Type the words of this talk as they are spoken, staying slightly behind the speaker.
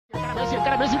Messi,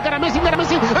 encara Messi, encara Messi, encara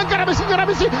Messi, encara Messi, encara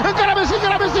Messi, encara Messi,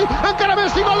 encara Messi, encara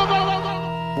Messi, gol, gol, gol, gol.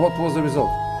 What was the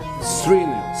result? 3-0.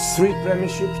 3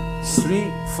 premierships, 3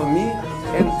 for me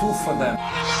and 2 for them.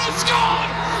 It's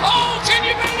gone! Oh, can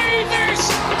you believe this?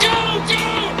 Go,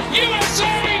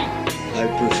 USA! I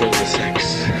prefer the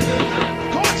sex.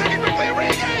 Come on, take it quickly,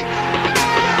 Origi!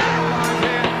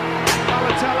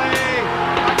 Balotelli,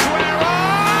 Aguero!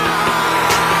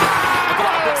 I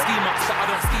got a ski mask that I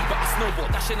don't ski, but I snowboard,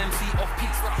 dashing MC off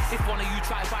peaks. If one of you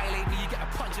try violate me, you get a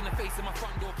punch in the face in my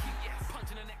front door.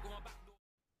 Punch in the neck with my back door.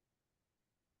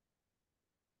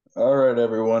 All right,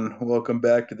 everyone. Welcome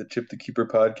back to the Chip the Keeper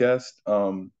podcast.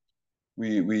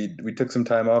 We took some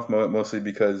time off mostly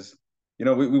because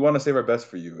we want to save our best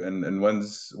for you. And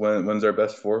when's our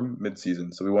best form?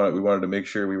 Mid-season. So we wanted to make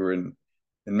sure we were in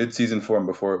mid-season form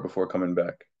before coming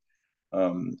back.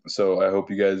 So I hope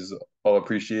you guys all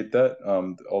appreciate that.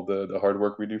 All the hard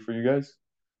work we do for you guys.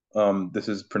 This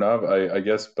is Pranav. I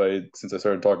guess since I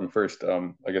started talking first,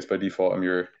 I guess by default I'm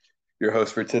your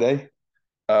host for today.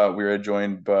 We are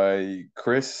joined by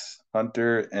Chris,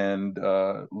 Hunter, and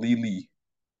Lee.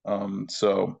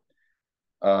 Okay.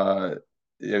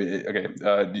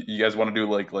 Do you guys want to do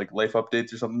like life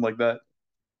updates or something like that?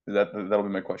 That'll be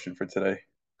my question for today.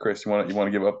 Chris, you want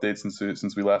to give updates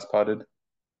since we last potted?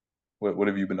 What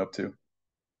have you been up to?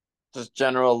 Just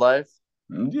general life.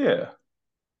 Yeah.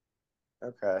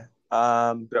 Okay.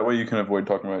 That way you can avoid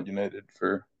talking about United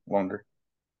for longer.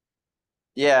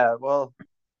 Yeah, well,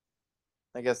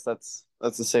 I guess that's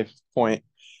a safe point.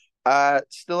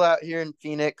 Still out here in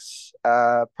Phoenix.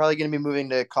 Probably gonna be moving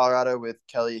to Colorado with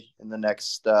Kelly in the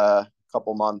next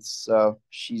couple months. So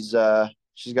she's got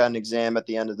an exam at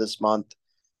the end of this month,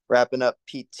 wrapping up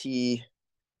PT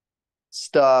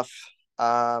stuff.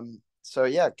 So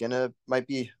yeah, might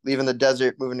be leaving the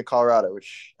desert, moving to Colorado,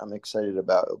 which I'm excited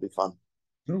about. It'll be fun.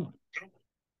 Ooh,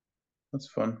 that's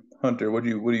fun. Hunter, what do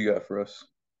you got for us?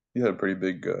 You had a pretty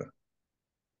big life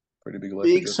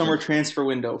Big adjustment. summer transfer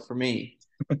window for me.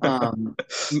 I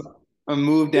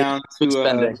moved down Big to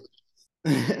spending.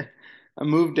 I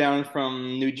moved down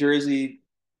from New Jersey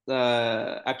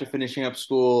after finishing up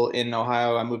school in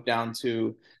Ohio. I moved down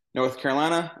to North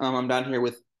Carolina. I'm down here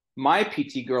with my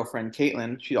PT girlfriend,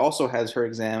 Caitlin. She also has her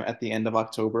exam at the end of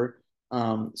October.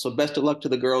 So best of luck to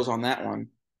the girls on that one.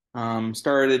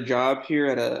 Started a job here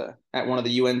at one of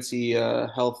the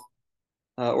UNC health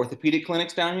orthopedic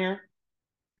clinics down here.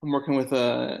 I'm working with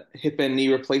a hip and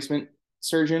knee replacement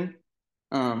surgeon.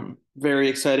 Very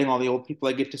exciting, all the old people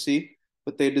I get to see,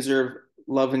 but they deserve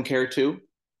love and care too.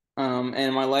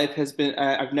 And my life has been,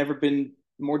 I've never been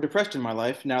more depressed in my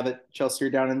life now that Chelsea are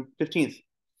down in 15th.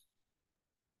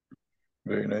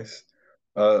 Very nice.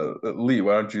 Lee,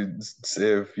 why don't you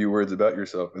say a few words about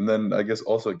yourself and then I guess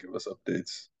also give us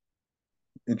updates.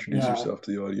 Introduce Yeah, yourself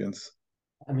to the audience.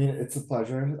 I mean, it's a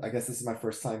pleasure. I guess this is my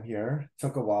first time here.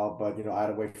 Took a while, but I had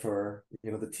to wait for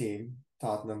the team,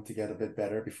 Tottenham, to get a bit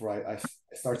better before I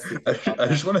start speaking about I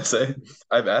just them. want to say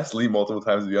I've asked Lee multiple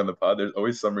times to be on the pod. There's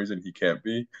always some reason he can't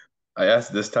be. I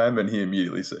asked this time and he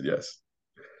immediately said yes.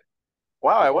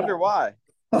 Wow, I Yeah. wonder why.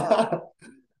 I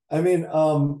mean,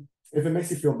 if it makes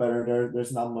you feel better,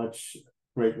 there's not much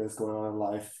greatness going on in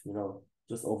life,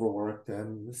 just overworked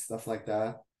and stuff like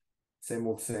that. Same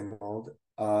old, same old.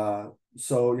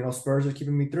 So Spurs are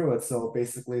keeping me through it. So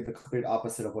basically the complete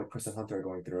opposite of what Chris and Hunter are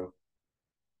going through.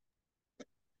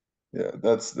 Yeah,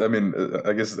 I mean,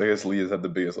 I guess Lee has had the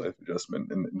biggest life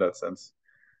adjustment in that sense.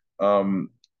 I don't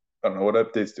know what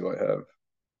updates do I have.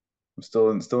 I'm still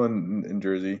in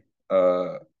Jersey.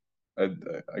 I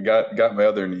got my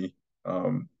other knee.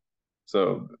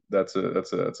 So that's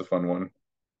a fun one.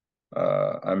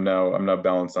 I'm now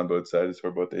balanced on both sides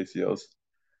for both ACLs.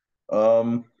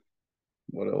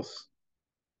 What else?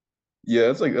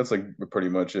 Yeah, that's like pretty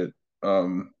much it.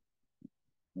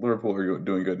 Liverpool are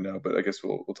doing good now, but I guess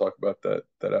we'll talk about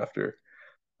that after.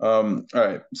 All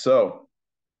right, so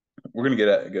we're gonna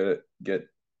get.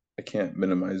 I can't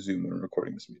minimize Zoom when I'm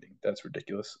recording this meeting. That's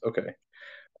ridiculous. Okay.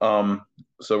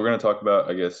 So we're gonna talk about,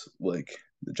 I guess, like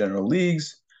the general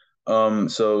leagues.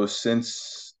 So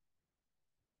since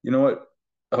you know what?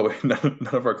 Oh wait, none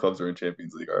of our clubs are in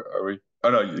Champions League, are we? Oh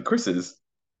no, Chris is.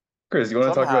 Chris, you want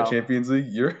to talk about Somehow, Champions League?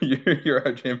 You're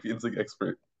our Champions League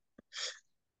expert.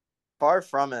 far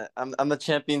from it. I'm the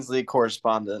Champions League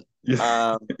correspondent. You,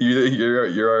 Um,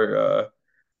 you're our.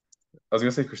 I was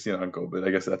gonna say Christina uncle, but I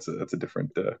guess that's a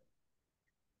different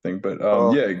thing. But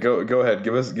well, yeah, go ahead.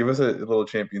 Give us a little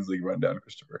Champions League rundown,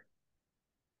 Christopher.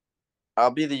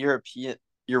 I'll be the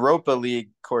Europa League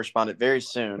correspondent very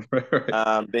soon,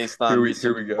 Right. based Here on we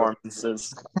recent go.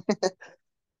 performances.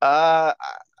 I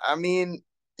mean,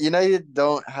 United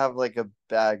don't have like a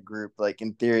bad group. Like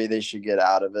in theory, they should get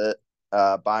out of it.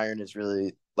 Bayern is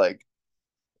really like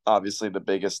obviously the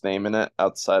biggest name in it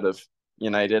outside of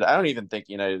United. I don't even think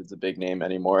United is a big name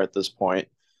anymore at this point.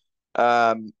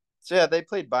 So yeah, they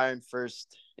played Bayern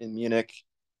first in Munich.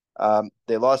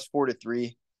 They lost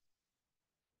 4-3.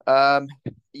 Um,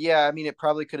 yeah, I mean it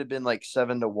probably could have been like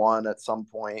 7-1 at some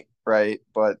point, right?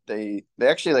 But they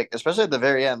actually like, especially at the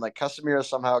very end, like Casemiro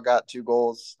somehow got 2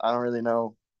 goals. I don't really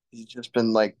know. He's just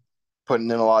been like putting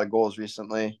in a lot of goals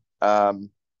recently.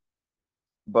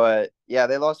 But yeah,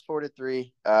 they lost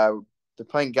 4-3. They're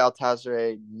playing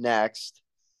Galatasaray next,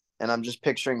 and I'm just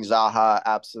picturing Zaha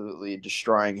absolutely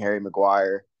destroying Harry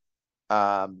Maguire.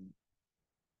 Um,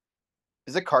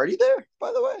 is it Cardi there,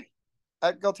 by the way,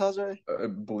 at Galatasaray? I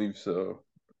believe so,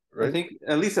 I right? think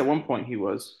at least at one point he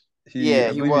was. Yeah,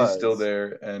 I he believe he's still was.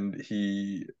 there, and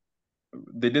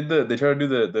they tried to do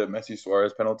the Messi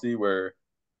Suarez penalty where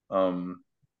um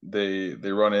they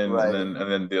run in and Right.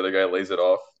 then the other guy lays it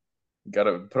off. Got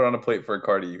to put it on a plate for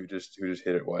Cardi who just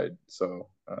hit it wide. So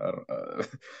I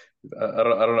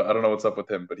don't I don't know what's up with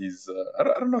him, but he's I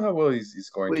don't know how well he's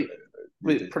scoring Wait, today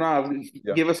these wait, days. Pranav,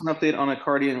 Yeah, give us an update on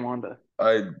Icardi and Wanda.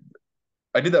 I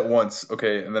I did that once,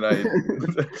 okay, and then I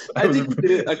I was think you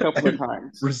did it a couple of I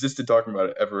times. resisted talking about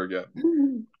it ever again.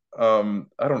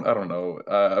 I don't know.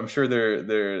 I'm sure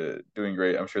they're doing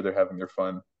great. I'm sure they're having their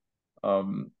fun.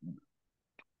 Um,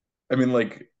 I mean,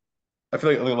 like I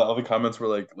feel like a lot of the comments were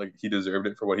like he deserved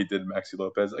it for what he did, Maxi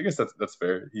Lopez. I guess that's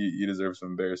fair. He deserves some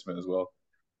embarrassment as well.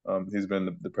 He's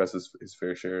been the press his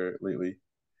fair share lately.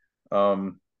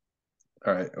 Um,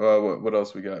 all right. Well, what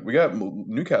else we got? We got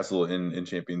Newcastle in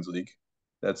Champions League.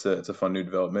 It's a fun new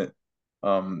development.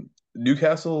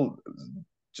 Newcastle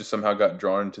just somehow got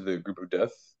drawn into the group of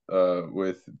death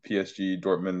with PSG,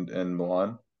 Dortmund, and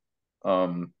Milan.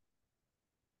 Um,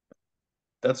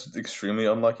 that's extremely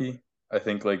unlucky. I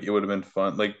think like it would have been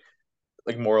fun. Like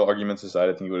moral arguments aside,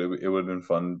 I think it would have been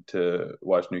fun to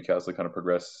watch Newcastle kind of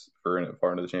progress far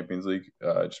into the Champions League.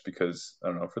 Just because I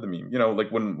don't know for the meme,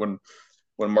 like when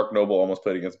Mark Noble almost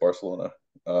played against Barcelona,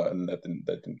 and that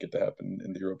didn't get to happen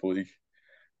in the Europa League.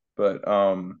 But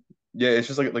yeah, it's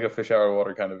just like a fish out of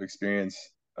water kind of experience.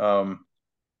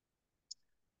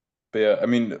 But yeah, I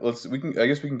mean, I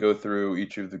guess we can go through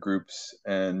each of the groups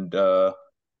and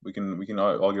we can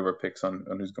all give our picks on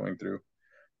who's going through.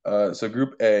 So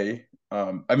Group A,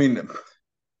 I mean,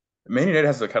 Man United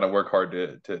has to kind of work hard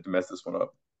to mess this one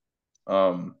up.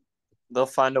 Um, They'll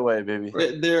find a way, baby.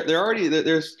 right.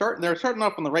 They're starting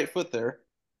off on the right foot there.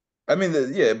 I mean,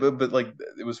 yeah, but like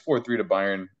it was 4-3 to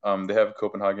Bayern. They have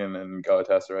Copenhagen and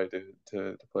Galatasaray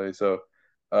to play. So,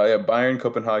 yeah, Bayern,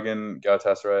 Copenhagen,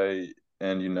 Galatasaray,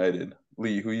 and United.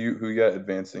 Lee, who you got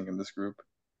advancing in this group?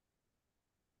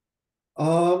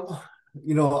 Um,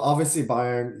 obviously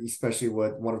Bayern, especially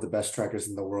with one of the best strikers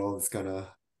in the world, is gonna,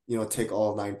 take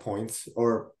all 9 points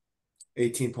or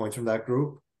 18 points from that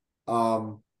group.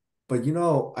 But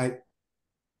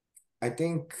I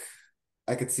think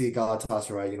I could see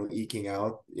Galatasaray, eking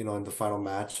out, in the final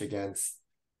match against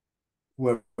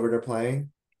whoever they're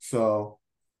playing. So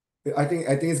I think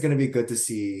it's gonna be good to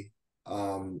see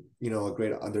a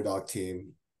great underdog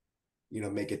team,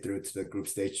 make it through to the group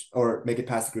stage or make it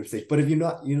past the group stage. But if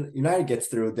United gets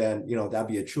through, then that'd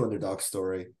be a true underdog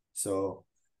story. So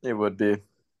It would be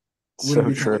wouldn't so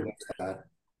be too true. against that.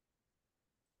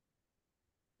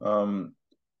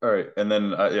 All right, and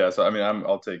then yeah, so I mean,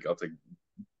 I'll take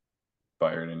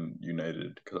Bayern and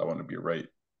United because I want to be right.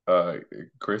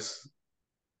 Chris,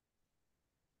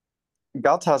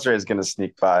 Galatasaray is gonna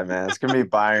sneak by, man. It's gonna be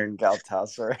Bayern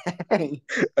Galatasaray.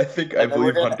 I And then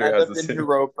we're believe gonna Hunter end has up the in same.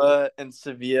 Europa, and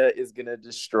Sevilla is gonna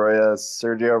destroy us.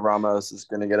 Sergio Ramos is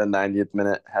gonna get a 90th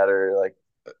minute header. Like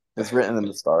it's written in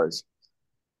the stars.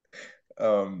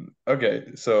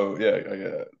 Okay, so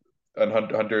yeah, and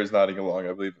Hunter is nodding along.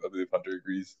 I believe Hunter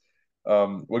agrees.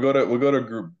 We'll go to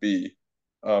Group B.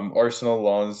 Arsenal,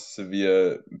 Lens,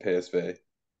 Sevilla, PSV.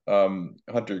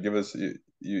 Hunter, give us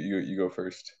you go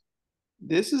first.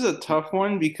 This is a tough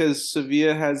one because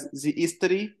Sevilla has the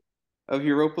history of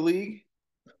Europa League,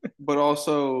 but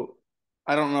also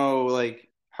I don't know like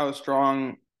how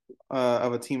strong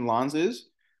of a team Lens is.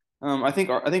 I think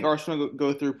Arsenal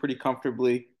go through pretty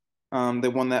comfortably. They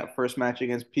won that first match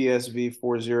against PSV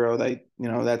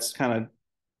 4-0. That's kind of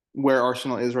where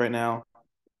Arsenal is right now.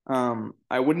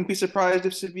 I wouldn't be surprised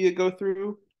if Sevilla go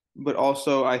through, but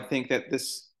also I think that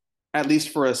this, at least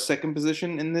for a second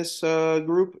position in this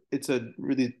group, it's a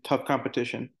really tough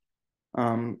competition.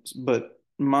 But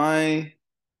my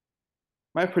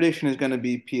prediction is going to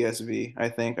be PSV. I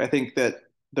think that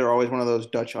they're always one of those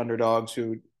Dutch underdogs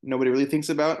who nobody really thinks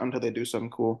about until they do something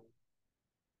cool.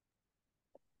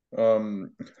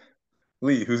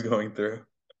 Lee, who's going through?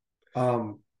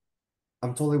 Um,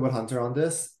 I'm totally with Hunter on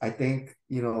this. I think,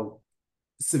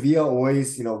 Sevilla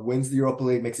always, wins the Europa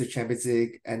League, makes it Champions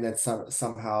League, and then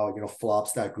somehow,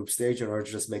 flops that group stage in order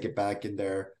to just make it back in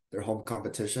their home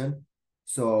competition.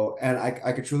 So, and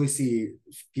I could truly see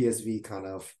PSV kind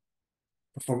of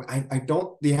perform. I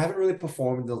don't, they haven't really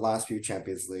performed in the last few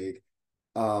Champions League.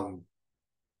 Um,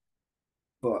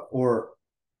 or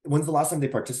when's the last time they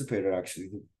participated, actually?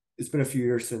 It's been a few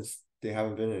years since they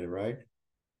haven't been in it, right?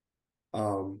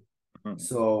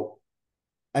 So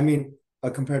I mean,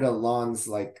 compared to Lens,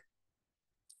 like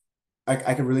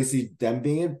I can really see them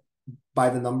being it by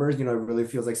the numbers. It really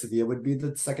feels like Sevilla would be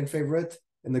the second favorite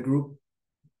in the group,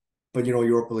 but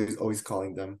Europa League is always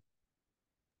calling them.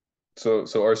 So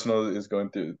Arsenal is going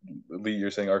through. Lee,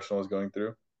 you're saying Arsenal is going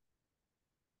through?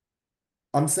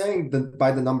 I'm saying that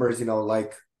by the numbers,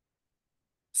 like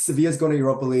Sevilla's going to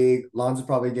Europa League, Lens is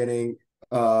probably getting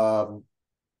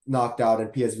knocked out,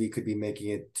 and PSV could be making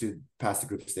it to past the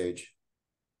group stage.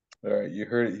 All right, you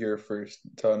heard it here first.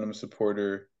 Tottenham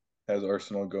supporter has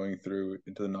Arsenal going through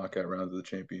into the knockout rounds of the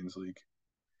Champions League.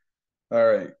 All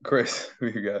right, Chris, who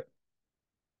you got?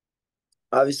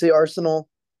 Obviously, Arsenal.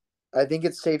 I think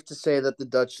it's safe to say that the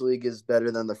Dutch league is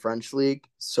better than the French league,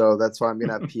 so that's why I'm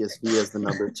gonna have PSV as the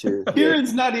number 2 here.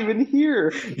 Kiran's not even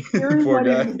here. Kiran's Poor not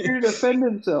guy. even here to defend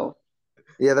himself.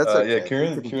 Yeah, that's okay. Yeah,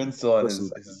 Kiran's still on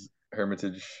listen his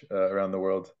hermitage around the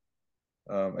world.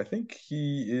 I think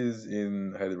he is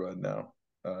in Hyderabad now,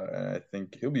 and I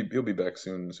think he'll be back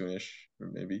soonish,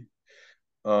 maybe.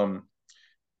 All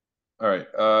right.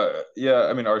 Yeah.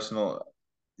 I mean, Arsenal.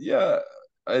 Yeah,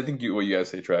 I think what you guys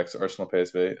say tracks. Arsenal,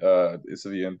 PSV,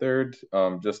 Sevilla in third.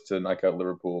 Just to knock out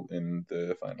Liverpool in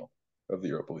the final of the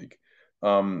Europa League.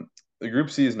 The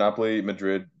Group C is Napoli,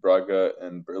 Madrid, Braga,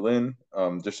 and Berlin.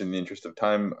 Just in the interest of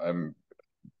time, I'm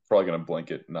probably gonna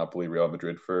blanket Napoli, Real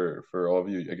Madrid for all of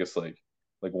you. I guess like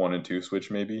 1 and 2 switch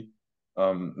maybe.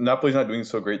 Napoli's not doing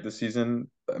so great this season.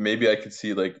 Maybe I could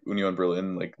see like Union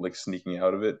Berlin like sneaking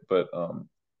out of it, but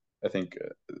I think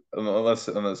unless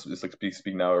it's like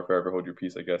speak now or forever hold your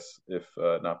peace. I guess if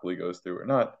Napoli goes through or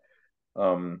not. /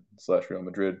 Real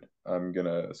Madrid. I'm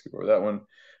gonna skip over that one.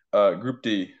 Group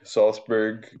D: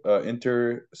 Salzburg,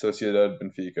 Inter, Sociedad,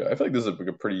 Benfica. I feel like this is like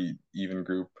a pretty even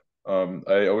group.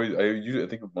 I usually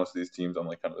think of most of these teams on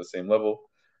like kind of the same level.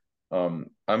 I'm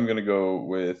gonna go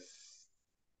with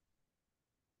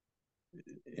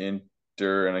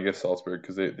Inter and I guess Salzburg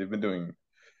because they've been doing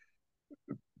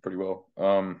pretty well.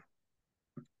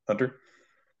 Hunter?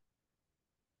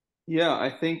 Yeah, I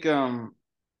think and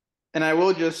I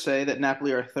will just say that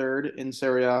Napoli are third in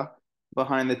Serie A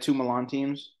behind the 2 Milan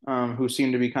teams, who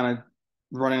seem to be kind of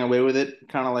running away with it,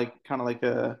 kind of like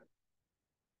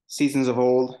seasons of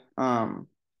old.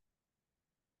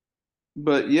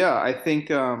 But yeah, I think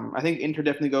Inter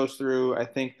definitely goes through. I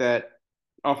think that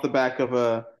off the back of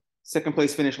a second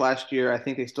place finish last year, I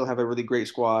think they still have a really great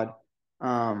squad.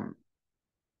 Um,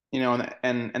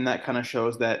 and that kind of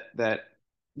shows that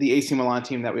the AC Milan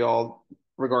team that we all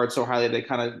regard so highly, they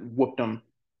kind of whooped them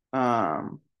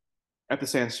at the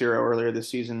San Siro earlier this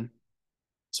season.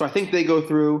 So I think they go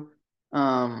through.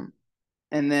 And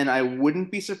then I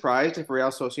wouldn't be surprised if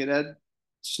Real Sociedad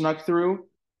snuck through.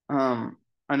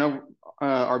 I know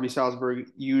RB Salzburg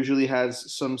usually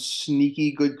has some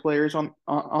sneaky good players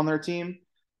on their team.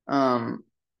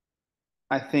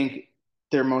 I think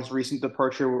their most recent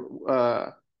departure,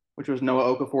 which was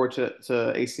Noah Okafor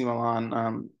to AC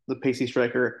Milan, the pacey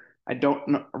striker. I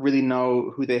don't really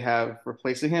know who they have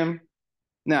replacing him.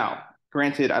 Now,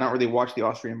 granted, I don't really watch the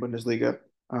Austrian Bundesliga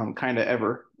kind of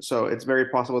ever, so it's very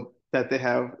possible that they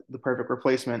have the perfect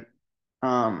replacement.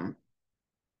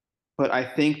 But I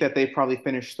think that they probably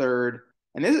finished third,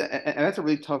 and that's a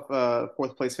really tough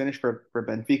fourth place finish for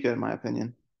Benfica, in my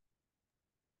opinion.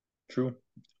 True.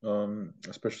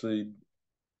 Especially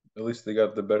at least they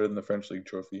got the better than the French League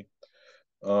trophy.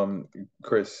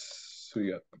 Chris, who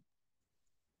you got?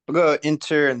 We'll go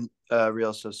Inter and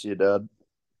Real Sociedad.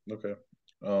 Okay.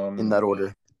 In that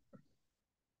order.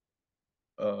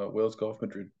 Wales Golf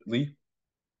Madrid. Lee?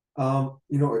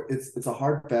 It's a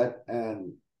hard bet,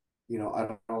 and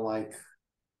I don't like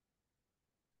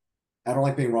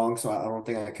being wrong, so I don't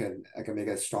think I can make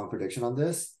a strong prediction on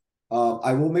this.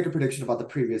 I will make a prediction about the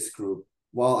previous group.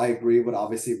 While I agree with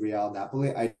obviously Real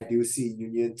Napoli, I do see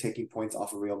Union taking points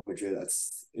off of Real Madrid.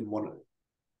 That's in one of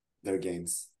their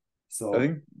games. So I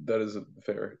think that is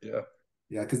fair. Yeah.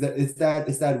 Yeah, because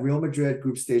it's that Real Madrid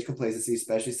group stage complacency,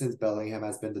 especially since Bellingham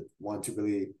has been the one to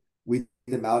really we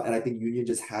them out, and I think Union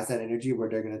just has that energy where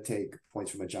they're going to take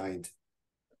points from a giant.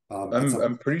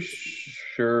 I'm pretty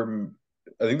sure.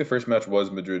 I think the first match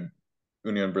was Madrid,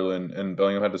 Union Berlin, and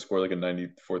Bellingham had to score like a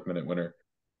 94th minute winner.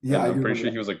 Yeah, and I I'm do pretty sure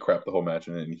remember he was like crap the whole match,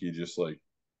 and he just went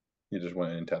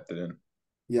in and tapped it in.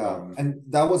 Yeah, and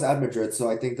that was at Madrid, so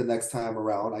I think the next time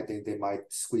around, I think they might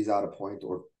squeeze out a point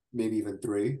or maybe even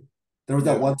three. There was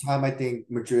that one time I think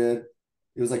Madrid,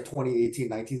 it was like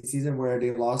 2018-19 season where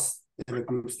they lost in the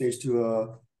group stage to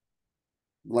a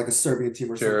Serbian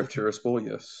team or Sheriff something. Tiraspol,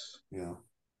 yes. Yeah.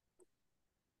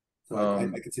 So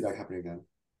I could see that happening again.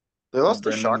 They lost to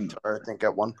Shakhtar, I think,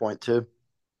 at one point too.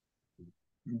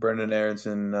 Brendan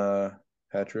Aronson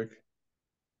hat trick.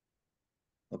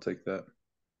 I'll take that.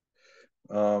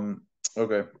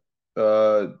 Okay.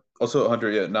 Also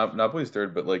Hunter, yeah, Napoli's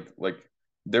third, but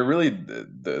they're really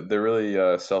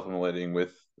self-immolating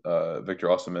with Victor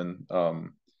Osimhen. I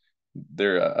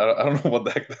don't know what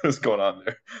the heck was going on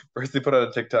there. First they put out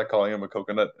a TikTok calling him a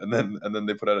coconut, and then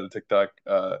they put out a TikTok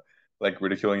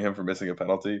ridiculing him for missing a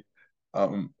penalty.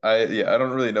 I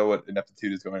don't really know what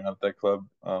ineptitude is going on at that club.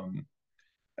 And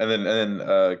then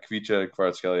Kvicha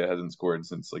Kvaratskhelia hasn't scored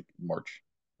since like March,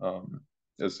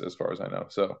 as far as I know.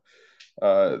 So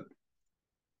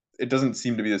it doesn't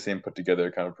seem to be the same put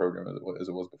together kind of program as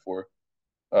it was before.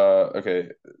 Okay,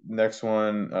 next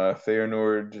one,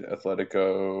 Feyenoord,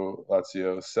 Atletico,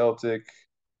 Lazio, Celtic.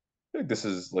 I think this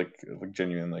is like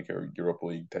genuine like a Europa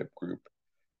League type group.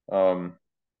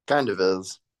 Kind of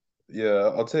is.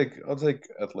 Yeah, I'll take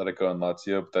Atletico and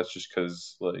Lazio, but that's just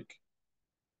because I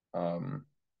don't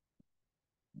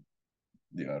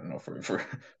know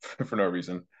for no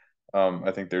reason.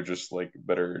 I think they're just like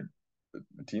better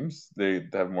teams. They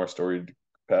have more storied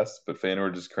past, but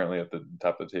Feyenoord is currently at the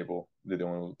top of the table. They're the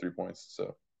only one with 3 points.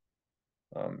 So,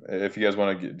 if you guys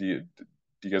want to do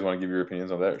you guys want to give your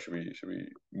opinions on that, or should we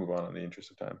move on in the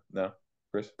interest of time? No,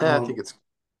 Chris? Yeah, I think it's.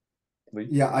 Lee?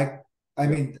 Yeah, I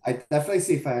mean, I definitely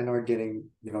see Feyenoord getting,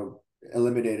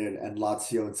 eliminated, and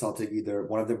Lazio and Celtic, either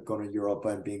one of them going to Europa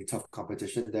and being tough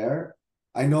competition there.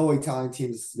 I know Italian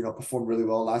teams, performed really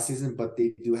well last season, but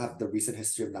they do have the recent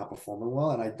history of not performing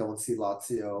well, and I don't see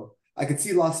Lazio. I could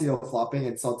see Lazio flopping,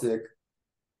 and Celtic.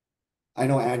 I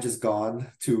know Ange is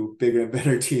gone to bigger and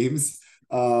better teams,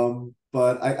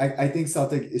 but I think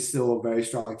Celtic is still a very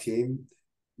strong team.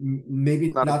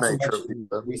 Maybe Not as not so many much trophies, in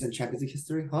though. recent Champions League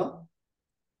history, huh?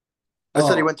 I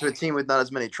said he went to a team with not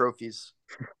as many trophies.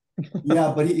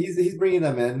 Yeah, but he's bringing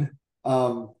them in.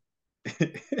 But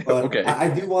Okay.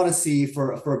 I do want to see,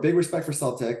 for a big respect for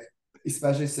Celtic,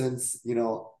 especially since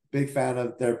big fan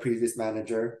of their previous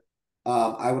manager.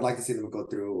 I would like to see them go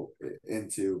through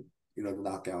into the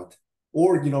knockout,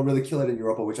 or really kill it in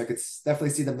Europa, which I could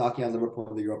definitely see them knocking out Liverpool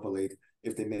in the Europa League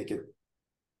if they make it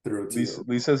through to.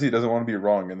 Lee says he doesn't want to be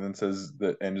wrong, and then says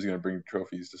that Ange is going to bring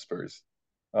trophies to Spurs.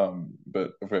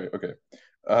 But okay.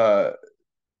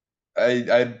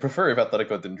 I'd prefer if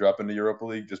Atletico didn't drop into Europa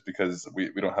League, just because we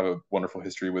don't have a wonderful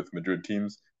history with Madrid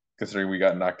teams, considering we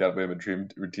got knocked out by a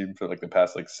Madrid team for like the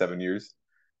past 7 years.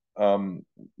 So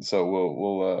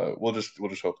we'll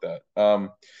just hope that. All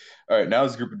right, now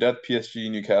it's group of death: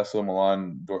 PSG, Newcastle,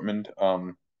 Milan, Dortmund.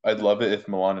 I'd love it if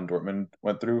Milan and Dortmund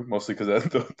went through, mostly because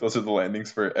those are the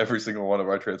landings for every single one of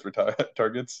our transfer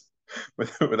targets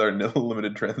with our nil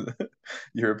limited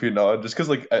European knowledge. Just because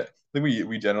I think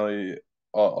we generally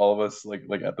all of us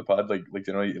at the pod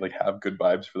generally have good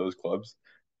vibes for those clubs.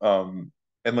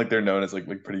 And they're known as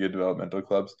pretty good developmental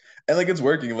clubs, and it's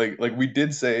working. We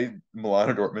did say Milan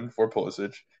or Dortmund for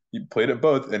Pulisic. He played at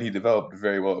both, and he developed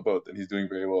very well at both, and he's doing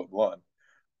very well at Milan.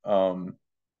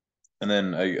 And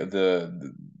then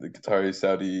the Qatari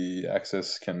Saudi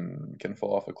access can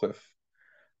fall off a cliff,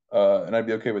 and I'd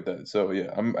be okay with that. So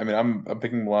yeah, I'm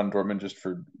picking Milan Dortmund just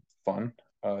for fun.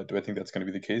 Do I think that's going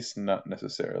to be the case? Not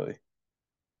necessarily.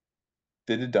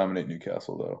 They did dominate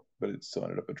Newcastle though, but it still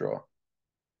ended up a draw.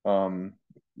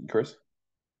 Chris?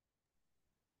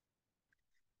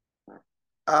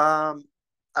 The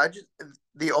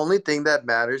only thing that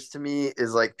matters to me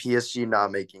is PSG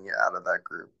not making it out of that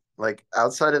group.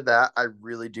 Outside of that, I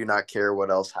really do not care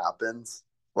what else happens.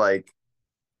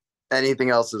 Anything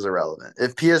else is irrelevant.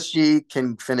 If PSG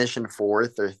can finish in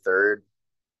fourth or third,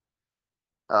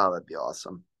 oh, that'd be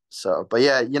awesome. So, but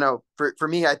yeah, for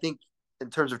me, I think in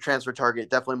terms of transfer target,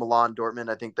 definitely Milan, Dortmund.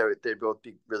 I think they'd both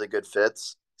be really good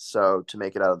fits. So to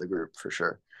make it out of the group for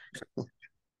sure.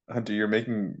 Hunter, you're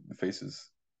making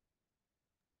faces.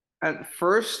 At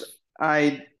first,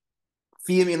 I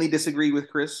vehemently disagree with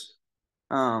Chris.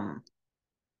 Not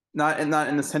in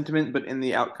the sentiment, but in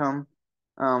the outcome.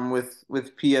 With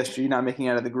PSG not making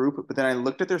it out of the group, but then I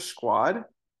looked at their squad,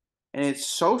 And it's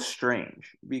so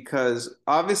strange because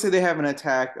obviously they have an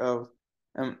attack of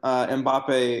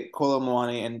Mbappe, Kolo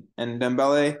Muani, and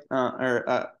Dembele,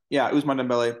 Ousmane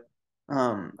Dembele.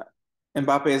 Um,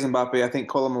 Mbappe is Mbappe. I think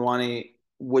Kolo Muani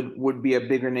would be a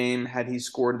bigger name had he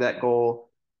scored that goal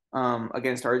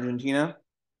against Argentina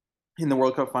in the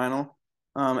World Cup final.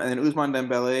 And then Ousmane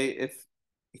Dembele, if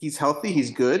he's healthy,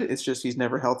 he's good. It's just he's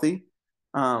never healthy.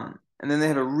 And then they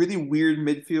have a really weird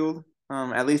midfield.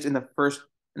 At least in the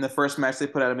first match, they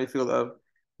put out a midfield of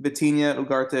Vitinha,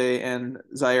 Ugarte, and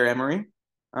Zaire Emery,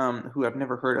 who I've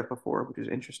never heard of before, which is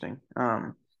interesting.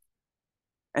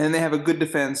 And then they have a good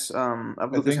defense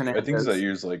of Lucas I think Hernandez,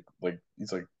 Zaire's like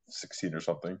he's like 16 or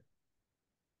something.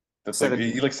 That's like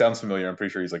 17, he like sounds familiar. I'm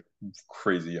pretty sure he's like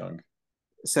crazy young.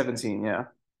 17, yeah.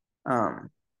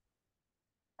 Um,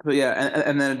 but yeah,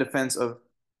 and then a defense of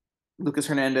Lucas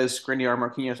Hernandez, Skriniar,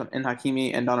 Marquinhos, and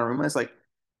Hakimi and Donnarumma. It's like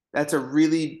that's a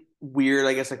really weird,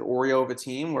 I guess, like Oreo of a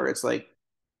team where it's like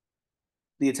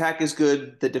the attack is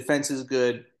good, the defense is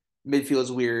good, midfield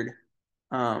is weird.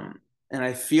 And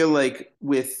I feel like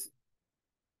with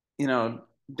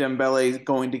Dembele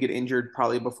going to get injured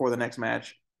probably before the next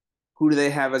match, who do they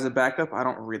have as a backup? I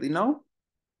don't really know.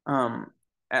 Um,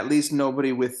 at least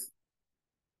nobody with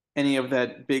any of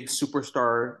that big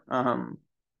superstar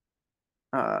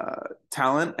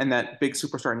talent and that big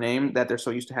superstar name that they're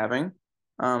so used to having.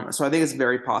 So I think it's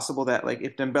very possible that like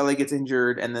if Dembele gets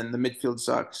injured and then the midfield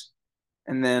sucks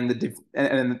and then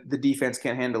and the defense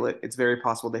can't handle it, it's very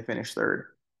possible they finish third.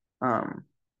 Um,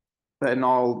 but in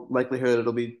all likelihood,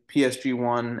 it'll be PSG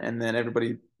one and then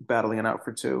everybody battling it out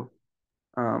for two.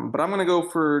 But I'm gonna go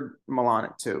for Milan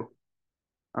at two.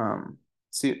 Um,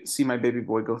 see my baby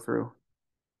boy go through.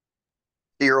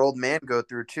 Your old man go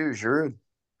through too, Giroud.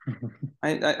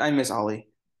 I miss Ollie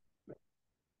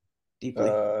deeply.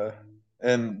 Uh,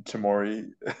 and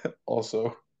Tamori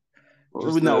also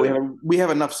just No, we have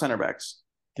enough center backs.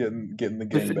 getting the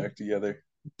gang Def- back together.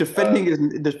 defending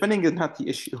is not the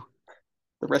issue.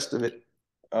 The rest of it.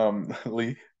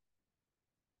 Lee.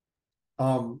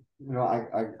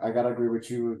 I gotta agree with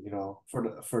you.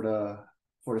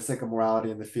 For the sake of morality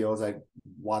in the fields, I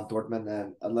want Dortmund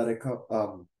and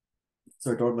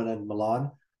Dortmund and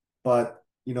Milan, but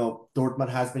Dortmund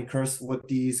has been cursed with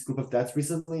these group of deaths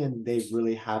recently, and they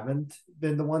really haven't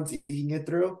been the ones eating it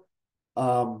through.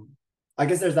 I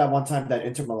guess there's that one time that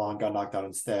Inter Milan got knocked out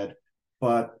instead,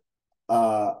 but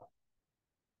uh,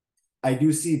 I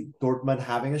do see Dortmund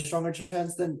having a stronger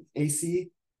chance than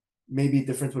AC. Maybe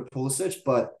difference with Pulisic,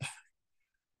 but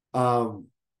um,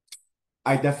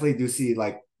 I definitely do see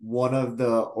like one of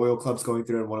the oil clubs going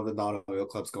through and one of the non-oil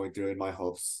clubs going through in my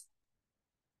hopes.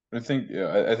 I think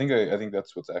I think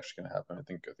that's what's actually going to happen. I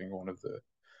think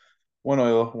one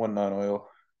oil, one non-oil.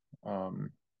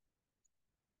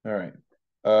 All right.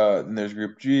 Then there's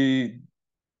Group G,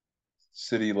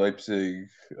 City, Leipzig,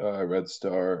 Red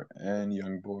Star, and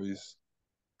Young Boys.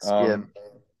 Skip.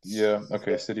 Yeah.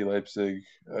 Okay. City, Leipzig.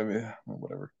 I mean,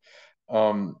 whatever.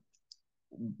 Um,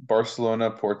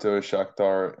 Barcelona, Porto,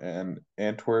 Shakhtar, and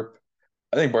Antwerp.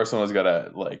 I think Barcelona's got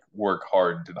to like work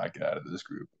hard to not get out of this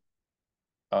group.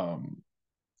 Um,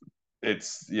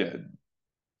 it's yeah.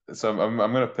 So I'm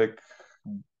gonna pick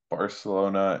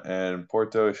Barcelona and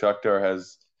Porto. Shakhtar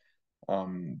has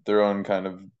their own kind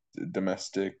of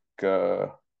domestic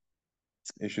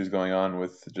issues going on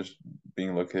with just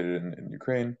being located in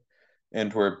Ukraine.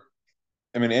 Antwerp,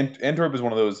 I mean, Antwerp is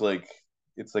one of those like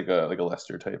it's like a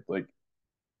Leicester type like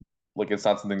it's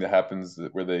not something that happens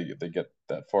where they get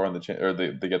that far in the or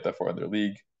they get that far in their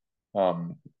league.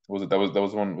 Was it that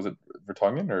was one was it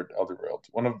Vertonghen or Alderweireld?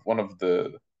 One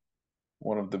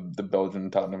of the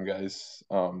Belgian Tottenham guys,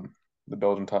 the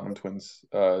Belgian Tottenham twins,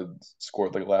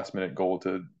 scored like a last minute goal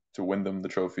to win them the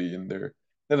trophy, and they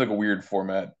have like a weird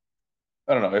format.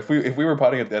 I don't know if we were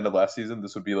potting at the end of last season,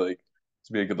 this would be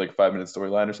a good like 5 minute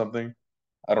storyline or something.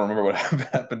 I don't remember what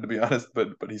happened to be honest, but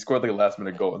he scored like a last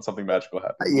minute goal and something magical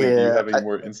happened. Lee, do you Yeah, have any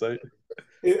more insight?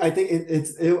 I think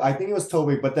I think it was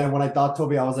Toby, but then when I thought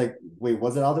Toby, I was like, wait,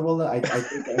 was it Alderweireld? I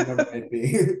think I remember it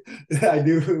being. I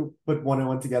do put one and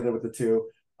one together with the two,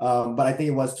 but I think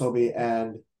it was Toby,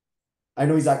 and I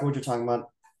know exactly what you're talking about.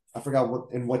 I forgot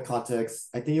what context.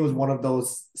 I think it was one of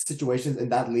those situations in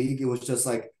that league. It was just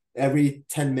like every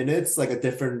 10 minutes, like a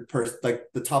different person, like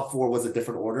the top four was a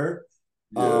different order.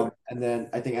 Yeah. And then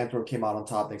I think Antwerp came out on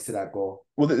top thanks to that goal.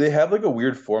 Well, they have like a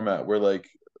weird format where like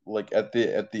at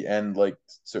the end like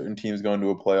certain teams go into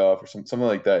a playoff or something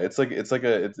like that.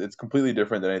 It's completely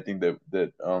different than anything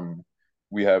that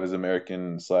we have as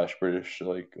American slash British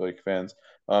like fans.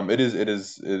 It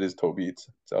is Toby. It's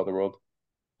out of the world.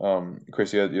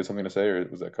 Chris, you had something to say or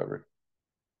was that covered?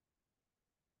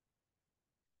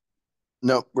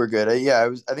 Nope, we're good. I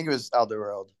think it was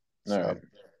Alderweireld. All So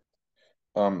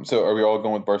right. So are we all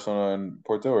going with Barcelona and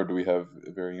Porto, or do we have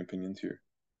varying opinions here?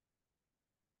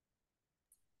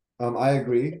 I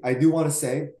agree. I do want to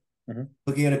say, Mhm.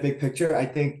 looking at a big picture, I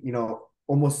think,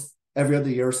 almost every other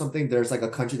year or something, there's like a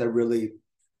country that really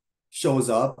shows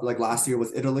up. Like last year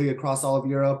was Italy across all of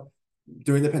Europe.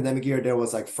 During the pandemic year, there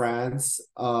was like France.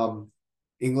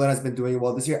 England has been doing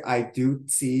well this year. I do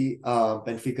see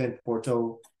Benfica and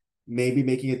Porto maybe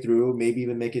making it through, maybe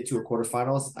even make it to a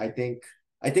quarterfinals. I think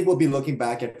we'll be looking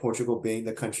back at Portugal being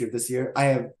the country of this year.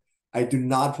 I do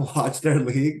not watch their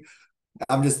league.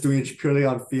 I'm just doing it purely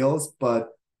on feels, but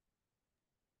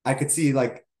I could see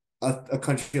like a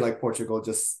country like Portugal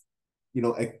just,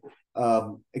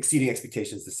 exceeding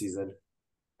expectations this season.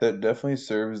 That definitely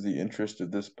serves the interest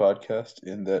of this podcast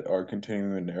in that our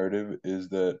continuing the narrative is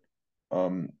that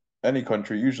um, any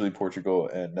country, usually Portugal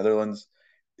and Netherlands,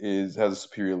 has a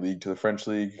superior league to the French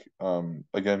league.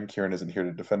 Again, Kiran isn't here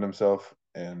to defend himself,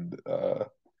 and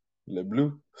Le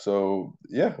Bleu. So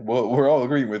yeah, well, we're all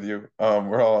agreeing with you.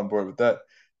 We're all on board with that.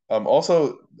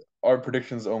 Also, our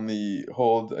predictions only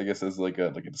hold, I guess, as like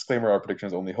a disclaimer. Our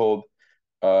predictions only hold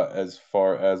as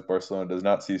far as Barcelona does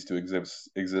not cease to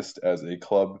exist as a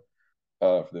club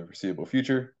for the foreseeable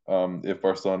future. If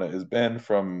Barcelona is banned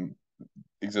from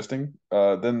existing,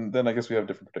 then I guess we have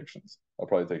different predictions. I'll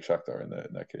probably take Shakhtar in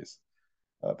that case.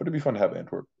 But it'd be fun to have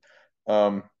Antwerp.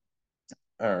 Um,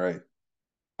 all right.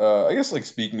 I guess like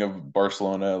speaking of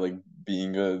Barcelona, like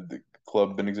being the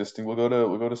club been existing, we'll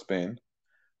go to Spain.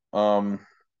 Um,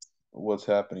 what's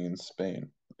happening in Spain?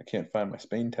 I can't find my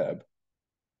Spain tab.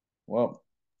 Well,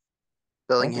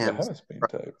 I don't think I Bellingham have a Spain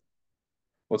tab.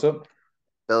 What's up?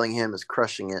 Bellingham is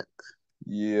crushing it.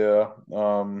 Yeah.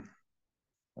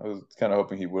 I was kind of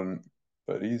hoping he wouldn't,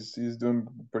 but he's doing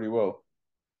pretty well.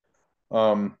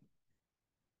 Um,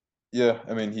 yeah,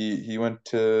 I mean he went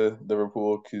to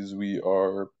Liverpool because we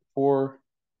are poor,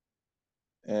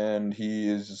 and he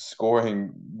is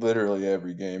scoring literally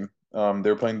every game.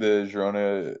 They're playing the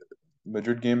Girona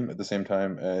Madrid game at the same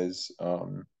time as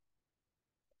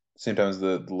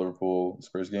the Liverpool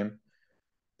Spurs game,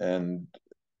 and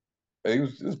I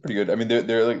think it was pretty good. I mean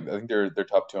they're like I think they're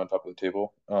top two on top of the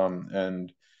table.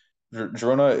 And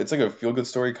Girona, it's like a feel good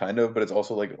story kind of, but it's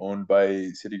also like owned by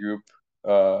Citigroup.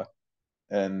 Uh,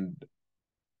 and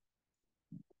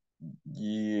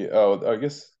yeah, oh, I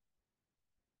guess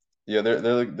yeah, they're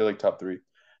like top three.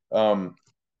 Um,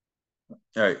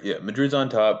 all right, yeah, Madrid's on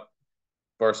top.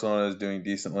 Barcelona is doing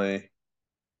decently.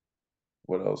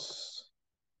 What else?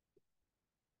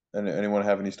 And anyone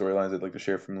have any storylines they'd like to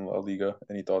share from La Liga?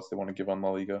 Any thoughts they want to give on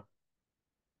La Liga?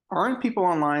 Aren't people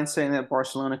online saying that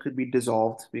Barcelona could be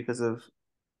dissolved because of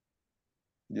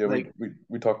Yeah, we like, we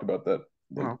we talked about that.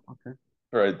 Like, oh, okay.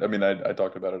 right. I mean, I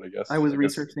talked about it. I I guess. was I guess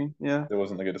researching. Yeah. there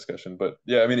wasn't like a discussion, but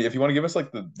yeah. I mean, if you want to give us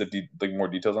like like more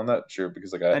details on that, sure.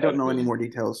 Because like I I don't know any really more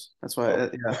details. That's why,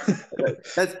 oh. yeah.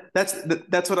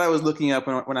 That's what I was looking up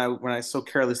when I so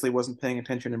carelessly wasn't paying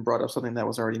attention and brought up something that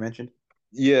was already mentioned.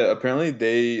 Yeah, apparently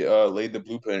they laid the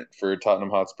blueprint for Tottenham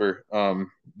Hotspur.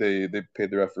 They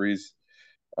paid the referees.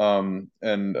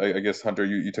 And I guess Hunter,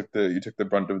 you took the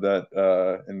brunt of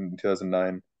that in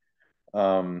 2009.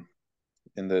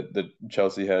 In the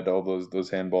Chelsea had all those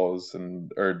handballs,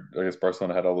 and or I guess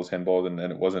Barcelona had all those handballs, and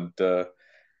it wasn't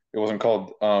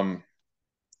called. I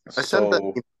sent that.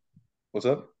 So what's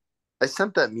up? I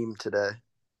sent that meme today.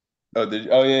 Oh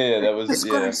yeah, that was yeah.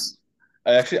 Disgrace.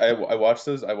 I watched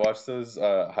those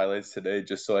highlights today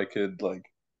just so I could like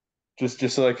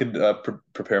just so I could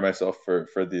prepare myself for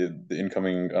the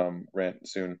incoming rant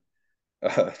soon.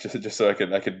 Just so I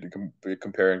could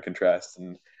compare and contrast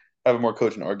and have a more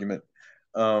cogent argument.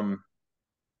 Um,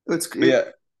 It's but yeah,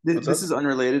 it. what's This up? is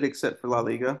unrelated except for La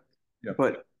Liga, Yeah.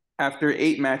 but after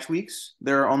 8 match weeks,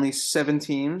 there are only 7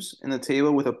 teams in the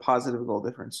table with a positive goal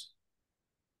difference.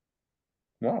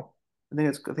 Wow, I think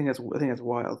that's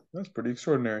wild. that's pretty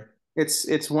extraordinary.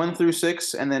 It's 1 through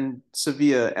 6, and then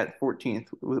Sevilla at 14th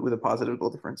with a positive goal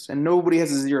difference, and nobody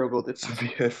has a 0 goal difference.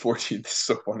 Sevilla at 14th is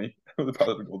so funny with a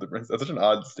positive goal difference. That's such an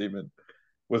odd statement.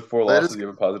 With four That is losses, you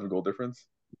have a positive goal difference.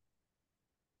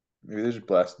 Maybe they just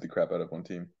blasted the crap out of one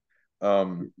team.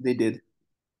 Um, They did.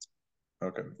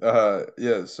 okay.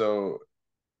 Yeah. So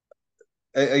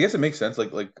I guess it makes sense.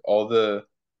 Like all the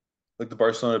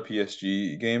Barcelona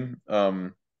PSG game.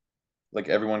 Like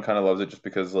everyone kind of loves it just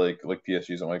because like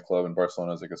PSG is a white club and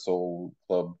Barcelona is like a soul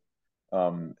club.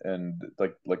 And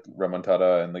like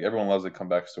remontada and like everyone loves the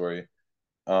comeback story.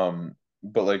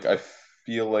 But like I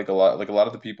feel like a lot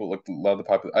of the people like a lot of the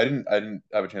popular I didn't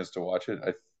have a chance to watch it.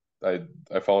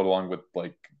 I followed along with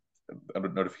like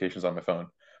notifications on my phone.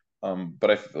 But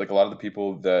I feel like a lot of the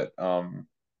people that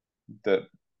that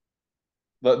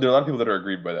there are a lot of people that are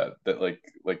aggrieved by that like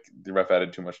the ref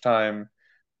added too much time.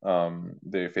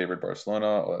 They favored Barcelona,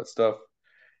 all that stuff,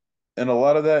 and a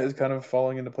lot of that is kind of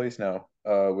falling into place now.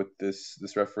 With this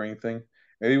refereeing thing,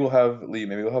 maybe we'll have Lee.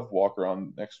 Maybe we'll have Walker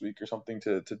on next week or something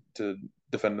to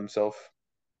defend himself.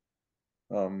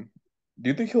 Do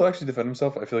you think he'll actually defend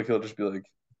himself? I feel like he'll just be like,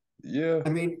 yeah. I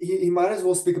mean, he might as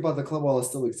well speak about the club while it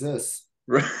still exists.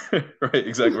 Right, right,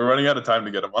 exactly. We're running out of time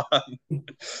to get him on.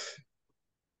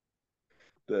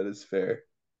 That is fair.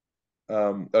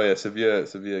 Oh yeah,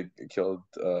 Sevilla killed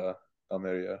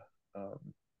Almeria,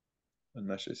 in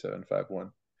Messi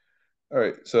 7-5-1. All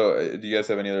right. So, do you guys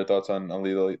have any other thoughts on La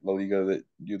Liga that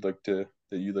you'd like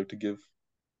to give?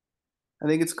 I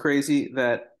think it's crazy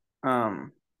that oh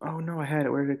no, I had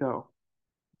it. Where did it go?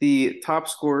 The top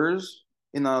scorers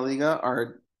in La Liga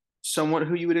are somewhat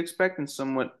who you would expect and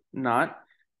somewhat not.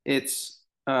 It's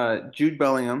Jude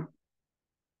Bellingham,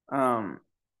 um,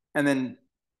 and then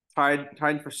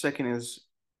tied for second is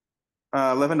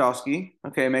Lewandowski.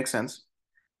 Okay, it makes sense.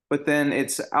 But then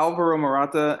it's Alvaro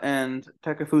Morata and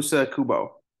Takefusa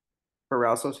Kubo for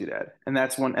Real Sociedad, and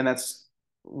that's one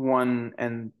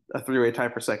and a three-way tie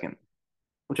for second,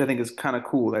 which I think is kind of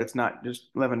cool that it's not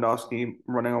just Lewandowski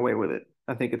running away with it.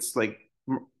 I think it's like,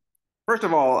 first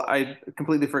of all, I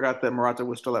completely forgot that Morata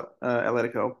was still at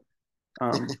Atletico.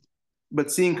 Um,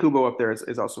 but seeing Kubo up there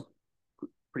is also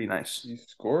pretty nice. He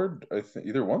scored, I think,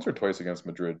 either once or twice against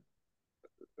Madrid.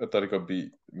 Atletico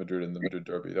beat Madrid in the Madrid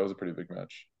derby. That was a pretty big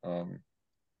match. All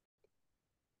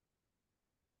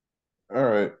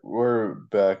right, we're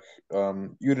back.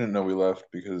 You didn't know we left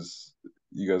because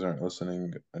you guys aren't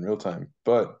listening in real time,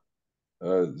 but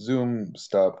Zoom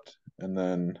stopped, and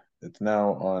then it's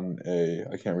now on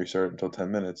I can't restart until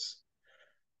 10 minutes,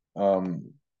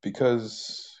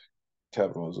 because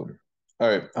capitalism. All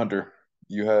right, Hunter,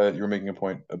 you were making a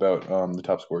point about the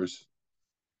top scorers.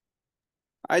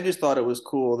 I just thought it was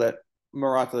cool that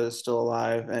Morata is still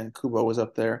alive and Kubo was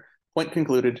up there. Point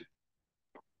concluded.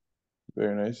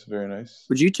 Very nice, very nice.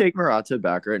 Would you take Morata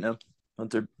back right now,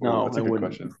 Hunter? No, that's a I good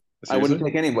wouldn't. question. I wouldn't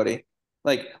Seriously? take anybody.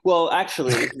 Like, well,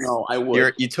 actually, no, I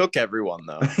would. You took everyone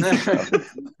though.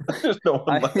 There's no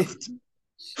one left.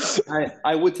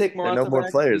 I would take There are Morata no more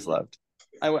back. players left.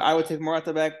 I would take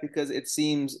Morata back because it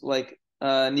seems like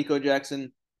Nico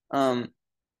Jackson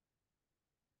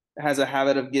has a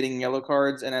habit of getting yellow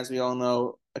cards, and as we all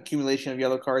know, accumulation of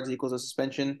yellow cards equals a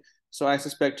suspension. So I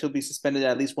suspect he'll be suspended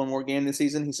at least one more game this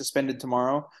season. He's suspended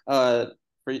tomorrow. For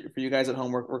you guys at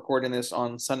home, we're recording this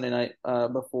on Sunday night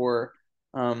before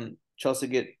Chelsea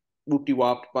get whoopty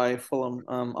whopped by Fulham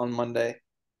on Monday.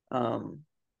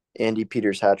 Andy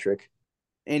Peters hat trick.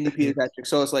 Andy Peters hat trick.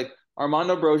 So it's like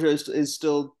Armando Broja is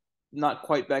still not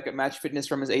quite back at match fitness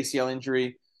from his ACL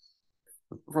injury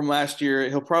from last year.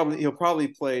 He'll probably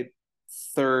play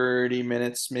 30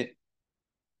 minutes,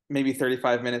 maybe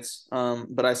 35 minutes.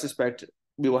 But I suspect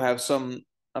we will have some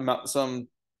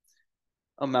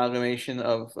amalgamation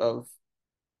of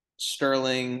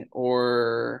Sterling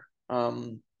or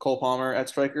Cole Palmer at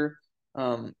striker,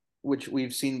 which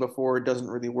we've seen before doesn't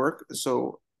really work.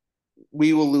 So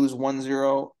we will lose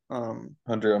 1-0.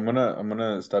 Hunter, I'm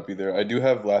gonna stop you there. I do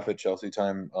have laugh at Chelsea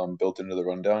time built into the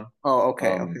rundown. Oh,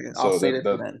 okay. I'll So save it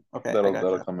for then. Okay,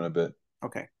 that'll come in a bit.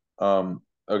 Okay.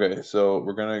 Okay, so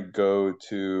we're gonna go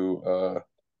to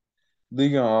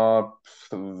Liga Up.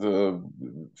 The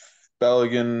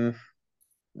Balogun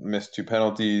missed 2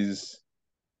 penalties.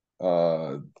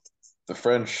 The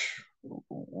French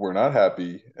were not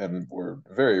happy and were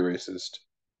very racist.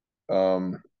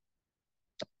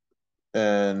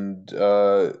 And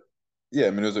yeah,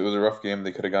 I mean it was a rough game.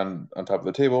 They could have gone on top of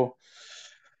the table.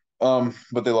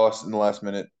 But they lost in the last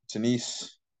minute to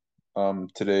Nice.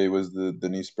 Today was the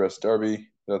Nice-Brest derby.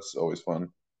 That's always fun.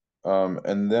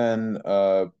 And then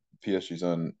PSG's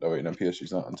on. Oh wait, no,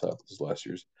 PSG's not on top. This is last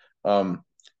year's.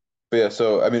 But yeah,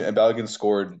 so I mean, and Balogun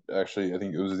scored actually. I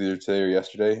think it was either today or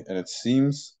yesterday, and it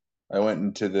seems I went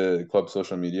into the club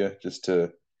social media just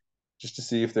to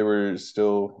see if there were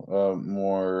still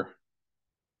more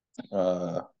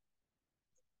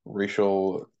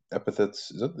racial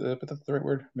epithets. Is that the epithet the right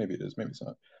word? Maybe it is. Maybe it's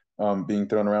not. Being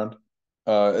thrown around.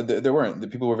 There weren't. The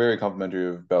people were very complimentary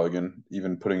of Balogun,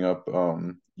 even putting up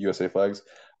USA flags.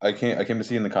 I came to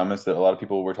see in the comments that a lot of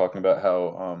people were talking about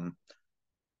how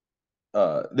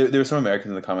there were some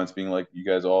Americans in the comments being like, you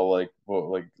guys all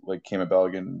like came at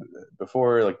Balogun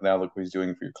before, like now look what he's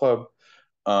doing for your club.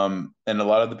 And a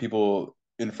lot of the people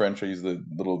in French, I use the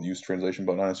little use translation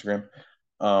button on Instagram,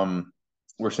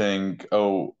 were saying,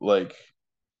 oh, like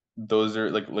those are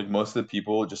like most of the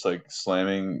people just like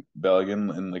slamming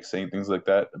Balogun and like saying things like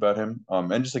that about him,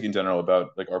 and just like in general about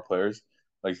like our players.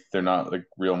 Like they're not like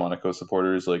real Monaco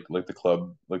supporters, like the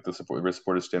club, like the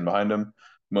supporters stand behind him.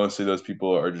 Mostly those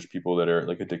people are just people that are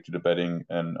like addicted to betting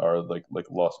and are like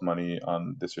lost money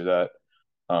on this or that.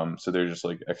 So they're just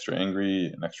like extra angry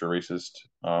and extra racist.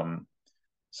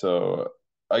 So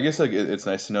I guess like it's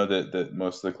nice to know that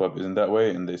most of the club isn't that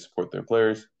way and they support their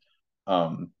players.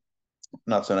 Um,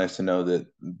 Not so nice to know that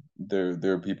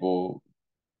there are people.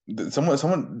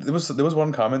 Someone there was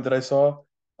one comment that I saw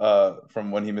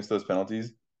from when he missed those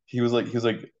penalties. He was like,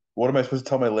 what am I supposed to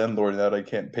tell my landlord that I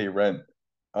can't pay rent?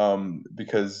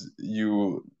 Because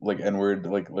you like N-word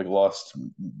like lost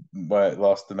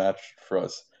the match for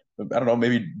us. I don't know,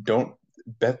 maybe don't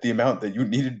bet the amount that you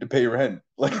needed to pay rent.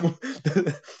 Like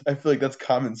I feel like that's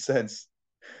common sense.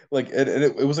 Like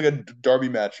it was like a derby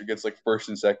match against like first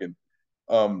and second.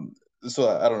 Um, so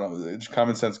I don't know.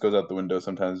 Common sense goes out the window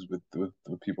sometimes with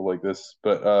people like this.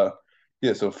 But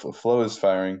yeah. So Flo is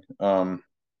firing. And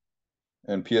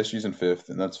PSG's in fifth,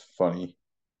 and that's funny.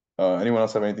 Anyone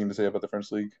else have anything to say about the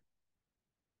French league?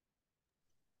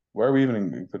 Why are we even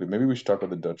included? Maybe we should talk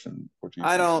about the Dutch and Portuguese.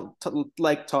 I don't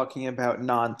like talking about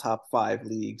non-top 5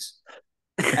 leagues.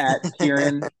 At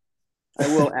Kiran, I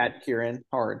will at Kiran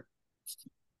hard.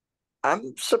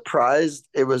 I'm surprised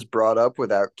it was brought up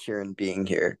without Kieran being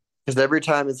here. Because every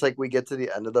time it's like we get to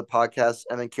the end of the podcast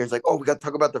and then Kieran's like, oh, we got to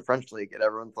talk about the French league. And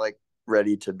everyone's like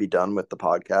ready to be done with the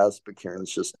podcast. But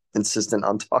Kieran's just insistent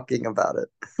on talking about it.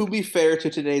 To be fair to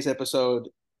today's episode,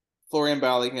 Florian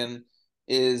Balogun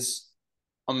is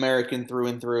American through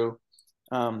and through.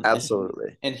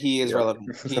 Absolutely. And he is relevant.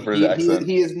 Except for his accent.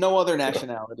 He is no other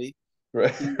nationality.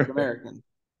 Right. He's American.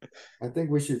 I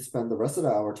think we should spend the rest of the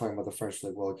hour talking about the French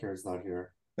league while Kieran's not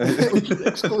here.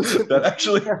 That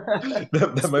actually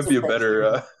that might be a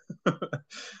better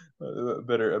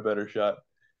a better shot.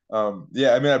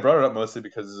 Yeah, I mean I brought it up mostly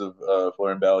because of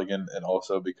Florian Balogun and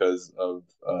also because of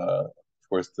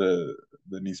course the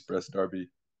Nice-Brest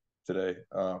derby today.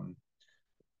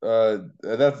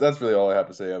 That's really all I have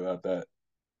to say about that.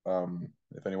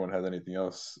 If anyone has anything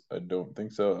else, I don't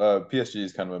think so. PSG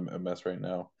is kind of a mess right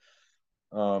now.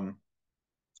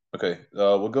 Okay,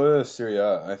 we'll go to Serie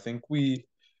A. I think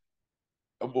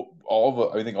I don't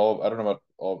know about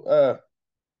all.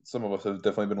 Some of us have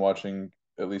definitely been watching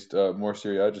at least more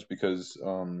Serie A just because.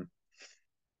 I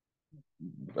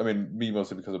mean, me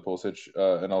mostly because of Pulisic,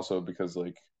 and also because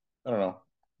like I don't know,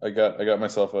 I got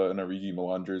myself an Origi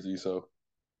Milan jersey, so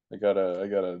I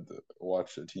gotta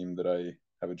watch a team that I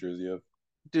have a jersey of.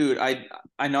 Dude, I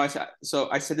know I said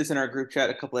this in our group chat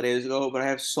a couple of days ago, but I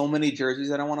have so many jerseys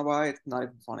that I want to buy. It's not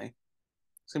even funny.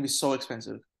 It's gonna be so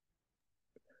expensive.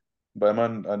 But I'm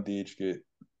on DHgate.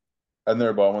 I've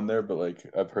never bought one there, but like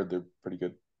I've heard they're pretty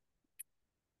good.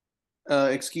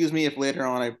 Excuse me if later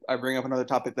on I bring up another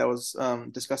topic that was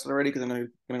discussed already because I'm gonna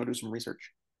go do some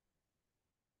research.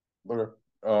 Okay.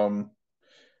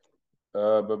 Uh,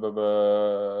 bu- bu-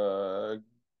 bu-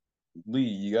 Lee,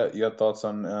 you got thoughts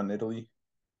on Italy,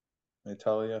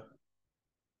 Italia?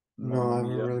 No, I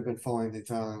haven't Mamma really been following the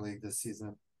Italian league this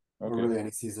season, or Okay, really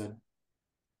any season.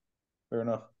 fair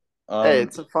enough. Hey,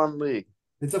 it's a fun league.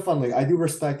 It's a fun league. I do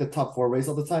respect the top four race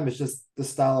all the time. It's just the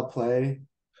style of play.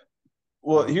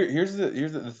 Well, here's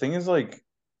the thing is like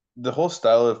the whole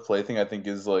style of play thing I think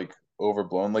is like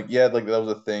overblown. Like yeah, like that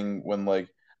was a thing when like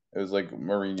it was like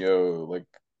Mourinho, like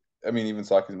I mean even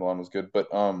Soccer's Milan was good, but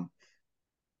I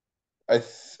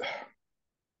th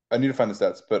I need to find the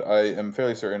stats, but I am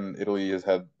fairly certain Italy has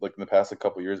had like in the past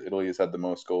couple of years, Italy has had the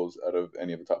most goals out of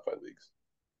any of the top 5 leagues.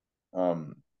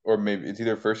 Or maybe it's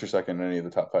either first or second in any of the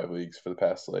top 5 leagues for the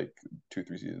past like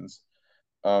 2-3 seasons.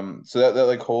 So that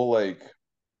like whole like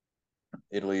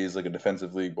Italy is like a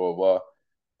defensive league, blah blah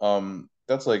blah.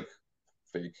 That's like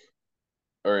fake,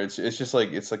 or it's just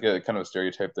like it's like a kind of a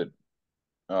stereotype that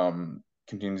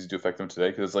continues to affect them today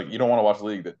because it's like you don't want to watch a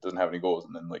league that doesn't have any goals,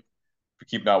 and then like if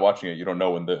you keep not watching it, you don't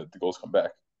know when the goals come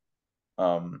back.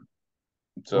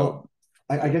 So Well,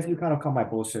 I guess you kind of call my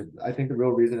bullshit. I think the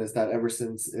real reason is that ever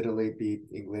since Italy beat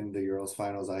England in the Euros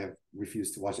finals, I have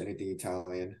refused to watch anything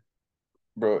Italian.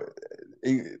 bro,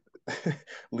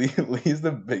 Lee's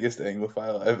the biggest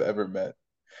Anglophile I've ever met.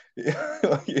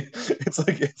 Like,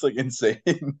 it's like insane.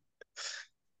 It's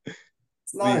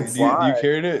not Do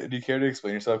you care to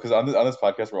explain yourself? Because on this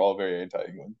podcast, we're all very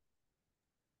anti-England.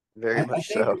 Very I much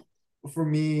think so. for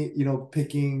me,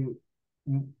 picking,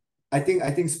 I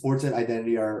think sports and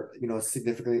identity are,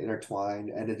 significantly intertwined,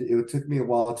 and it took me a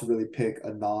while to really pick a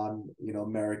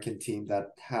American team that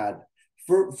had.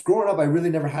 For growing up, I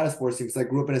really never had a sports team because I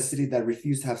grew up in a city that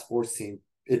refused to have sports team.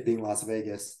 it being Las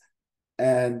Vegas.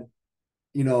 And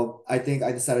I think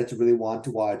I decided to really want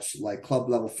to watch like club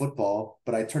level football,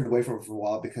 but I turned away from it for a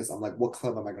while because I'm like, what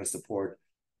club am I going to support?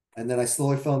 And then I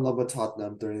slowly fell in love with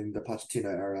Tottenham during the Pochettino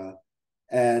era.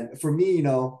 And for me,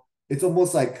 it's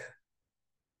almost like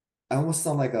I almost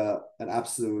sound like an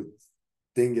absolute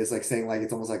dingus, like saying like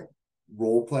it's almost like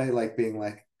role play, like being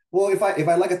like, well, if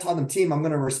I like a Tottenham team, I'm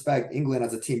gonna respect England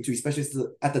as a team too, especially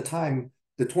at the time,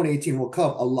 the 2018 World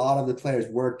Cup, a lot of the players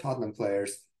were Tottenham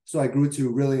players. So I grew to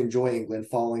really enjoy England,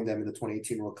 following them in the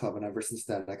 2018 World Cup. And ever since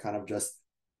then, I kind of just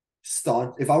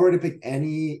staunch. If I were to pick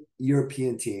any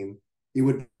European team, it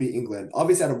would be England.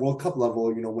 Obviously, at a World Cup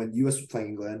level, when US was playing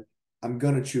England, I'm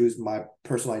gonna choose my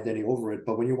personal identity over it.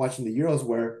 But when you're watching the Euros,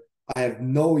 where I have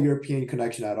no European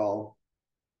connection at all,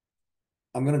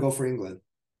 I'm gonna go for England.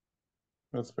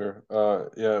 That's fair.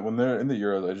 Yeah, when they're in the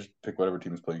Euros, I just pick whatever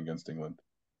team is playing against England.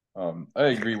 I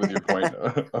agree with your point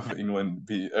of England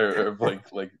or of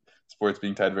like sports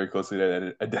being tied very closely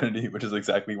to identity, which is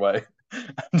exactly why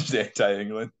I'm just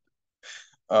anti-England.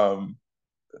 Um,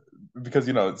 because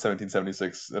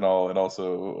 1776 and all, and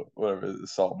also whatever the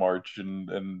Salt March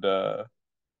and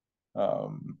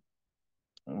um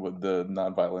with the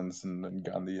nonviolence and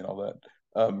Gandhi and all that.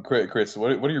 Chris,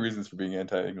 what are your reasons for being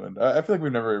anti-England? I feel like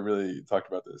we've never really talked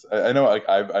about this. I know like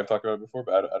I've talked about it before,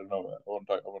 but I don't know. I want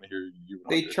to talk. I want to hear you.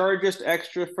 They charge us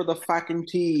extra for the fucking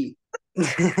tea.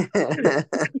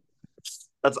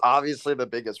 That's obviously the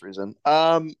biggest reason.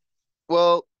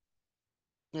 Well,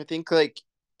 I think like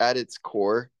at its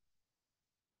core,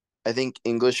 I think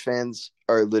English fans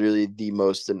are literally the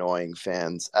most annoying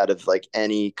fans out of like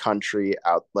any country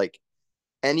out, like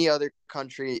any other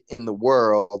country in the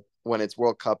world when it's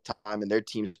World Cup time and their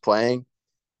team's playing.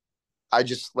 I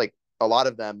just like a lot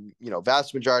of them,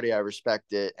 vast majority, I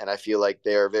respect it. And I feel like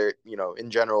they are very, in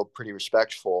general, pretty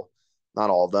respectful. Not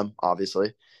all of them,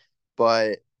 obviously.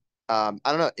 But I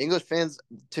don't know. English fans,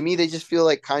 to me, they just feel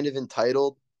like kind of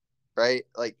entitled, right?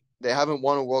 Like they haven't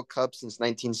won a World Cup since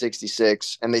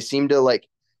 1966. And they seem to like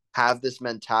have this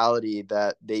mentality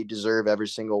that they deserve every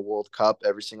single World Cup,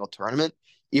 every single tournament,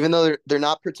 even though they're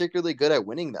not particularly good at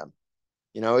winning them.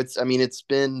 It's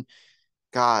been,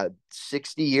 God,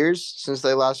 60 years since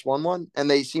they last won one, and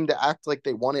they seem to act like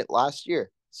they won it last year.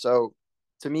 So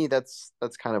to me, that's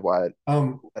kind of why I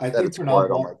think I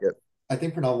don't like it. I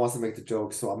think Pranav wants to make the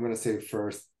joke, so I'm gonna say it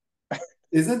first.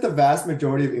 Isn't the vast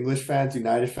majority of English fans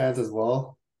United fans as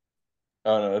well?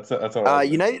 Oh no, that's all.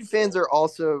 United fans are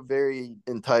also very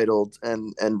entitled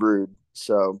and rude.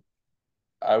 So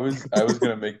I was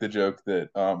gonna make the joke that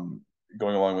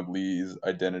going along with Lee's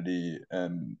identity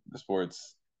and the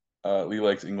sports, Lee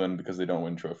likes England because they don't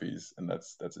win trophies, and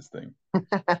that's his thing.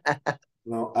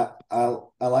 No,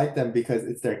 I like them because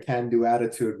it's their can-do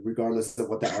attitude, regardless of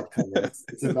what the outcome is.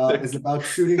 It's about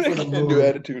shooting for the moon. Can-do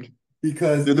attitude.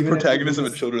 Because they're the protagonists of a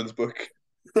children's book.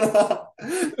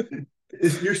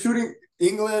 You're shooting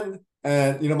England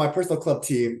and my personal club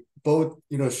team both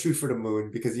shoot for the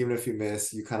moon, because even if you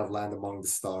miss, you kind of land among the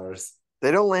stars. They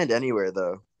don't land anywhere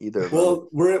though either. Well,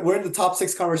 we're in the top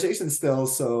 6 conversation still,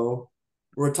 so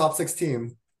we're a top 6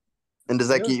 team. And does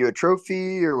that get you a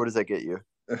trophy, or what does that get you?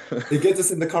 It gets us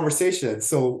in the conversation.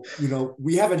 So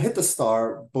we haven't hit the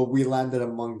star, but we landed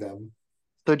among them.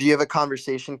 So do you have a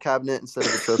conversation cabinet instead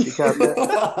of a trophy cabinet?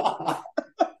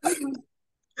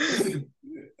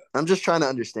 I'm just trying to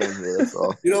understand here. That's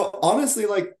all. Honestly,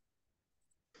 like,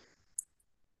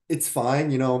 it's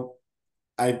fine.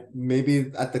 I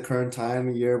maybe at the current time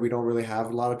of year we don't really have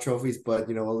a lot of trophies, but at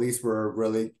least we're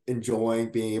really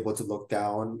enjoying being able to look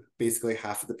down basically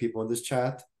half of the people in this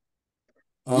chat.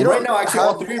 Right now, actually,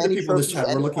 all 3 of the people in this chat,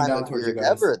 we're looking down towards you guys.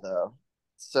 Ever though,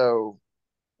 so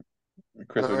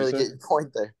Chris, I don't really get your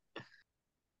point there.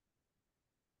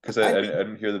 Because I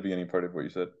didn't hear the beginning part of what you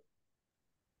said.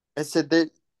 I said that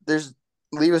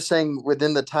Lee was saying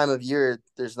within the time of year,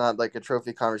 there's not like a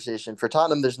trophy conversation. For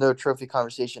Tottenham, there's no trophy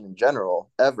conversation in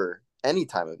general, ever, any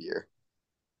time of year.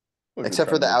 Except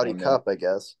for the Audi Cup, I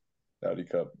guess. Audi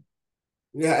Cup.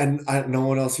 Yeah, and no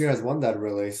one else here has won that,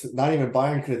 really. So not even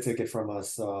Bayern could take it from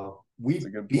us. We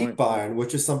beat Bayern,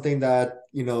 which is something that,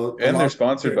 and they're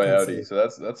sponsored by Audi, so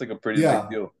that's like a pretty big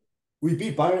deal. We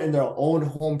beat Bayern in their own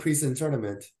home preseason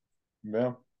tournament.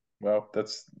 Yeah. Wow,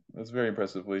 that's very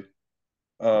impressive, Lee.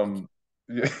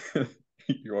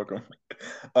 You're welcome.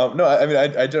 No, I mean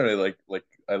I generally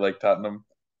I like Tottenham.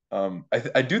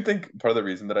 I do think part of the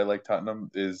reason that I like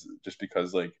Tottenham is just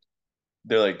because like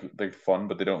they're fun,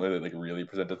 but they don't really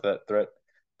present a threat.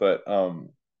 But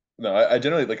no, I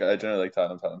generally like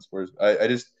Tottenham Spurs. I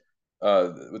just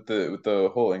with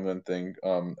the whole England thing.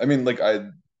 I mean, like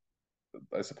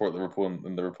I support Liverpool,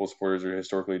 and Liverpool supporters are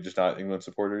historically just not England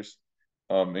supporters,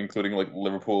 including like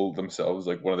Liverpool themselves.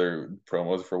 Like one of their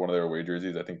promos for one of their away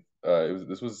jerseys, I think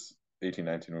this was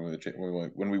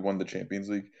 18-19 when we won the Champions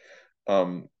League.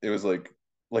 It was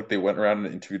like they went around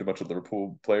and interviewed a bunch of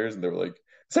Liverpool players, and they were like,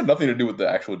 this had nothing to do with the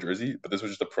actual jersey, but this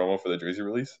was just a promo for the jersey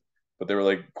release. But they were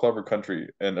like clever country,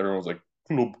 and everyone was like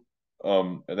club.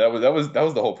 And that was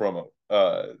the whole promo.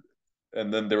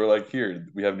 And then they were like, here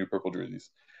we have new purple jerseys.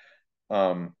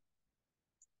 Um,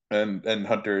 and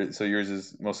Hunter, so yours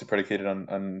is mostly predicated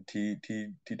on T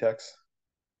Tex.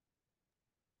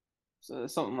 So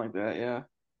something like that, yeah.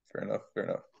 Fair enough. Fair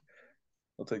enough.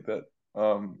 I'll take that.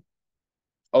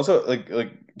 Also,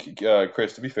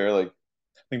 Chris, to be fair, like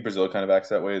I think Brazil kind of acts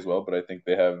that way as well, but I think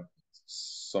they have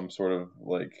some sort of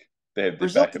like they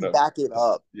Brazil back it can up. back it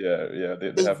up. Yeah,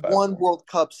 they They've have won World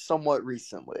Cups somewhat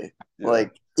recently, Yeah.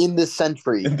 like in this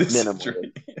century, in this minimally.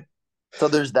 century. So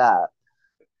there's that.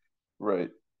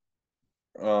 Right.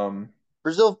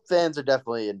 Brazil fans are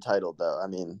definitely entitled, though. I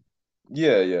mean,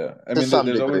 Yeah. I to mean, some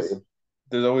there's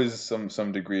degree. always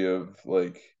some degree of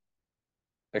like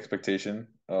expectation.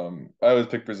 I always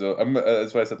pick Brazil.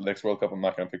 That's why I said the next World Cup I'm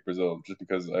not gonna pick Brazil just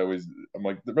because I'm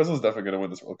like the Brazil's definitely gonna win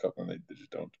this World Cup and they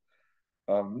just don't.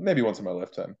 Maybe once in my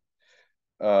lifetime.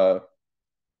 Uh,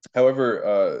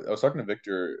 However, I was talking to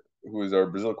Victor, who is our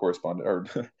Brazil correspondent,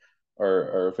 or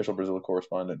our official Brazil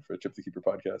correspondent for the Chip the Keeper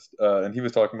podcast, and he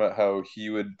was talking about how he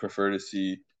would prefer to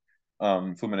see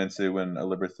Fluminense win a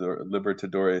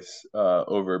Libertadores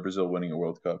over Brazil winning a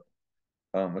World Cup,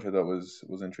 which I thought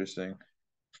was interesting.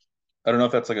 I don't know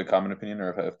if that's like a common opinion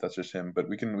or if that's just him, but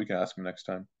we can ask him next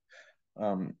time.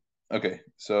 Um, okay,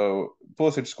 so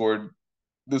Pulisic scored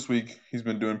this week. He's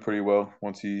been doing pretty well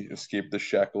once he escaped the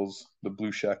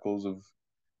blue shackles of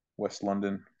West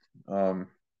London. And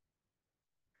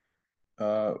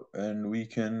we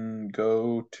can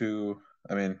go to,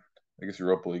 I mean, I guess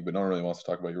Europa League, but no one really wants to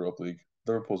talk about Europa League.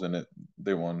 Liverpool's in it.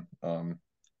 They won.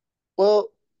 Well,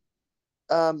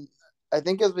 I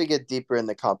think as we get deeper in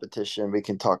the competition, we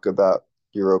can talk about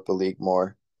Europa League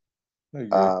more. I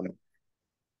agree.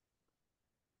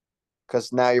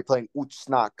 Because now you're playing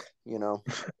Utsnak, you know.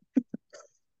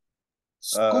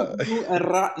 Skutnu and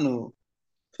Ratnu.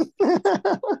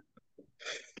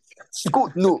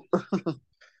 Skutnu.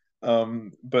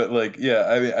 But like, yeah,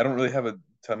 I mean, I don't really have a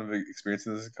ton of experience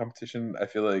in this competition. I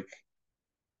feel like,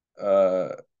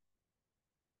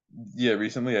 yeah,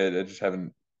 recently I just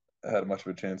haven't had much of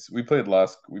a chance. We beat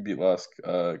Lask,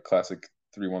 classic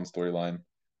 3-1 storyline.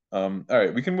 All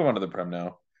right, we can move on to the Prem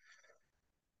now.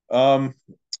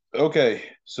 Okay,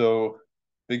 so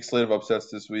big slate of upsets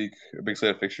this week, a big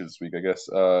slate of fixtures this week, I guess.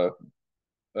 I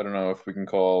don't know if we can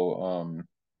call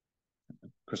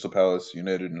Crystal Palace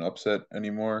United an upset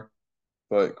anymore,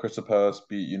 but Crystal Palace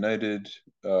beat United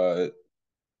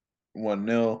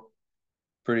 1-0.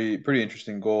 Pretty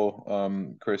interesting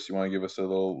goal. Chris, you want to give us a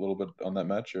little bit on that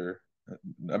match, or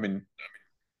I mean,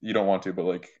 you don't want to, but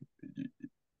like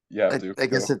you have to. I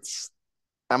guess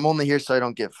I'm only here so I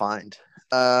don't get fined.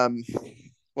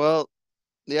 Well,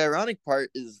 the ironic part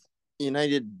is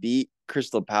United beat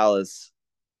Crystal Palace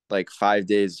like 5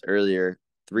 days earlier,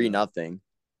 3-0,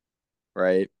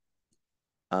 right?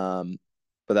 But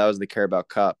that was the Carabao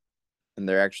Cup, and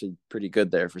they're actually pretty good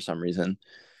there for some reason.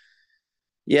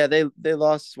 Yeah, they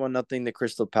lost 1-0 to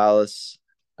Crystal Palace.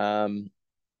 I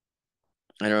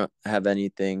don't have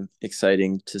anything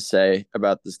exciting to say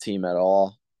about this team at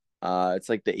all. It's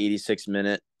like the 86th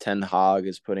minute. Ten Hag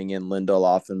is putting in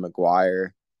Lindelof and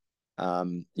Maguire.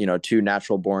 Two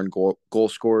natural born goal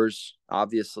scorers,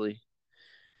 obviously.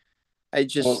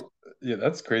 Yeah,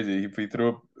 that's crazy. He threw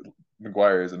up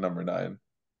Maguire as a number 9.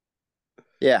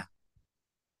 Yeah,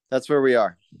 that's where we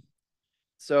are.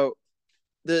 So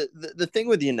the thing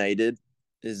with United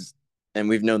is, and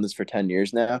we've known this for 10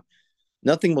 years now,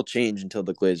 nothing will change until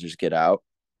the Glazers get out,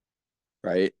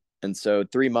 right? And so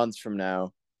 3 months from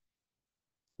now,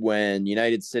 when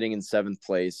United's sitting in 7th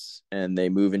place and they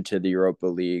move into the Europa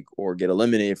League or get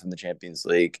eliminated from the Champions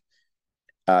League,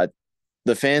 the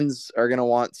fans are going to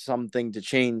want something to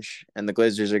change, and the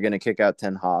Glazers are going to kick out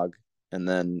Ten Hag, and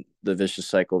then the vicious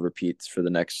cycle repeats for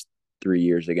the next 3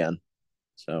 years again.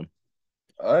 So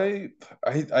I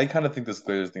kind of think this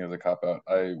Glazers thing is a cop out.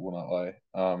 I will not lie.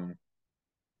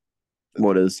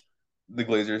 What is the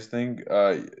Glazers thing?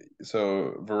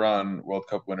 So Varane, World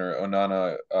Cup winner,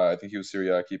 Onana, I think he was Serie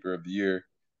A Keeper of the Year,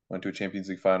 went to a Champions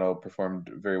League final, performed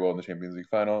very well in the Champions League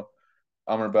final.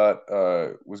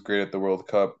 Amrabat was great at the World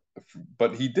Cup,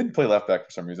 but he did play left back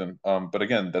for some reason. But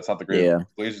again, that's not the greatest.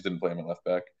 Yeah. Glazers didn't play him at left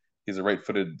back. He's a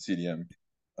right-footed CDM.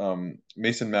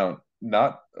 Mason Mount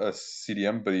not a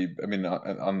CDM, but I mean,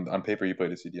 on paper he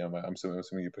played a CDM. I'm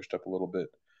assuming he pushed up a little bit.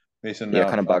 Mason Yeah, Mount,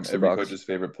 kind of box to every box. coach's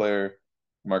favorite player.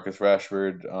 Marcus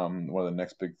Rashford, one of the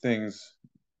next big things.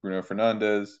 Bruno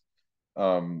Fernandes,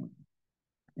 um,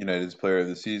 United's player of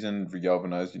the season,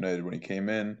 regalvanized United when he came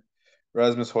in.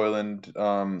 Rasmus Højlund,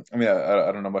 I mean,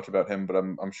 I don't know much about him, but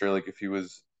I'm sure like if he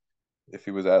was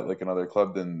at like another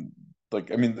club, then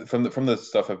like I mean from the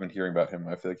stuff I've been hearing about him,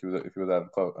 I feel like if he was at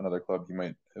another club, he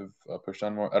might have pushed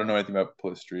on more. I don't know anything about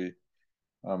Pellistri.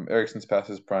 Ericsson's past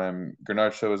his prime.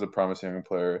 Garnacho is a promising young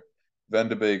player. Van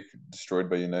de Beek destroyed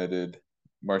by United.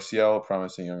 Martial,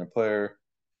 promising young player.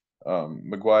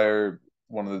 Maguire,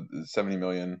 one of the 70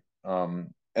 million.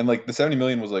 And like the 70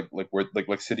 million was like where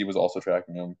like City was also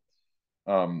tracking him.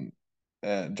 And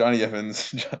Johnny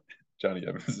Evans, Johnny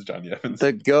Evans.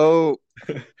 The GOAT.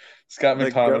 Scott The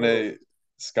McTominay,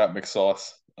 Scott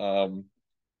McSauce.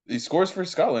 He scores for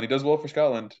Scotland. He does well for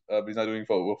Scotland, but he's not doing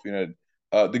well for United.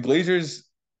 The Glazers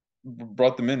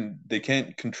brought them in. They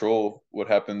can't control what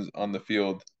happens on the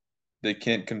field. They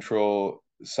can't control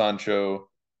Sancho,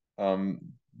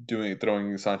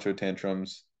 throwing Sancho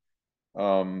tantrums.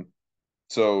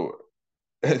 So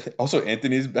also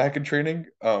Anthony's back in training.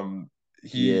 He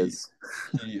He is.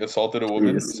 he assaulted a He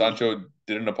woman. is. Sancho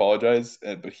didn't apologize,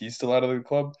 but he's still out of the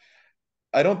club.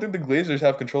 I don't think the Glazers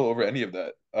have control over any of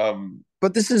that.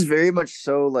 But this is very much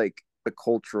so like a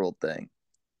cultural thing.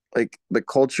 Like the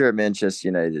culture at Manchester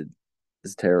United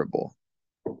is terrible,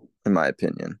 in my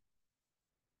opinion.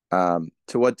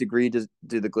 To what degree do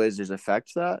the Glazers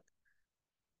affect that?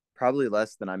 Probably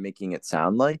less than I'm making it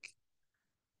sound like.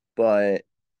 But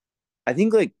I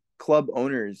think like club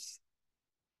owners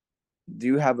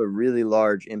do have a really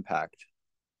large impact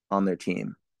on their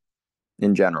team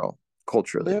in general,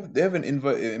 culturally. They have an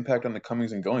impact on the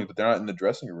comings and goings, but they're not in the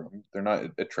dressing room. They're not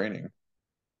at training.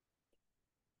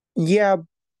 Yeah,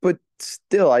 but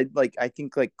still, I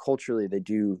think like culturally they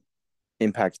do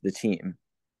impact the team.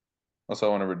 Also, I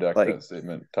want to redact Like, that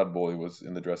statement. Todd Bowley was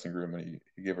in the dressing room and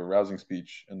he gave a rousing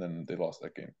speech, and then they lost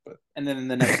that game. But And then in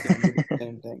the next game, they did the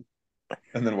same thing.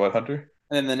 and then what, Hunter?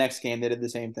 And then the next game, they did the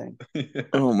same thing. Yeah.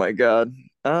 oh my god,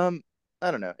 I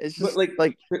don't know. It's just But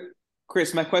like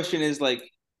Chris, my question is like,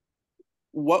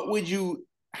 what would you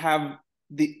have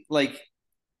the like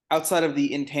outside of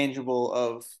the intangible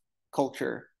of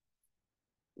culture?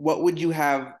 What would you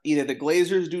have either the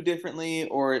Glazers do differently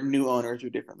or new owners do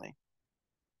differently?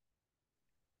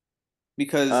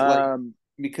 Because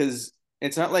because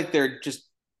it's not like they're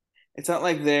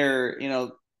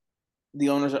the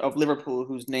owners of Liverpool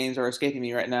whose names are escaping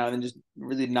me right now and just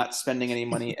really not spending any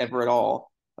money ever at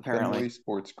all apparently. Fenway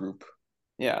Sports Group.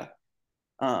 Yeah.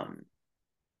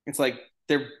 It's like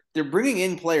they're bringing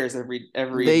in players every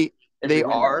they window.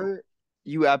 are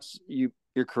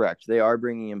you're correct. They are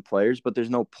bringing in players, but there's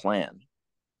no plan.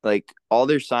 Like all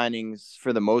their signings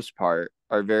for the most part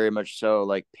are very much so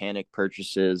like panic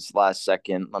purchases, last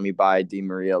second. Let me buy Di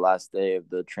Maria last day of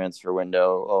the transfer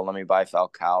window. Oh, let me buy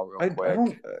Falcao real I quick.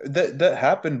 don't that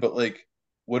happened, but like,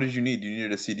 what did you need? You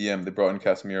needed a CDM. They brought in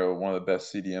Casemiro, one of the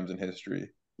best CDMs in history.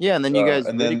 Yeah, and then you guys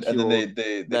and then ridiculed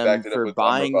they them backed it up for with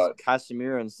buying Amrabat.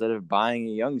 Casemiro instead of buying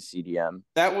a young CDM.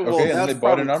 Okay, and then they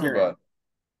bought in Amrabat.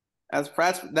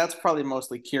 That's probably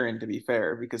mostly Kiran, to be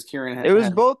fair, because Kiran It was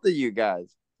both of you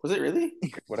guys. Was it really?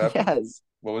 What happened? Yes.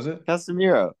 What was it?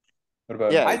 Casemiro. What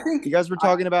about Yeah, I think you guys were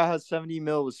talking about how 70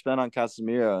 mil was spent on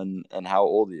Casemiro and how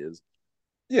old he is.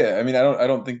 Yeah, I mean, I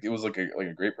don't think it was like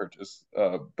a great purchase.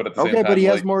 But at the same Okay, time, but he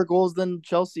has like, more goals than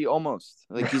Chelsea almost.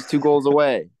 Like he's 2 goals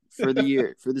away for the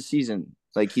year, for the season.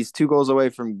 Like he's 2 goals away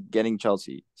from getting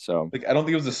Chelsea. So like I don't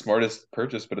think it was the smartest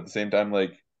purchase, but at the same time,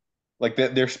 like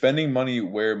they're spending money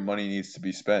where money needs to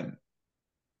be spent.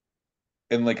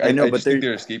 And like I know, I but just think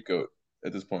they're they're a scapegoat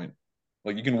at this point.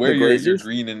 Like you can wear the your Glazers.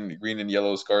 green and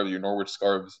yellow scarves, your Norwich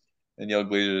scarves, and yell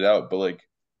Glazers out. But like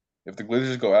if the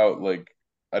Glazers go out, like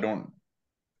I don't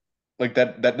like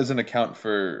that doesn't account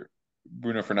for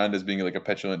Bruno Fernandes being like a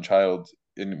petulant child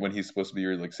in when he's supposed to be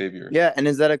your like savior. Yeah, and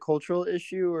is that a cultural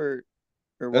issue or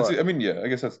That's what? I mean, yeah, I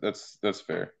guess that's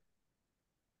fair.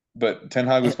 But Ten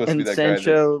Hag was supposed to be And that guy that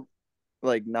Sancho,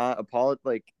 like not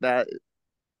like that.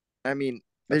 I mean,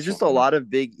 there's that's so just a funny. lot of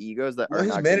big egos that Well, are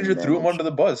his not manager getting threw him managed.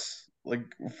 under the bus like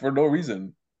for no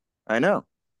reason. I know.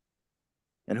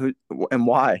 And who and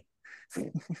why?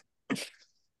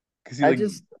 Because he I like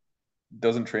just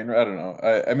doesn't train. I don't know.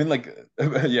 I mean like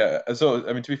yeah. So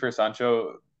I mean to be fair,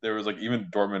 Sancho, there was like even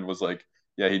Dortmund was like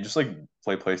yeah he just like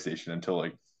play PlayStation until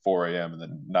like 4 a.m. and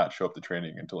then not show up to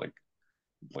training until like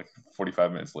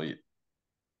 45 minutes late.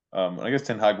 And I guess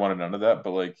Ten Hag wanted none of that,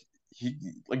 but like he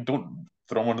like don't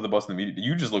throw him under the bus in the media.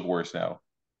 You just look worse now.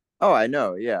 Oh, I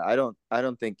know. Yeah, I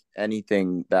don't think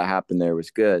anything that happened there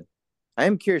was good. I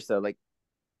am curious though, like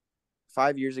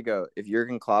 5 years ago, if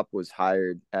Jurgen Klopp was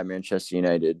hired at Manchester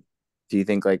United, do you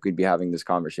think like we'd be having this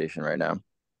conversation right now?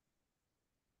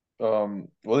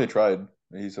 Well, they tried.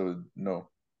 He said no,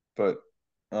 but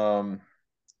um,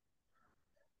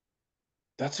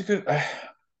 that's a good. I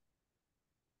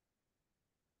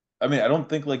mean, I don't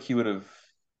think like he would have.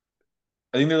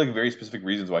 I think there are like very specific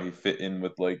reasons why he fit in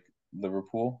with like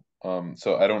Liverpool.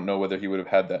 So I don't know whether he would have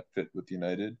had that fit with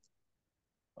United.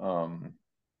 Um,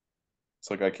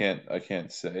 it's like I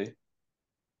can't say,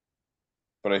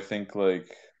 but I think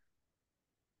like,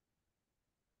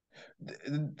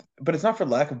 but it's not for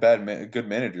lack of good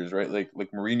managers, right? Like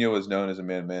Mourinho is known as a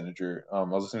man manager. I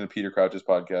was listening to Peter Crouch's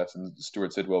podcast, and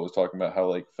Stuart Sidwell was talking about how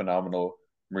like phenomenal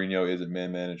Mourinho is at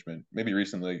man management. Maybe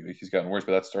recently like, he's gotten worse,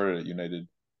 but that started at United.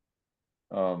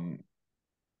 Um,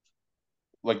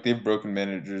 like they've broken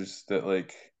managers that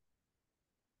like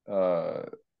uh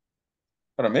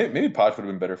I don't know, maybe Poch would have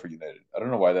been better for United. I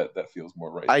don't know why that feels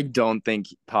more right. I don't think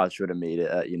Poch would have made it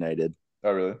at United.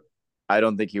 Oh really? I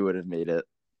don't think he would have made it.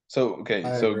 So okay,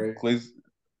 I so agree.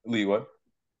 Lee, what?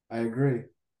 I agree.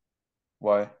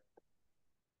 Why?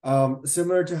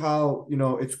 Similar to how,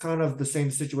 it's kind of the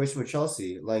same situation with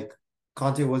Chelsea. Like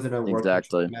Conte wasn't a workmanship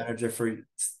Exactly. manager for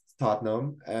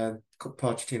Tottenham, and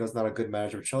Pochettino's not a good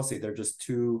manager for Chelsea. They're just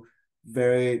two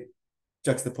very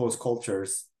juxtaposed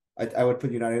cultures. I would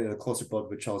put United in a closer boat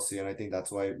with Chelsea, and I think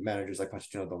that's why managers like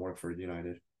Pochettino don't work for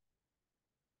United.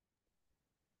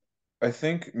 I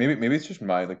think maybe it's just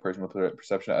my like personal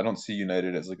perception. I don't see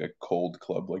United as like a cold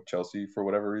club like Chelsea for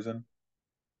whatever reason.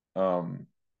 Um,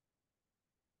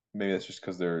 maybe that's just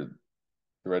because they're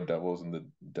the Red Devils and the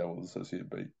Devils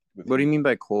associated with What do you United. mean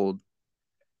by cold?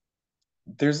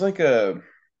 There's like a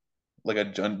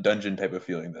dungeon type of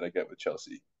feeling that I get with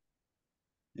Chelsea.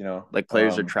 You know, Like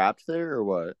players are trapped there or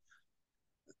what?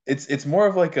 it's more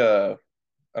of like a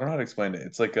I don't know how to explain it.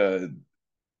 It's like a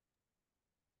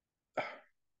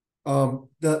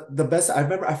The best I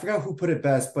remember, I forgot who put it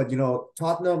best, but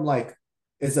Tottenham like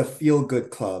is a feel good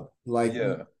club. Like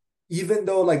yeah even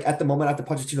though like at the moment after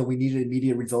Pochettino we needed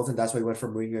immediate results and that's why we went for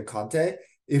Mourinho and Conte.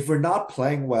 If we're not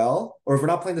playing well or if we're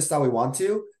not playing the style we want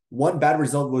to, one bad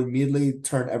result will immediately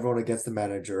turn everyone against the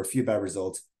manager. A few bad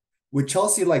results. With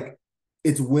Chelsea, like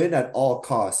it's win at all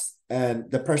costs, and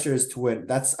the pressure is to win.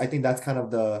 I think that's kind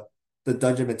of the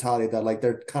dungeon mentality that like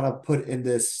they're kind of put in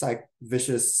this like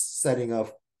vicious setting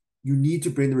of you need to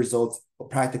bring the results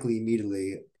practically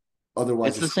immediately.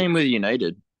 Otherwise, It's the it's same with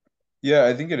United. yeah.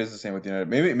 I think it is the same with United.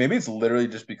 Maybe it's literally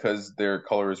just because their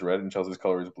color is red and Chelsea's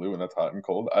color is blue, and that's hot and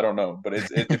cold. I don't know, but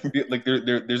like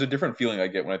there's a different feeling I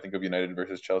get when I think of United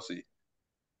versus Chelsea.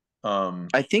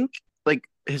 I think like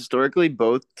historically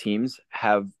both teams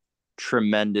have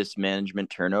tremendous management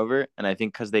turnover, and I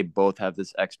think because they both have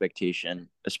this expectation,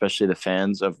 especially the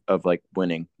fans of like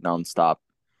winning nonstop.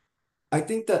 I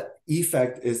think the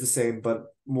effect is the same, but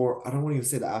more. I don't want to even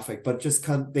say the affect, but just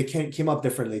they came up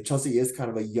differently. Chelsea is kind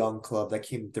of a young club that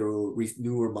came through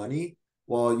newer money,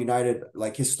 while United,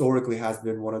 like historically, has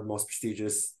been one of the most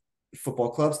prestigious football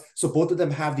clubs. So both of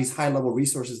them have these high level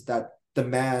resources that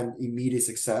demand immediate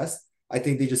success. I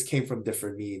think they just came from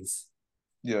different means.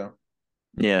 yeah.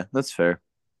 Yeah, that's fair.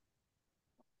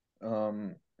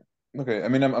 Um. Okay. I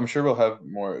mean, I'm sure we'll have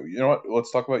more. You know what?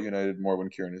 Let's talk about United more when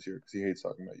Kieran is here because he hates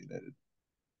talking about United.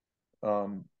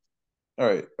 Um. All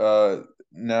right.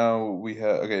 Now we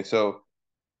have. Okay. So,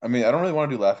 I mean, I don't really want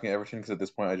to do laughing at Everton because at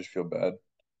this point I just feel bad.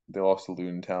 They lost to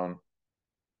Luton Town.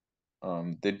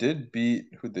 They did beat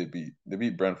who'd they beat? They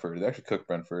beat Brentford. They actually cooked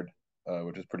Brentford,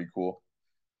 which is pretty cool.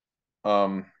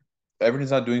 Um,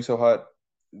 Everton's not doing so hot.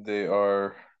 They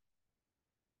are.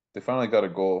 They finally got a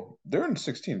goal. They're in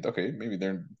 16th. Okay, maybe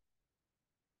they're.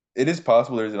 It is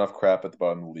possible there's enough crap at the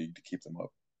bottom of the league to keep them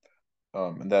up.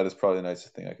 And that is probably the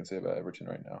nicest thing I can say about Everton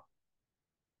right now.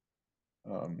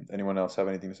 Anyone else have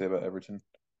anything to say about Everton?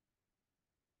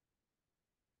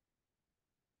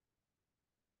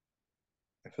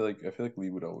 I feel like Lee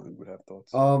would have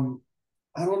thoughts. Um,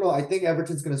 I don't know. I think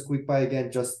Everton's going to squeak by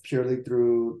again just purely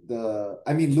through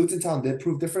I mean, Luton Town did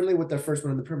prove differently with their first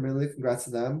win in the Premier League. Congrats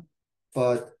to them.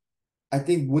 But I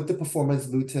think with the performance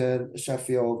Luton,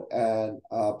 Sheffield, and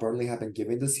Burnley have been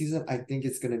giving this season, I think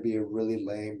it's going to be a really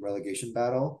lame relegation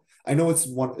battle. I know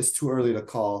it's too early to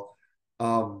call.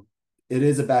 Um, it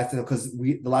is a bad thing because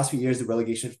the last few years the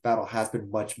relegation battle has been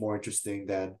much more interesting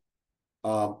than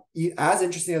as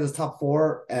interesting as the top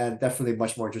four, and definitely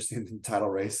much more interesting than the title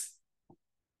race.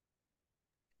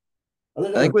 Other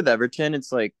I than think with Everton,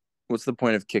 it's like, what's the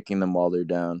point of kicking them while they're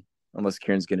down? Unless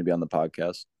Kieran's going to be on the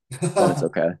podcast, then it's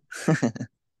okay.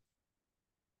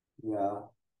 Yeah.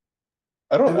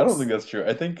 I don't think that's true.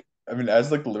 I mean,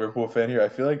 as like the Liverpool fan here, I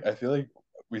feel like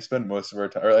we spend most of our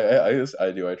time, or like, I guess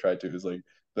I do. I try to is like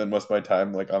spend most of my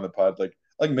time like on the pod,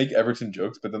 like make Everton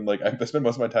jokes, but then like I spend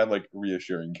most of my time like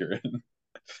reassuring Kieran.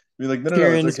 Be like, no, it's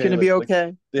Kieran, it's okay. gonna be Like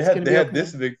okay. It's gonna they be had okay.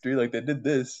 this victory, like they did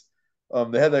this.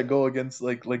 They had that goal against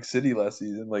like City last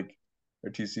season, like or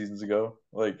 2 seasons ago.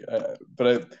 But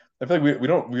I feel like we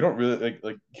don't really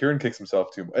like Kieran kicks himself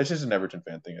too much. It's just an Everton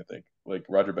fan thing, I think. Like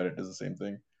Roger Bennett does the same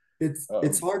thing.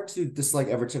 It's hard to dislike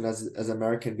Everton as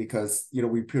American because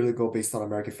we purely go based on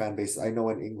American fan base. I know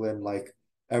in England like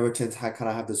Everton's kind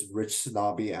of have this rich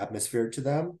snobby atmosphere to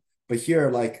them, but here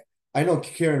like I know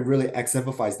Kieran really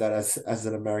exemplifies that as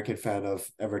an American fan of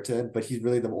Everton, but he's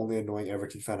really the only annoying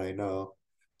Everton fan I know.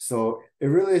 So it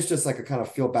really is just like a kind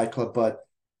of feel bad club, but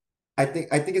I think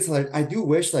it's like I do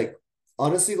wish like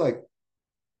honestly like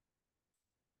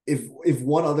if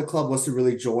one other club was to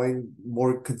really join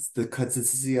the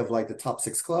consistency of like the top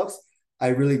six clubs, I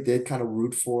really did kind of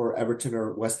root for Everton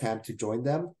or West Ham to join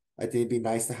them. I think it'd be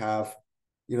nice to have,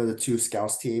 the two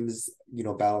Scouts teams,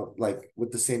 battle like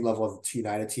with the same level of the two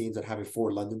United teams and having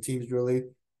four London teams really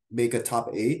make a top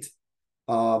eight.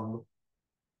 Um,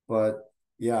 but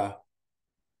yeah,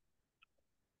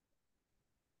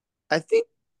 I think.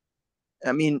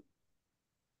 I mean,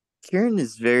 Kieran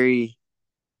is very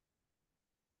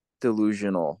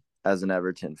delusional as an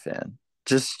Everton fan.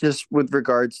 Just with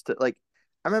regards to like,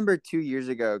 I remember 2 years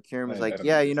ago, Kieran was I like, don't know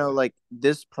 "Yeah, what to say. like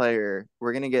this player,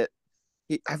 we're gonna get."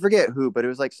 I forget who, but it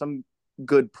was like some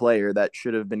good player that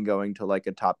should have been going to like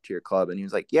a top tier club, and he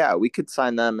was like, "Yeah, we could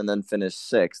sign them and then finish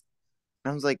sixth."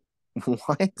 And I was like,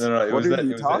 "What? No, What are it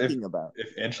you was that talking about?"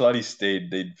 if Ancelotti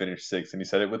stayed, they'd finish sixth, and he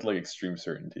said it with like extreme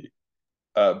certainty.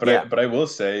 Yeah, But I will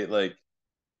say like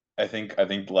I think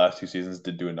the last 2 seasons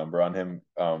did do a number on him.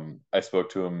 I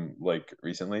spoke to him like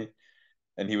recently,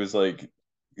 and he was like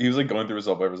going through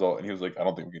result by result, and he was like, I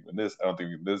don't think we can win this. I don't think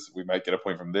we can win this. We might get a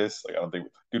point from this. Like I don't think,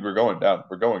 dude, we're going down.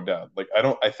 We're going down. Like I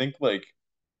don't. I think like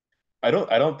I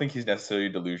don't think he's necessarily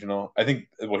delusional. I think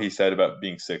what he said about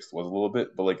being sixth was a little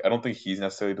bit, but like I don't think he's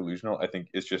necessarily delusional. I think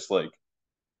it's just like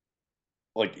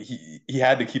he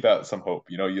had to keep out some hope.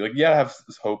 You know, you gotta have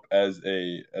hope as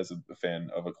a fan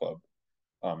of a club.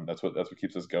 That's what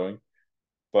keeps us going.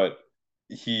 But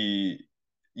he,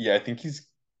 yeah, I think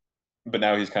but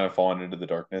now he's kind of fallen into the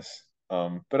darkness.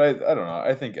 But I don't know.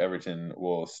 I think Everton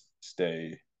will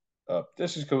stay up.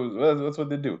 That's just because that's what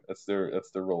they do. That's their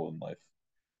role in life.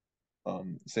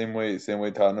 Same way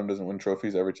Tottenham doesn't win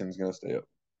trophies, Everton's gonna stay up.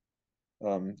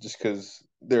 Just because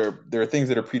there are things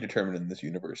that are predetermined in this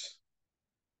universe,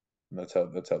 and that's how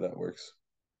that works.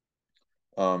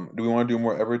 Do we want to do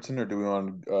more Everton, or do we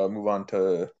want to move on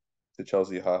to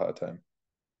Chelsea? Haha time.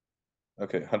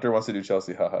 Okay, Hunter wants to do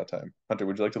Chelsea. Haha time. Hunter,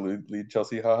 would you like to lead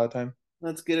Chelsea? Haha time.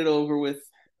 Let's get it over with.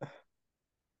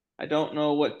 I don't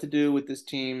know what to do with this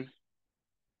team.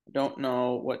 I don't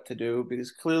know what to do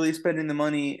because clearly spending the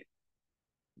money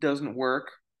doesn't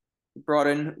work. Brought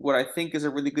in what I think is a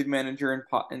really good manager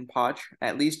in Poch,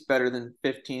 at least better than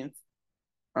 15th.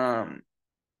 Um,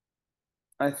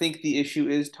 I think the issue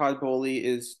is Todd Bowley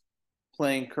is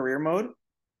playing career mode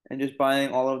and just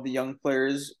buying all of the young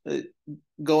players,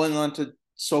 going onto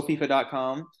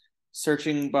SoFIFA.com,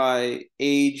 searching by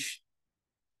age,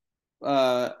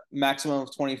 maximum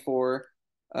of 24,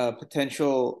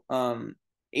 potential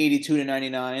 82 to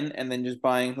 99, and then just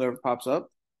buying whoever pops up.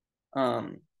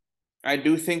 I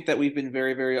do think that we've been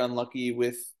very, very unlucky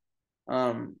with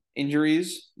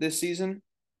injuries this season.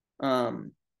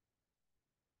 Um,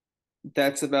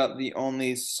 that's about the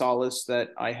only solace that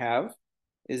I have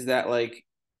is that like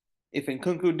if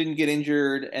Nkunku didn't get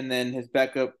injured and then his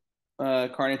backup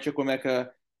Karni Chukwuemeka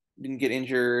didn't get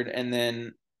injured and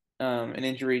then an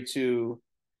injury to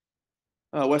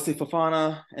Wesley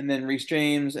Fofana and then Reece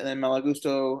James and then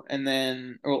Malagusto and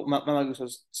then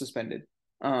Malagusto's suspended.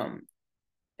 And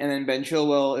then Ben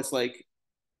Chilwell, it's like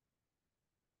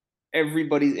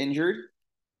everybody's injured.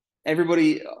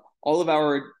 Everybody, all of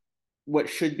our what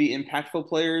should be impactful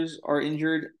players are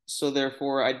injured. So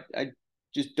therefore, I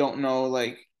just don't know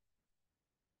like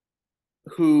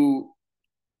who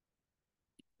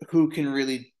who can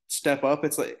really step up.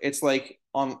 It's like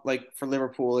on like for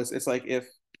Liverpool, it's like if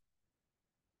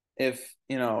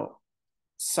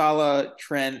Salah,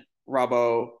 Trent,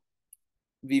 Robbo,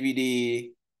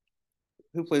 VVD,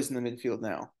 who plays in the midfield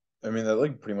now? I mean, that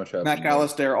like pretty much Matt happened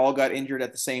Allister all got injured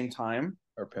at the same time.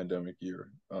 our pandemic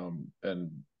year.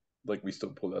 And like we still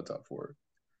pulled out top four.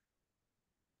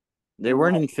 they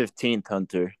weren't in 15th,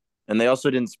 Hunter, and they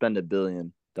also didn't spend $1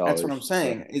 billion. That's what I'm So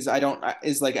saying.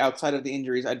 Is like outside of the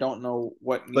injuries, I don't know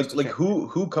what needs to Like change.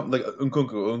 who come like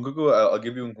Nkunku. I'll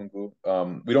give you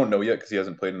Nkunku. We don't know yet because he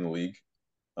hasn't played in the league.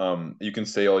 You can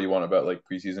say all you want about like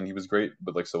preseason, he was great,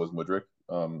 but like so was Mudryk.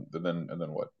 And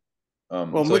then what?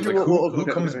 Well, So like who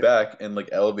okay, comes okay. back and like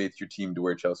elevates your team to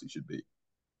where Chelsea should be?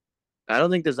 I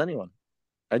don't think there's anyone.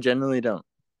 I genuinely don't.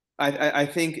 I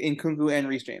think Nkunku and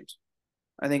Reece James.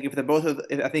 I think if the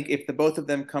both of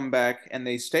them come back and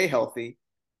they stay healthy,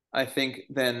 I think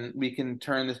then we can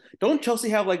turn this. Don't Chelsea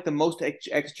have like the most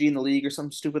XG in the league or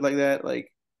something stupid like that?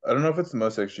 Like, I don't know if it's the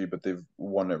most XG, but they've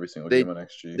won every single They game on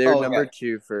XG. they're oh yeah, number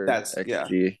 2 for that's yeah,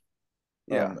 XG.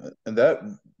 yeah. And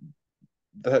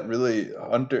that really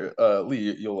Hunter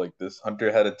Lee, you'll like this.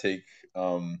 Hunter had to take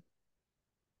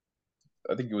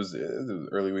I think it was the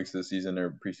early weeks of the season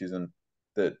or preseason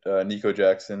that Nico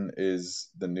Jackson is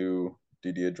the new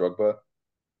Didier Drogba.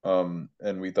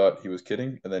 And we thought he was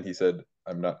kidding, and then he said,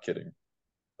 "I'm not kidding."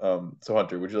 So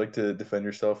Hunter, would you like to defend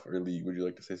yourself, or Lee, would you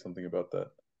like to say something about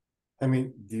that? I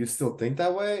mean, do you still think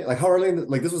that way? Like how early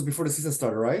like this was before the season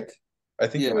started, right?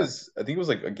 Yeah. I think it was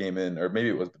like a game in, or maybe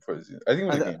it was before the season. I think it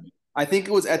was a I, game in, I think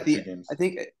it was or two games. I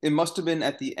think it must have been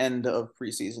at the end of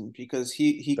preseason because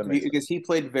That makes sense. he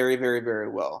played very, very, very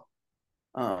well.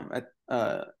 At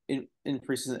in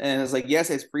preseason, and it's like yes,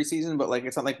 it's preseason, but like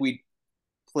it's not like we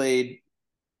played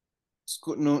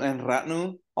Skutnu and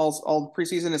Ratnu all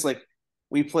preseason. It's like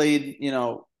we played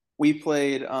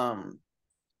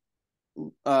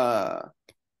uh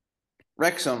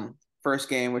Wrexham first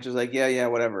game, which is like yeah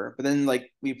whatever. But then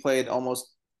like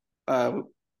uh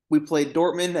we played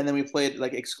Dortmund and then we played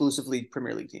like exclusively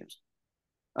Premier League teams.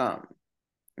 Um,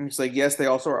 and it's like yes, they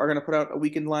also are going to put out a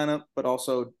weekend lineup, but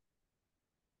also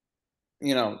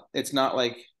it's not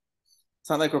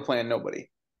like we're playing nobody.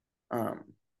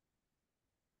 Um,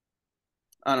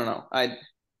 I don't know.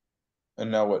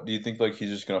 And now, what do you think? Like he's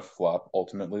just gonna flop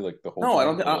ultimately, like the whole No, time,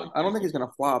 or like I do you don't think he's think?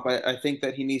 gonna flop. I think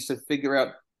that he needs to figure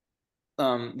out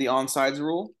the onside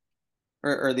rule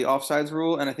or the offsides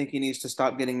rule, and I think he needs to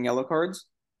stop getting yellow cards.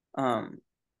 Um,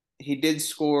 he did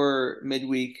score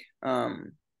midweek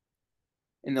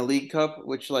in the League Cup,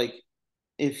 which like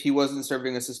if he wasn't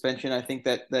serving a suspension, I think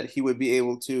that he would be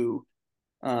able to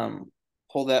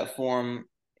pull that form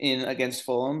in against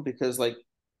Fulham because like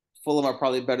Fulham are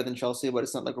probably better than Chelsea, but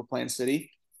it's not like we're playing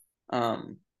City.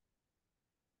 Um,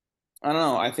 I don't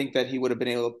know. I think that he would have been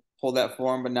able to pull that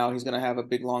form, but now he's going to have a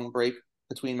big long break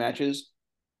between matches.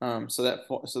 So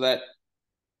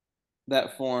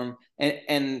that form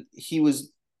and he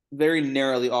was very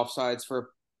narrowly offsides for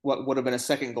what would have been a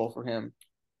second goal for him.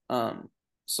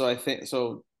 So I think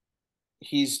so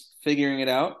he's figuring it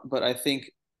out, but I think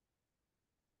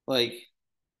like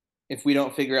if we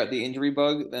don't figure out the injury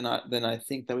bug, then I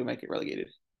think that we might get relegated.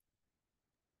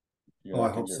 You're Oh, I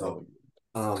not gonna hope get so. relegated.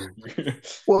 But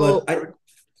Well, I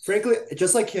frankly,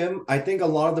 just like him, I think a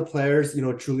lot of the players,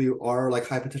 truly are like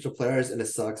high potential players, and it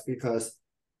sucks because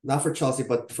not for Chelsea,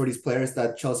 but for these players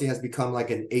that Chelsea has become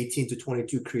like an 18 to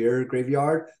 22 career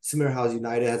graveyard, similar how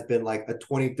United has been like a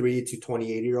 23 to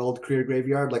 28-year-old career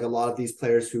graveyard. Like a lot of these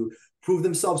players who prove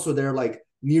themselves, so they're like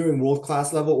nearing world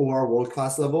class level or are world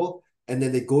class level, and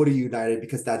then they go to United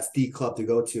because that's the club to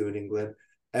go to in England.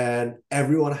 And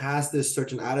everyone has this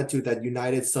certain attitude that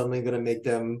United's suddenly going to make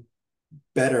them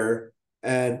better,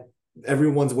 and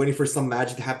everyone's waiting for some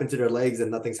magic to happen to their legs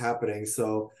and nothing's happening.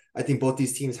 So I think both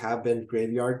these teams have been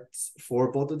graveyards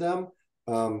for both of them.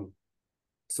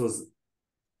 So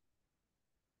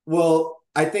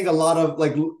I think a lot of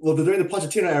during the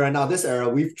Pochettino era, now this era,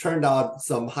 we've turned out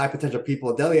some high potential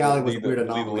people. Dele Alli was a weird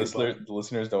anomaly, but The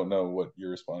listeners don't know what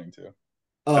you're responding to.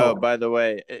 oh, oh, by the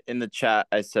way, in the chat,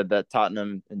 I said that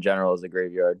Tottenham in general is a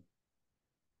graveyard.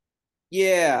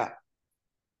 Yeah,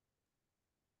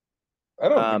 I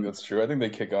don't think Um, that's true. I think they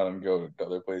kick on and go to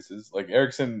other places. Like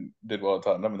Ericsson did well at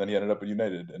Tottenham, and then he ended up at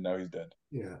United, and now he's dead.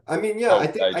 yeah. I mean, yeah, Oh, I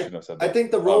shouldn't have said I that.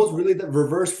 think the roles really that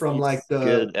reversed from like he's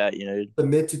good at United. the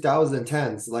mid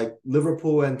 2010s. Like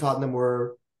Liverpool and Tottenham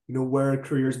were, where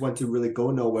careers went to really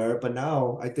go nowhere. But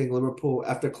now I think Liverpool,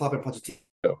 after Klopp and Pochettino.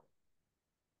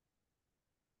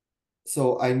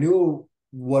 So I knew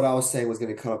what I was saying was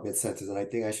going to cut up mid sentence, and I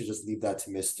think I should just leave that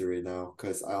to mystery now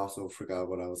because I also forgot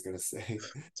what I was going to say.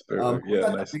 It's perfect. Yeah,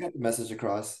 nice. We got the message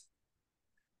across.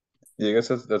 Yeah, I guess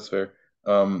that's fair.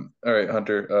 All right,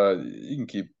 Hunter. You can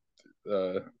keep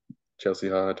Chelsea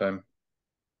haha time.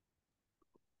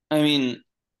 I mean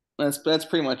that's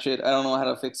pretty much it. I don't know how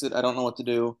to fix it. I don't know what to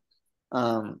do.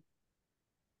 Um,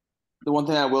 the one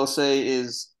thing I will say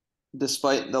is,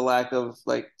 despite the lack of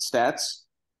like stats,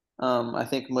 I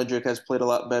think Mudryk has played a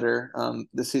lot better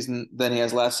this season than he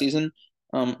has last season.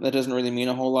 That doesn't really mean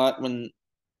a whole lot when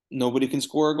nobody can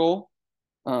score a goal.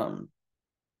 Um,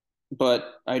 but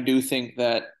I do think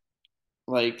that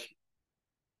like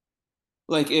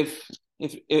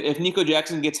if Nico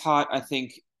Jackson gets hot, I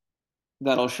think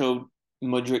that'll show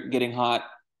Mudryk getting hot.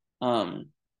 Um,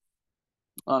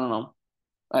 I don't know.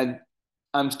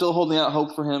 I'm still holding out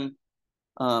hope for him.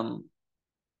 Um,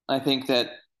 I think that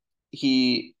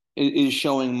he is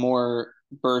showing more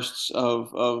bursts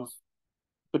of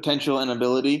potential and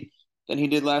ability than he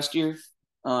did last year.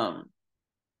 Um,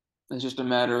 it's just a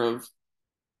matter of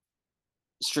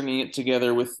stringing it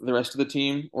together with the rest of the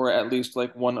team, or at least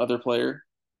like one other player.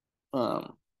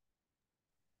 Um,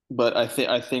 but I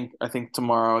think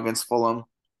tomorrow against Fulham,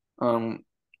 um,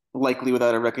 likely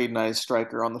without a recognized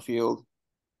striker on the field.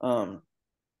 Um,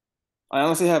 I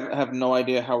honestly have no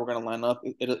idea how we're going to line up.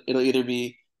 It'll either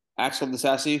be Axel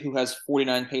Disasi, who has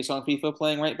 49 pace on FIFA,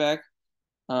 playing right back,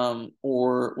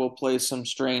 or we'll play some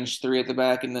strange three at the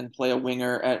back and then play a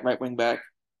winger at right wing back,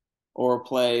 or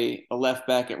play a left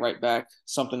back at right back,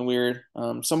 something weird.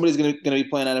 Somebody's gonna be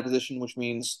playing out of position, which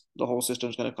means the whole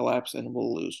system's gonna collapse and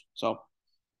we'll lose. So,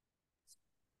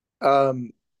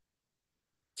 Um,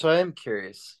 so I am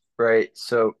curious, right?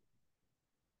 So,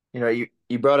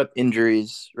 you brought up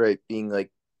injuries, right, being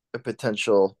like a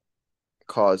potential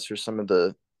cause for some of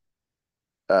the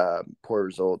poor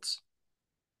results,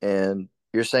 and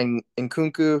you're saying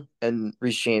Nkunku and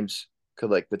Reece James could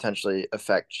like potentially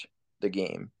affect the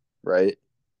game, right?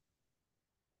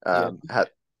 yeah, Ha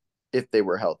if they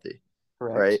were healthy,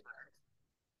 correct. right?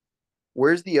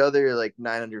 Where's the other like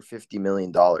 $950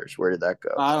 million? Where did that go?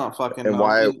 I don't fucking And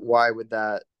know. why would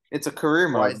that? It's a career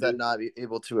Why mode, is that dude, not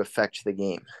able to affect the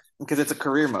game? because it's a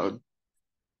career mode,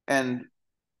 and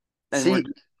and we're See,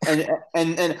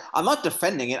 and I'm not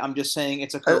defending it. I'm just saying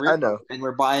it's a I career mode, know. and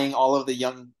we're buying all of the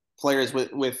young players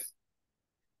with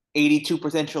 82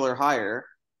 potential or higher,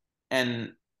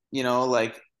 and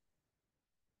like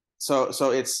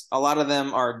so it's a lot of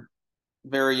them are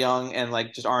very young and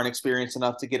like just aren't experienced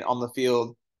enough to get on the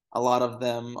field. A lot of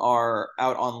them are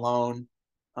out on loan.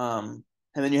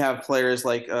 And then you have players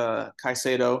like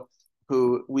Caicedo,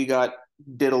 who we got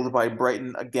diddled by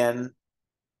Brighton again.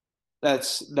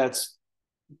 That's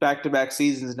back to back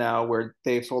seasons now where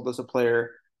they've sold us a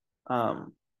player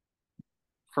um,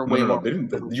 for No, way no, no. more They than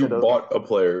didn't. we You should have. bought a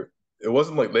player. It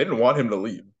wasn't like they didn't want him to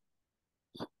leave.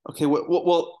 Okay,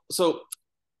 so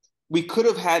we could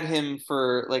have had him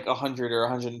for like 100 or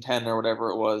 110 or whatever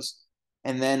it was.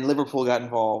 And then Liverpool got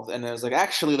involved, and it was like,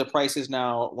 actually, the price is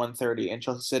now 130. And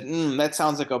Chelsea said, that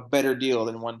sounds like a better deal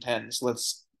than 110. So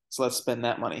let's spend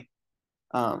that money.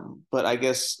 But I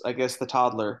guess the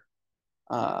toddler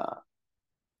uh,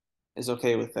 is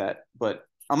okay with that. But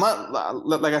I'm not,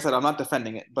 like I said, I'm not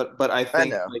defending it. But I I think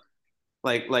know.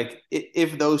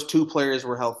 if those two players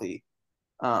were healthy,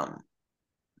 um,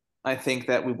 I think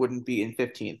that we wouldn't be in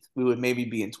 15th. We would maybe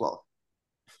be in 12th.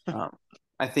 Um,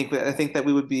 I think that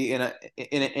we would be in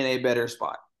a better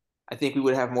spot. I think we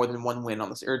would have more than one win on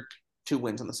this, or two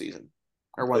wins on the season,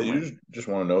 or one You win. just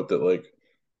want to note that like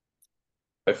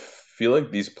I feel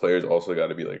like these players also got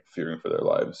to be like fearing for their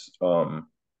lives,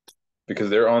 because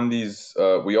they're on these.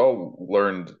 Uh, we all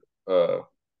learned a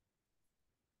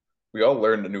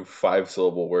new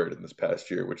five-syllable word in this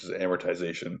past year, which is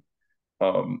amortization.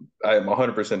 I am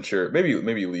 100% sure. Maybe you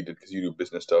lead it because you do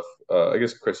business stuff. I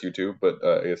guess Chris, you too, but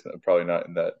I guess probably not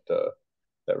in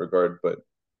that regard. But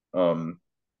um,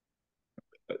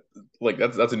 like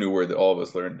that's a new word that all of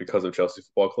us learned because of Chelsea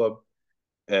Football Club.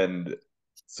 And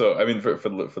so, I mean, for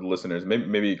the listeners,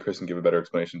 maybe Chris can give a better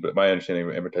explanation. But my understanding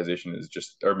of amortization is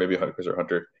just, or maybe Chris or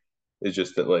Hunter, is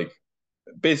just that like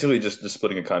basically just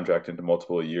splitting a contract into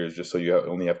multiple years, just so you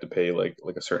only have to pay like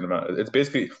a certain amount. It's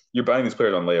basically you're buying these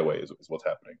players on layaway is what's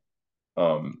happening.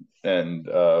 And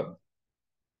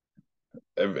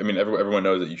I mean, everyone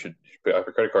knows that you should pay off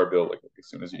your credit card bill like as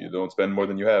soon as you don't spend more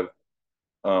than you have.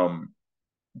 Um,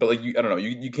 but like I don't know,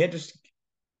 you can't just.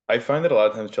 I find that a lot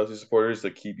of times Chelsea supporters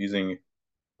like keep using,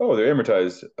 oh, they're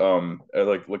amortized.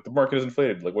 Like the market is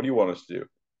inflated. Like, what do you want us to do?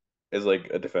 Is like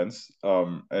a defense.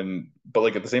 But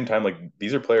like at the same time, like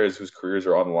these are players whose careers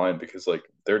are on the line because like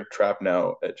they're trapped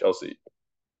now at Chelsea.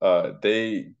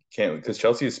 They can't because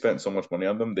Chelsea has spent so much money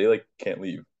on them. They like can't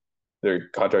leave. Their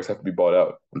contracts have to be bought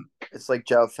out. It's like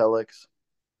João Felix.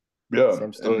 Yeah,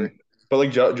 Same story. and but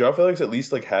like João Felix at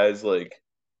least like has like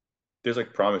there's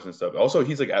like promise and stuff. Also,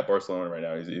 he's like at Barcelona right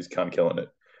now. He's kind of killing it.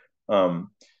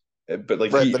 Um, but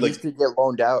like Right, he but he like could get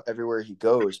loaned out everywhere he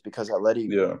goes because Atleti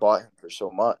yeah bought him for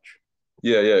so much.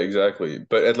 yeah exactly.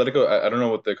 But Atletico, I don't know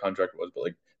what the contract was, but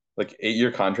like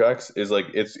 8-year contracts is like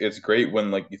it's great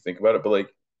when like you think about it, but like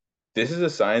this is a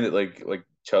sign that like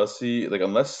Chelsea, like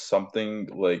unless something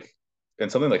like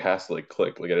and something like has to like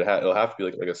click, like it'll have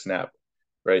to be like a snap,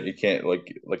 right? You can't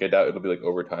like I doubt it'll be like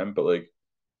over time, but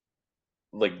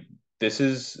like this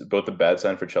is both a bad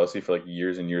sign for Chelsea for like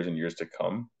years and years and years to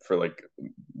come for like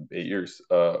 8 years,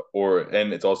 or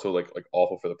and it's also like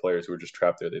awful for the players who are just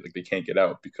trapped there. They can't get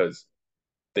out because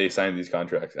they signed these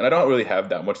contracts, and I don't really have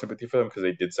that much sympathy for them because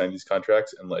they did sign these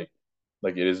contracts, and like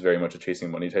it is very much a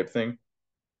chasing money type thing.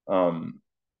 Um,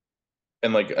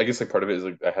 and like I guess like part of it is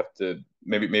like I have to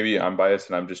maybe I'm biased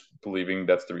and I'm just believing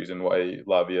that's the reason why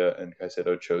Lavia and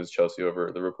Caicedo chose Chelsea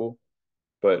over Liverpool.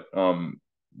 But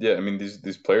yeah, I mean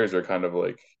these players are kind of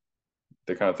like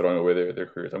they're kind of throwing away their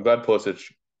careers. I'm glad Pulisic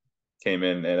came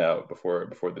in and out before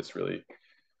this really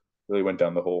went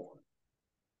down the hole.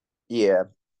 Yeah.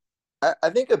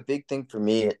 I think a big thing for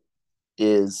me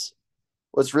is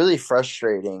what's really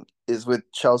frustrating is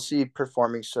with Chelsea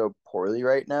performing so poorly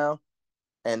right now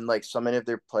and like so many of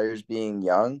their players being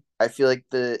young. I feel like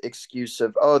the excuse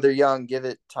of, oh, they're young, give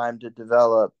it time to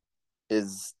develop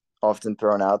is often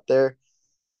thrown out there.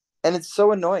 And it's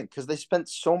so annoying because they spent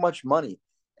so much money.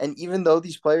 And even though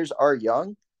these players are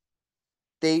young,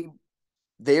 they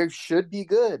they should be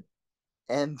good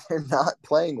and they're not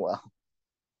playing well.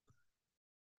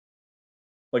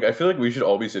 Like I feel like we should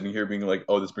all be sitting here being like,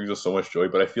 "Oh, this brings us so much joy,"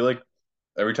 but I feel like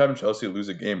every time Chelsea lose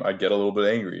a game, I get a little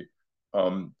bit angry.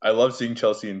 I love seeing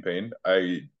Chelsea in pain.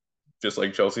 I just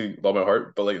like Chelsea with all my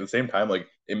heart, but like at the same time, like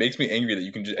it makes me angry that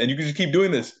you can just keep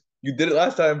doing this. You did it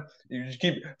last time. You just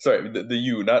keep sorry, the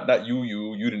you, not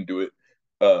you didn't do it.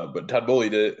 But Todd Bowley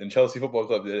did it and Chelsea Football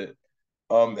Club did it.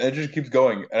 And it just keeps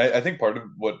going. And I think part of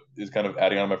what is kind of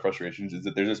adding on my frustrations is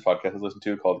that there's this podcast I listen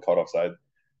to called Caught Offside.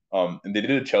 And they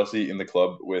did a Chelsea in the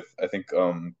club with I think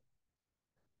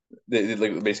they did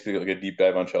like basically like a deep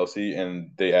dive on Chelsea,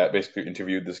 and they basically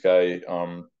interviewed this guy.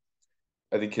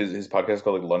 I think his podcast is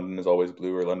called like London is Always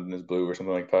Blue or London is Blue or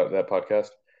something like that podcast.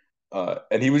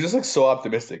 And he was just like so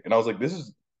optimistic, and I was like, this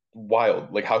is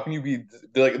wild. Like, how can you be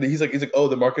like? He's like, oh,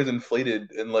 the market is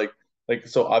inflated, and like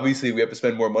so obviously we have to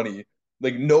spend more money.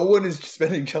 Like, no one is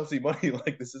spending Chelsea money.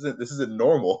 Like, this isn't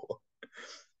normal.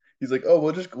 He's like, oh,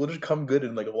 we'll just come good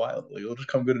in like a while. Like, we'll just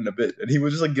come good in a bit. And he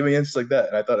was just like giving answers like that,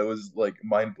 and I thought it was like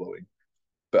mind blowing.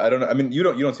 But I don't know. I mean, you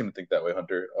don't seem to think that way,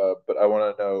 Hunter. But I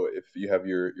want to know if you have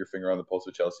your finger on the pulse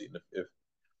of Chelsea, and if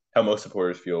how most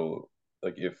supporters feel,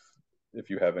 like if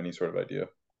you have any sort of idea.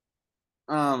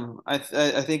 I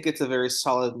think it's a very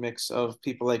solid mix of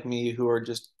people like me who are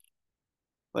just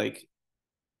like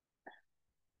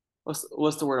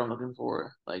what's the word I'm looking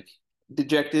for? Like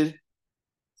dejected.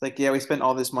 It's like, yeah, we spent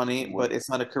all this money, but it's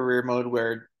not a career mode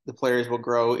where the players will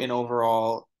grow in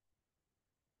overall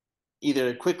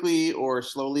either quickly or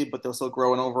slowly, but they'll still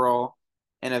grow in overall.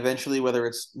 And eventually, whether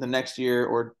it's the next year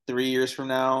or 3 years from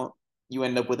now, you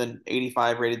end up with an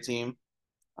 85 rated team.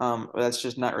 That's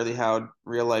just not really how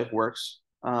real life works.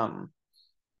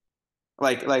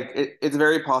 It's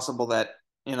very possible that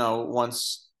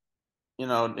once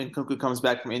Nkunku comes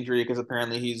back from injury because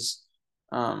apparently he's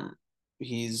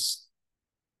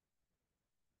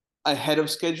ahead of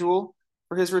schedule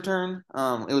for his return.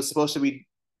 It was supposed to be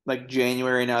like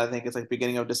January now. I think it's like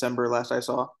beginning of December last I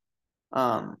saw.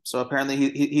 So apparently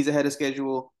he's ahead of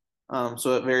schedule.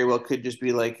 So it very well could just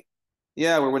be like,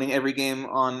 yeah, we're winning every game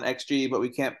on XG, but we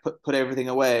can't put everything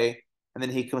away. And then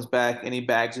he comes back and he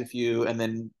bags a few, and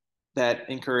then that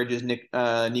encourages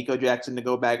Nico Jackson to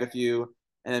go bag a few,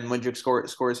 and then Mudryk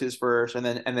scores his first, and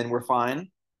then we're fine.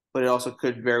 But it also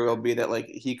could very well be that like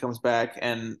he comes back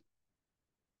and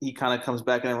he kind of comes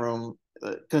back in the room,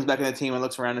 comes back in the team and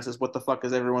looks around and says, "What the fuck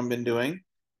has everyone been doing?"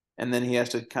 And then he has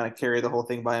to kind of carry the whole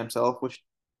thing by himself, which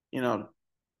you know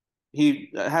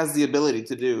he has the ability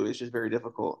to do. It's just very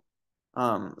difficult.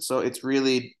 So it's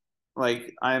really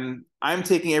like I'm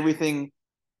taking everything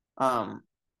um,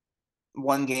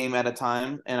 one game at a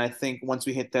time, and I think once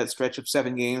we hit that stretch of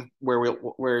 7 games where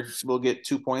we'll get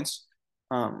 2 points,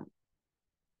 um,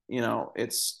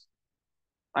 it's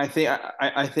I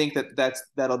think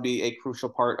that'll be a crucial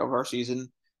part of our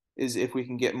season is if we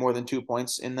can get more than 2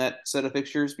 points in that set of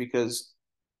fixtures because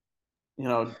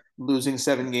losing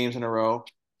 7 games in a row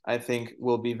I think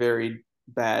will be very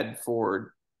bad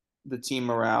for the team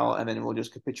morale, and then we'll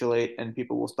just capitulate and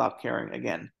people will stop caring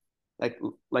again, like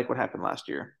like what happened last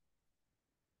year.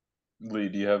 Lee,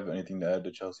 do you have anything to add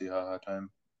to Chelsea haha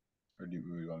time, or do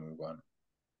we want to move on?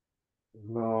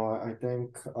 No, I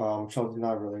think Chelsea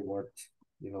not really worth,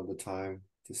 the time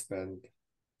to spend.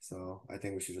 So I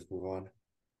think we should just move on.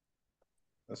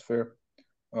 That's fair.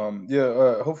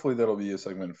 Yeah. Hopefully that'll be a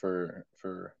segment for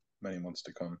many months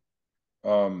to come.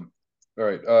 Um, All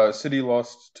right. City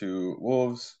lost to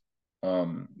Wolves.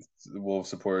 The Wolves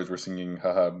supporters were singing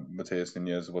 "Haha, Mateus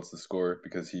Nunez, what's the score?"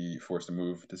 because he forced a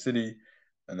move to City,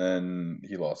 and then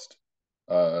he lost.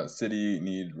 City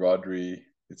need Rodri.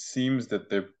 It seems that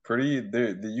they're pretty.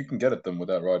 You can get at them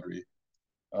without Rodri,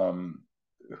 um,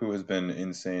 who has been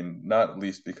insane. Not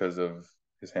least because of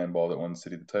his handball that won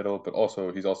City the title, but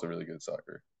also he's also really good at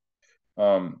soccer.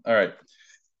 All right.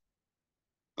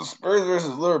 Spurs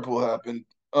versus Liverpool happened.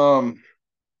 I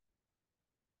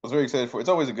was very excited for it. It's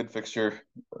always a good fixture,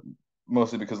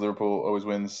 mostly because Liverpool always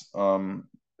wins.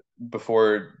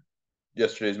 Before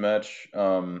yesterday's match,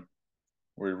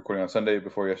 we're recording on Sunday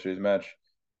before yesterday's match.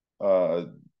 Uh,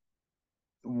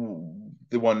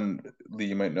 the one Lee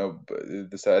you might know, but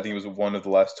this I think it was one of the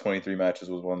last 23 matches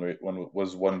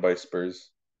was won by Spurs.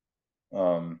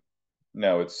 Um,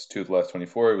 Now it's two of the last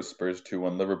 24. It was Spurs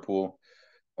 2-1 Liverpool.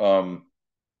 Um,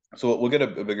 so we'll get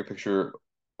a bigger picture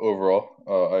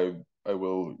overall. I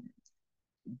will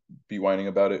be whining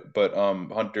about it. But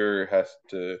Hunter has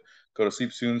to go to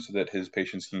sleep soon so that his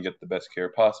patients can get the best care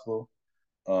possible.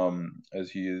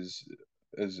 As he is,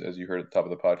 as you heard at the top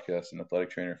of the podcast, an athletic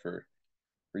trainer for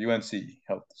UNC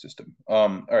Health System.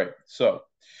 All right, so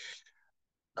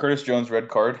Curtis Jones red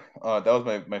card. That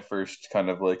was my first kind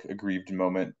of like aggrieved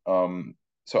moment.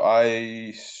 So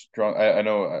I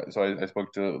know. So I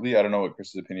spoke to Lee. I don't know what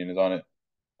Chris's opinion is on it.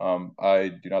 I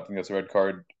do not think that's a red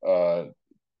card.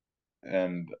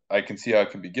 And I can see how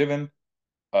it can be given.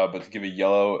 But to give a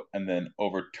yellow and then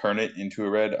overturn it into a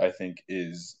red, I think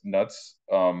is nuts.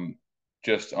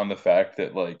 Just on the fact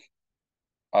that like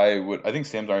I think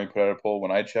Sam's Army put out a poll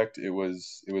when I checked, it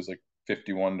was like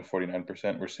 51 to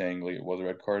 49% were saying like it was a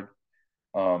red card.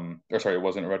 Or sorry, it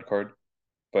wasn't a red card,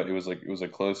 but it was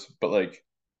like close. But like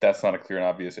that's not a clear and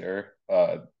obvious error.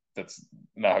 That's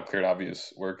not how clear and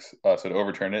obvious works. So to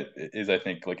overturn it is I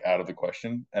think like out of the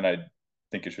question, and I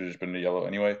think it should have just been a yellow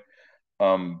anyway.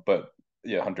 But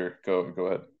yeah, Hunter, go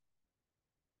ahead.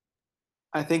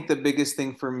 I think the biggest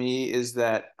thing for me is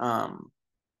that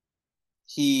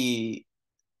he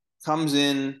comes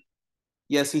in.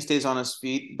 Yes, he stays on his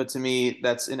feet, but to me,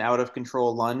 that's an out of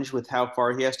control lunge with how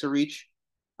far he has to reach.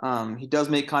 He does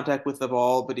make contact with the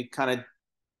ball, but he kind of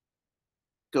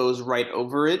goes right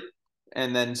over it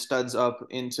and then studs up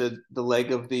into the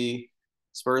leg of the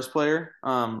Spurs player.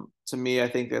 To me, I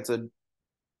think that's a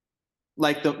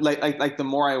like the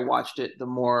more I watched it, the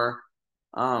more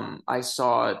I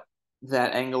saw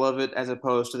that angle of it as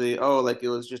opposed to the like it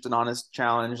was just an honest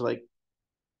challenge, like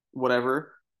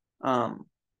whatever. Um,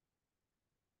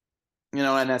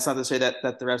 and that's not to say that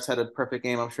the refs had a perfect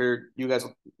game. I'm sure you guys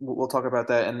will talk about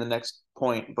that in the next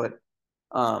point, but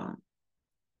um,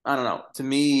 I don't know. To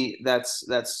me, that's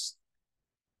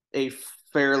a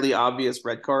fairly obvious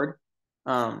red card.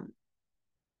 Um,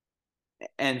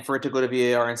 and for it to go to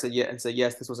VAR and say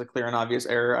yes, this was a clear and obvious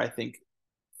error, I think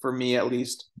for me at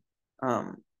least,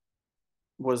 um,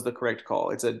 was the correct call.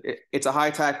 It's a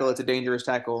high tackle. It's a dangerous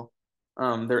tackle.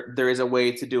 There is a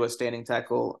way to do a standing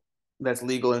tackle that's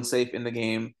legal and safe in the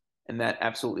game, and that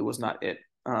absolutely was not it.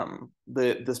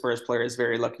 The Spurs player is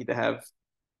very lucky to have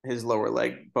his lower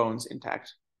leg bones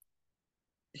intact.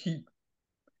 He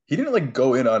he didn't like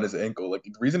go in on his ankle. Like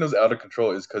the reason it was out of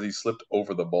control is because he slipped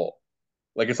over the ball.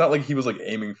 Like it's not like he was like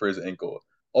aiming for his ankle.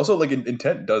 Also, like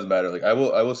intent does matter. Like I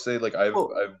will say like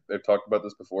Well, I've talked about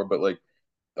this before, but like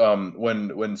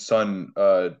when Son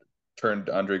turned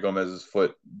Andre Gomez's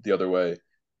foot the other way,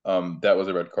 that was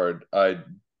a red card. I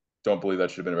don't believe that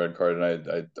should have been a red card,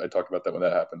 and I talked about that when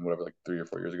that happened, whatever, like 3 or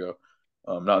 4 years ago.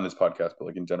 Not in this podcast, but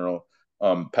like in general.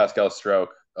 Pascal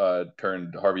Strauch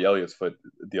turned Harvey Elliott's foot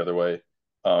the other way.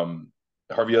 Um,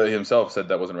 Harvey Elliott himself said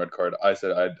that wasn't a red card. I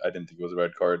said I didn't think it was a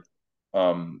red card.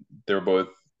 They were both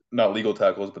not legal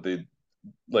tackles, but they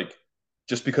like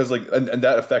just because like and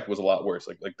that effect was a lot worse.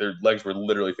 Like their legs were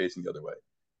literally facing the other way,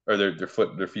 or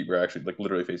their feet were actually like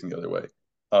literally facing the other way.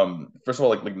 First of all,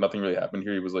 like nothing really happened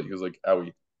here. He was like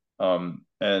owie,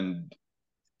 and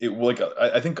it like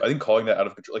I think calling that out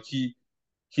of control. Like he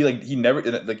never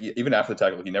like even after the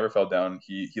tackle he never fell down.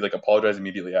 He like apologized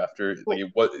immediately after. Like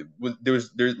it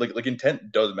was there's like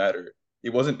intent does matter.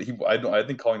 It wasn't he. I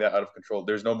think calling that out of control.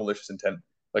 There's no malicious intent.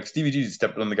 Like Stevie G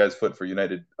stepped on the guy's foot for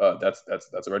United. That's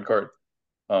a red card.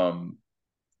 Um,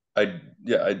 I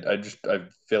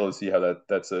fail to see how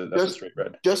that's a just straight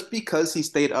red. just because he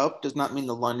stayed up does not mean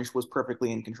the lunge was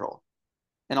perfectly in control.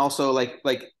 And also like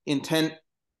intent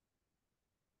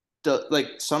like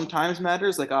sometimes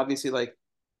matters. Like obviously like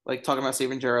talking about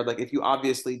Steven Gerrard, like if you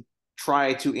obviously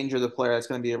try to injure the player, that's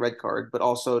going to be a red card. But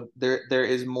also there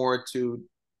is more to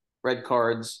red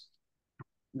cards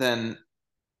than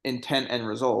intent and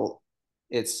result.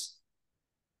 It's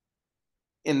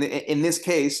in this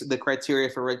case, the criteria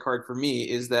for red card for me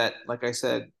is that, like I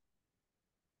said,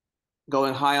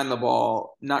 going high on the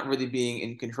ball, not really being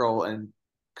in control, and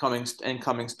coming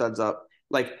studs up.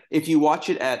 Like if you watch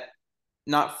it at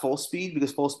not full speed,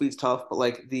 because full speed's tough, but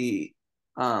like the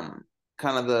kind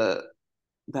of the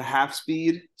half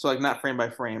speed, so like not frame by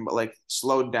frame, but like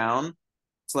slowed down.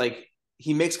 It's like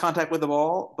he makes contact with the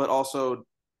ball, but also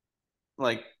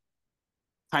like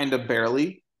kind of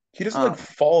barely. He doesn't like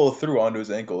follow through onto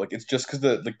his ankle. Like it's just because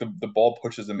the ball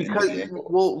pushes him into the ankle.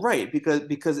 Well, right, because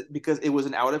it was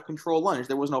an out of control lunge.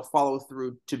 There was no follow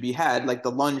through to be had. Like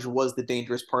the lunge was the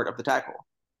dangerous part of the tackle.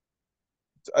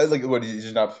 I like what he's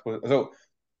just not. So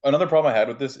another problem I had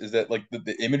with this is that like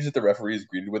the image that the referee is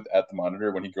greeted with at the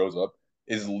monitor when he grows up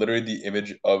is literally the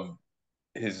image of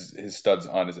his studs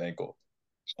on his ankle.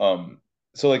 So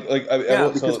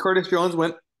because Curtis Jones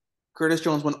went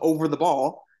over the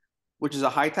ball, which is a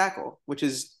high tackle, which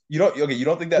is you don't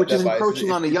think that which that is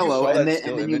encroaching on a yellow, and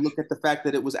then you look at the fact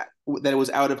that it was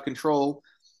out of control,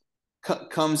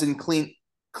 comes in clean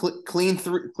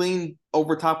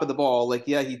over top of the ball. Like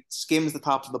he skims the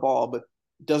tops of the ball, but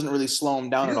doesn't really slow him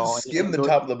down at all. Skim the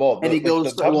top of the ball, and he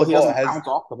goes. The top of the he ball doesn't has bounce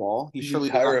off the ball. He surely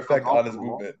does entire not effect bounce on off his the ball.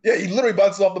 movement. Yeah, he literally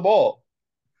bounces off the ball.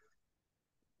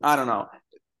 I don't know.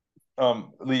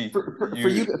 Lee,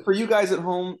 for you guys at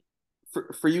home,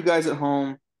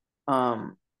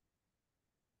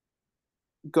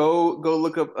 go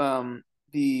look up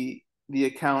the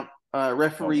account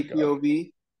referee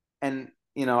POV, and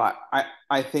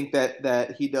I think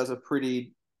that he does a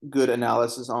pretty good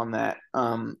analysis on that.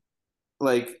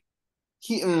 Like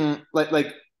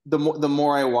the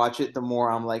more I watch it, the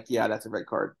more I'm like, yeah, that's a red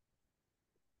card.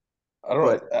 I don't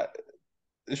know.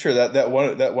 Sure, that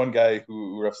one guy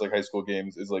who refs like high school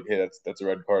games is like, hey, that's a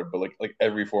red card. But like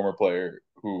every former player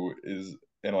who is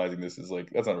analyzing this is like,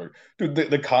 that's not right. Dude,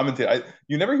 the commentator,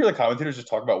 you never hear the commentators just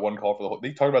talk about one call for the whole.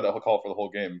 They talk about that whole call for the whole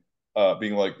game,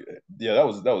 being like, yeah, that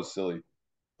was silly.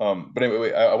 But anyway,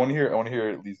 wait, I want to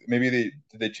hear maybe did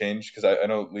they change, because I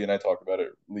know Lee and I talked about it.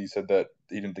 Lee said that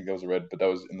he didn't think that was a red, but that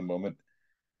was in the moment.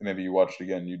 And maybe you watched it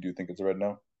again, you do think it's a red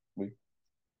now, Lee?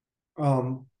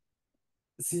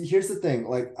 See, here's the thing.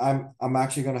 Like, I'm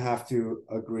actually gonna have to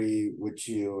agree with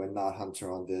you and not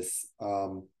Hunter on this.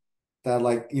 That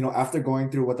like after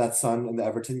going through what that son in the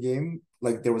Everton game,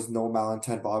 like there was no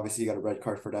malintent, but obviously you got a red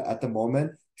card for that at the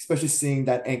moment, especially seeing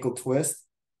that ankle twist.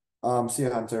 See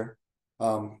you, Hunter.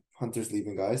 Hunter's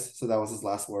leaving, guys. So that was his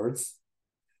last words.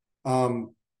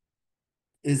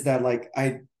 Is that like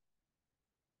I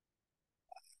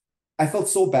felt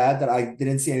so bad that I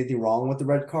didn't see anything wrong with the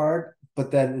red card. But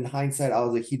then in hindsight, I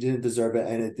was like, he didn't deserve it,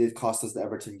 and it did cost us the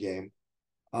Everton game.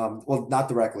 Well, not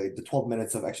directly. The 12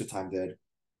 minutes of extra time did.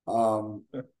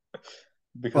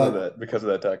 Because of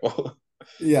that tackle.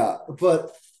 Yeah, but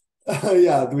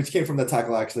yeah, which came from the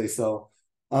tackle actually. So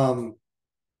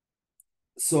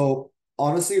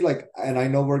honestly, like, and I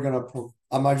know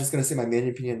I'm not just gonna say my main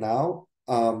opinion now.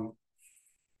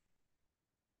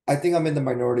 I think I'm in the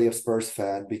minority of Spurs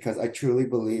fan, because I truly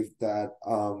believe that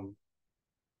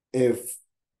if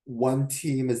one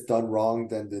team is done wrong,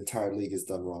 then the entire league is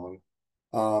done wrong.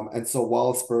 And so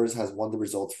while Spurs has won the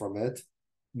results from it,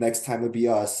 next time would be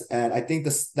us. And I think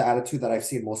the attitude that I've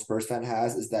seen most Spurs fan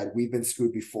has is that we've been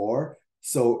screwed before.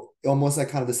 So almost like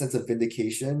kind of the sense of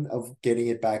vindication of getting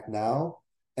it back now,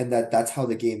 and that's how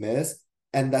the game is.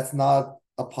 And that's not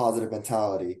a positive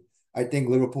mentality. I think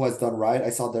Liverpool has done right. I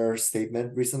saw their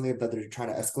statement recently that they're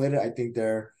trying to escalate it. I think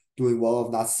they're doing well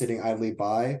of not sitting idly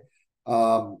by.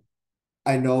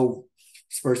 I know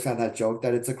Spurs fan had joked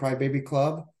that it's a crybaby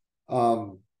club.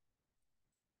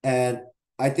 And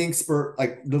I think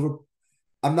Liverpool,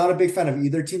 I'm not a big fan of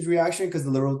either team's reaction, because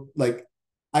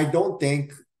I don't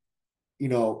think,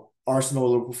 Arsenal or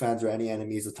Liverpool fans or any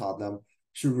enemies of Tottenham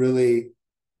should really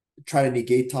try to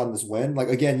negate Tottenham's win. Like,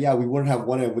 again, yeah, we wouldn't have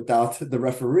won it without the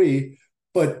referee,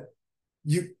 but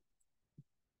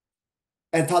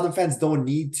and Tottenham fans don't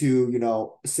need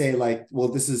to, say like, well,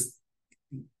 this is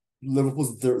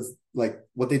Liverpool's like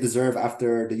what they deserve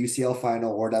after the UCL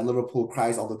final, or that Liverpool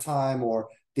cries all the time, or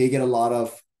they get a lot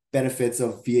of benefits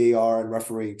of VAR and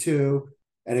refereeing too,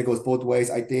 and it goes both ways.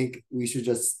 I think we should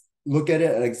just look at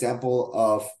it an example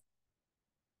of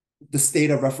the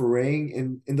state of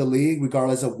refereeing in the league,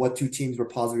 regardless of what two teams were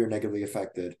positively or negatively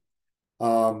affected.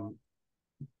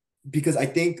 Because I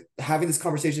think having this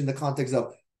conversation in the context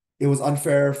of it was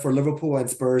unfair for Liverpool and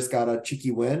Spurs got a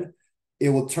cheeky win, it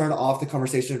will turn off the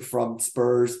conversation from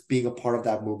Spurs being a part of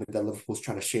that movement that Liverpool's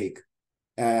trying to shake.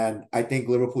 And I think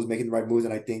Liverpool's making the right moves,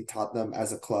 and I think Tottenham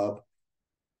as a club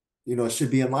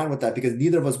should be in line with that because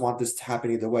neither of us want this to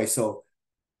happen either way. So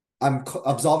I'm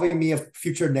absolving me of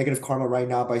future negative karma right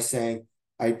now by saying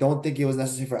I don't think it was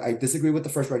necessary. I disagree with the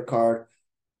first red card.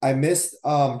 I missed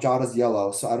Jada's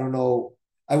yellow, so I don't know.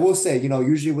 I will say,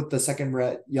 usually with the second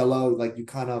red yellow, like you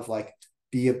kind of like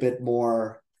be a bit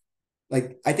more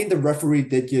like I think the referee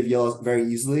did give yellows very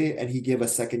easily, and he gave a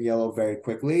second yellow very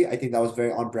quickly. I think that was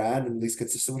very on brand and at least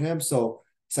consistent with him. So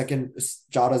second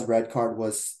Jada's red card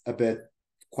was a bit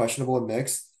questionable and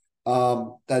mixed.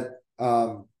 That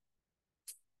uh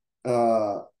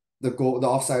the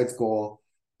offsides goal.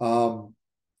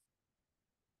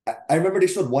 I remember they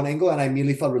showed one angle and I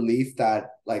immediately felt relief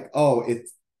that like, oh,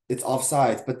 it's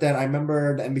offsides. But then I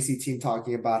remember the NBC team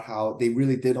talking about how they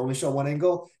really did only show one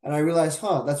angle. And I realized,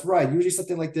 that's right. Usually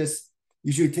something like this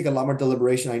usually take a lot more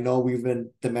deliberation. I know we've been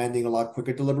demanding a lot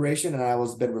quicker deliberation, and I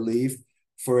was a bit relieved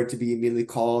for it to be immediately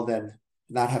called and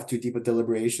not have too deep a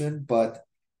deliberation. But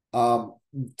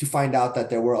to find out that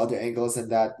there were other angles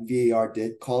and that VAR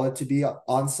did call it to be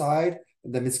onside,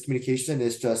 and the miscommunication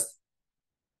is just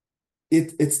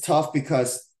it's tough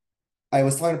because I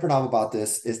was talking to Pranav about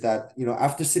this, is that,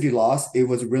 after City lost, it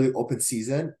was a really open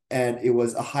season and it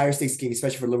was a higher stakes game,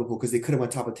 especially for Liverpool, because they could have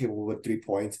went top of the table with 3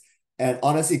 points. And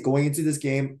honestly, going into this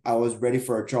game, I was ready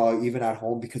for a draw, even at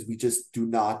home, because we just do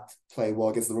not play well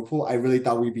against Liverpool. I really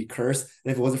thought we'd be cursed.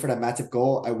 And if it wasn't for that Matip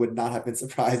goal, I would not have been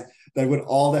surprised that with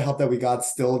all the help that we got,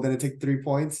 still didn't take 3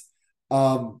 points.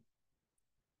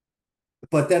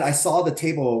 But then I saw the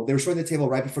table, they were showing the table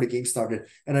right before the game started.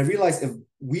 And I realized if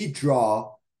we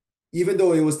draw, even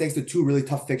though it was thanks to two really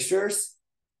tough fixtures,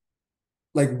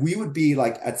 like we would be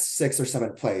like at 6th or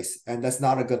 7th place. And that's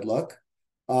not a good look.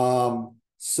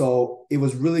 So it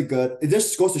was really good. It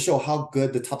just goes to show how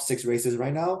good the top 6 race is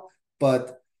right now.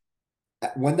 But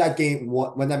when that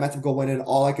Matip goal went in,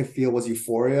 all I could feel was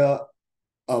euphoria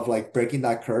of like breaking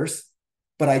that curse.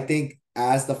 But I think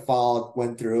as the foul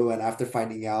went through and after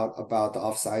finding out about the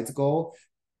offsides goal,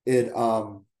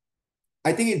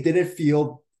 I think it didn't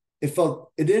feel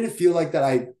like that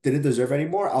I didn't deserve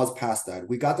anymore. I was past that.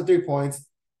 We got the 3 points.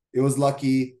 It was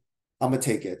lucky. I'm gonna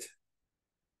take it.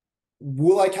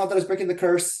 Will I count that as breaking the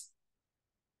curse?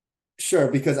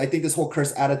 Sure, because I think this whole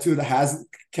curse attitude has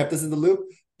kept us in the loop.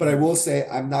 But I will say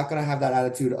I'm not gonna have that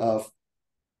attitude of,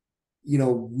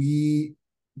 we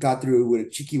got through with a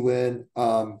cheeky win.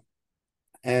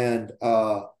 And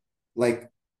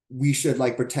like we should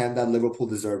like pretend that Liverpool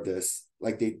deserve this.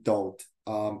 Like they don't.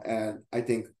 And I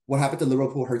think what happened to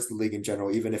Liverpool hurts the league in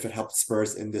general, even if it helped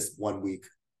Spurs in this 1 week.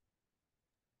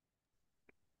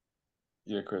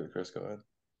 Yeah, Chris, go ahead.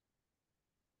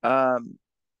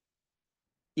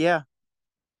 Yeah.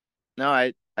 No,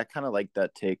 I kind of like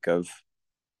that take of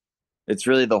it's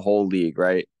really the whole league,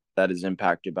 right? That is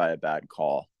impacted by a bad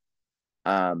call.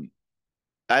 I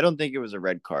don't think it was a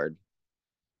red card.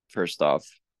 First off,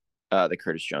 the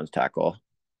Curtis Jones tackle,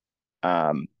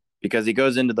 because he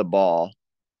goes into the ball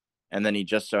and then he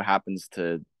just so happens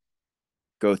to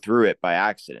go through it by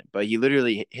accident, but he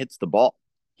literally hits the ball.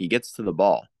 He gets to the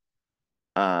ball.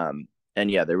 And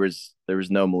yeah, there was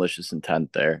no malicious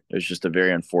intent there. It was just a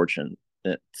very unfortunate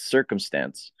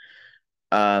circumstance.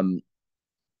 And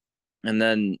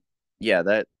then yeah,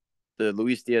 that the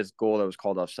Luis Diaz goal that was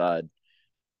called offside.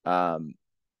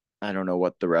 I don't know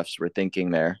what the refs were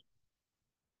thinking there.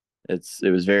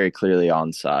 It was very clearly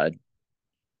onside.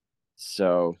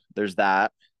 So there's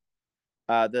that.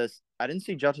 I didn't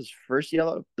see Jota's first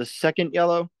yellow. The second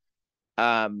yellow,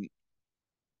 that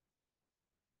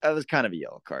was kind of a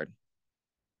yellow card.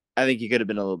 I think he could have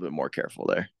been a little bit more careful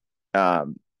there.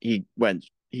 He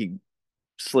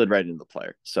slid right into the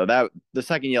player. So that the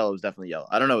second yellow was definitely yellow.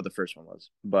 I don't know what the first one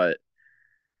was, but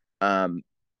I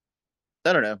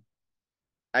don't know.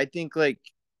 I think like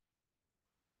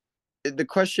the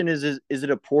question is it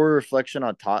a poor reflection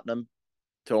on Tottenham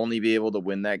to only be able to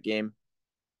win that game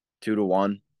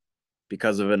 2-1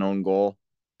 because of an own goal,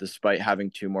 despite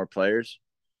having 2 more players?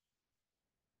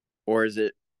 Or is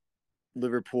it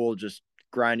Liverpool just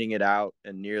grinding it out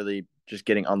and nearly just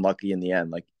getting unlucky in the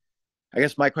end? Like, I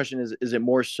guess my question is it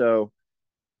more so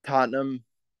Tottenham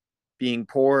being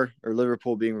poor or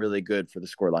Liverpool being really good for the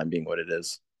scoreline being what it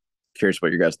is? Curious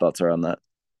what your guys' thoughts are on that.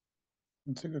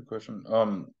 That's a good question.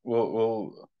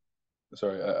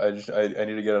 Sorry, I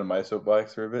need to get on my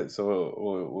soapbox for a bit,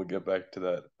 so we'll get back to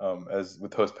that. As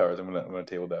with host powers, I'm gonna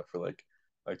table that for like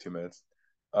 2 minutes.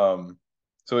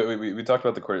 So we talked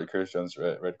about the Curtis Jones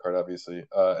red card, obviously,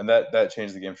 and that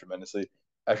changed the game tremendously.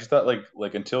 I actually thought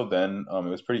like until then, it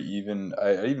was pretty even.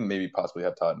 I even maybe possibly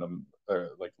had Tottenham or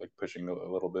like pushing a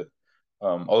little bit.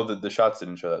 Although the shots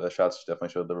didn't show that. The shots definitely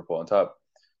showed Liverpool on top.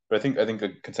 But I think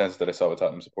the consensus that I saw with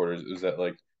Tottenham supporters is that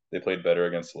like they played better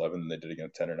against 11 than they did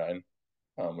against 10 or 9,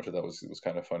 which I thought was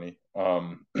kind of funny.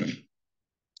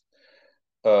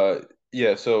 Uh,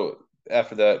 yeah. So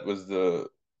after that was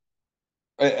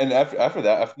and after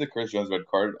that, after the Chris Jones red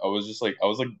card, I was like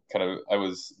kind of, I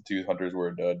was, to use Hunter's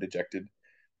word, dejected.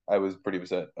 I was pretty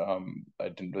upset. I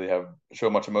didn't really have show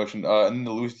much emotion. And then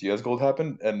the Luis Diaz goal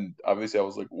happened, and obviously I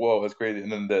was like, "Whoa, that's crazy!"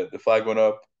 And then the flag went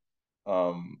up,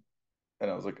 um,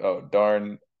 and I was like, "Oh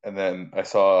darn!" And then I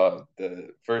saw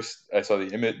the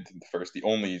image, the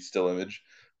only still image,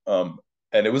 um,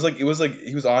 and it was like he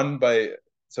was on by,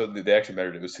 so they actually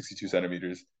measured it. It was 62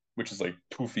 centimeters, which is like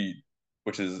 2 feet,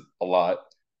 which is a lot.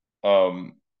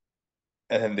 Um,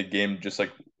 and then the game just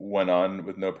like went on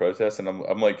with no protest, and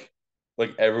I'm like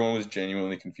everyone was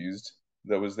genuinely confused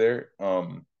that was there.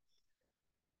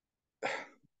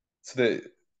 So the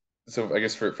so I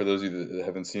guess for those of you that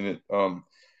haven't seen it,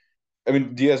 I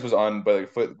mean Diaz was on by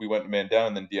like foot. We went man down,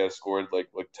 and then Diaz scored like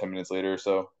 10 minutes later or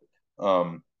so.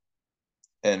 Um,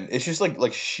 and it's just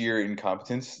like sheer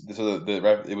incompetence. So the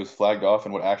ref, it was flagged off,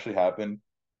 and what actually happened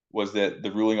was that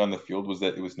the ruling on the field was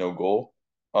that it was no goal.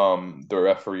 The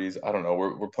referees, I don't know,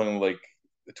 we're playing like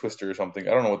a twister or something.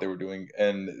 I don't know what they were doing,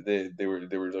 and they were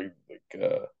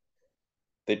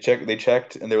they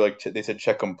checked, and they were like they said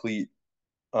check complete,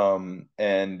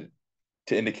 and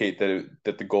to indicate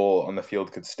that the goal on the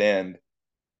field could stand.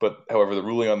 But however, the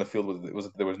ruling on the field was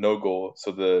that there was no goal.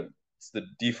 So the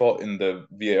default in the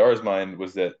VAR's mind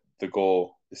was that the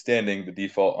goal is standing. The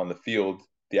default on the field,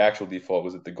 the actual default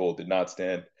was that the goal did not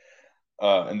stand,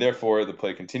 and therefore the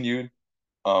play continued.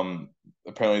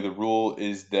 Apparently, the rule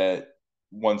is that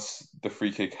once the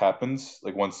free kick happens,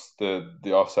 like once the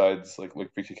offsides like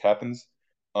free kick happens,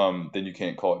 then you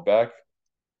can't call it back.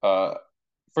 Uh,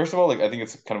 First of all, like I think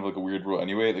it's kind of like a weird rule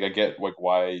anyway. Like I get like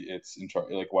why it's in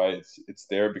charge, like why it's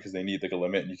there because they need like a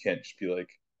limit, and you can't just be like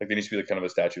there needs to be like kind of a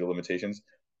statute of limitations.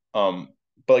 Um,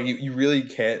 but like you really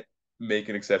can't make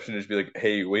an exception and just be like,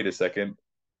 hey, wait a second,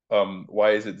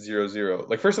 why is it 0-0?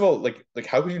 Like first of all, like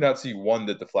how could you not see one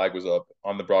that the flag was up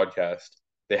on the broadcast?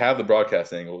 They have the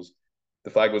broadcast angles. The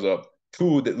flag was up.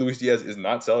 Two, that Luis Diaz is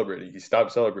not celebrating. He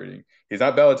stopped celebrating. He's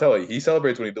not Balotelli. He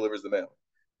celebrates when he delivers the mail.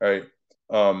 All right.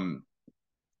 Um,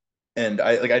 and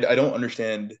I don't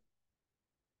understand.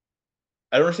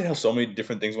 I don't understand how so many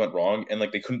different things went wrong, and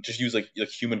like they couldn't just use like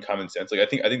human common sense. Like I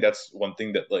think that's one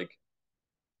thing that like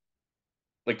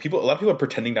people, a lot of people are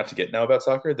pretending not to get now about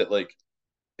soccer, that like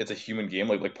it's a human game.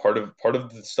 Like part of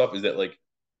the stuff is that like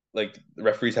the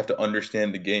referees have to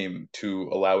understand the game to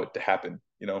allow it to happen.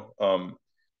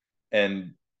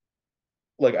 And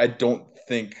like I don't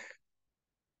think.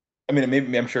 I mean,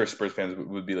 maybe I'm sure Spurs fans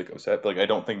would be like upset, but like I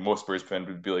don't think most Spurs fans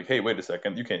would be like, "Hey, wait a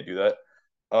second, you can't do that."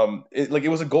 It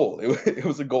was a goal. It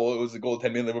was a goal. It was a goal.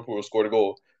 10 million Liverpool scored a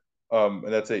goal.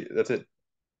 And that's it. That's it.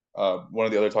 One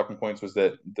of the other talking points was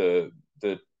that the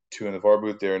two in the VAR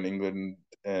booth there in England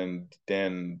and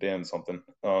Dan something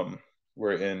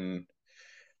were in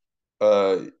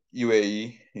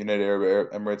UAE, United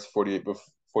Arab Emirates,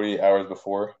 48 hours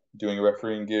before doing a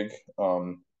refereeing gig.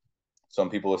 Some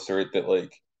people assert that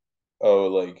oh,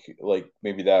 like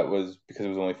maybe that was because it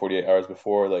was only 48 hours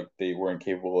before, like they weren't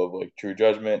capable of like true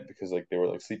judgment because like they were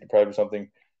like sleep deprived or something.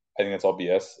 I think that's all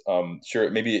BS. Sure,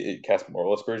 maybe it casts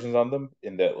moral aspersions on them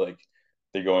in that like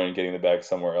they're going and getting the bag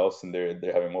somewhere else, and they're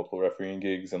having multiple refereeing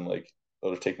gigs, and like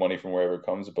they'll just take money from wherever it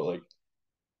comes. But like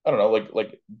I don't know,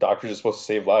 like doctors are supposed to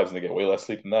save lives, and they get way less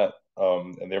sleep than that.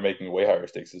 And they're making way higher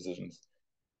stakes decisions.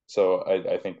 So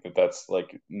I think that that's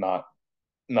like not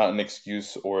an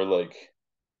excuse or like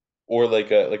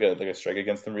a strike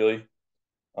against them really.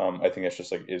 I think it's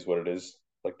just like is what it is.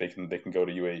 Like they can go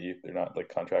to UAE. They're not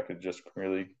like contracted just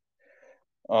Premier League.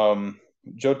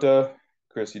 Jota,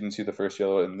 Chris, you didn't see the first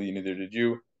yellow, and Lee, neither did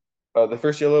you. The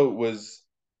first yellow was,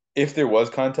 if there was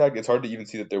contact, it's hard to even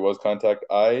see that there was contact.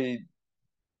 I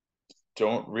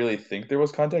don't really think there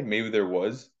was contact. Maybe there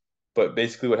was, but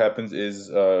basically what happens is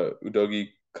Udogi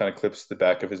kind of clips the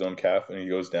back of his own calf and he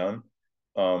goes down.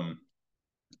 Um,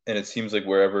 and it seems like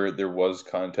wherever there was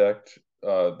contact,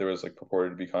 there was like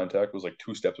purported to be contact. It was like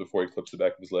 2 steps before he clips the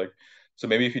back of his leg. So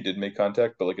maybe if he did make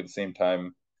contact, but like at the same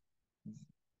time,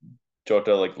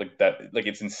 Jota like that, like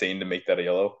it's insane to make that a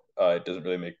yellow. It doesn't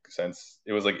really make sense.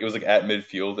 It was like at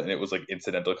midfield, and it was like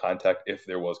incidental contact if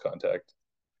there was contact.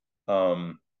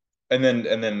 Um, and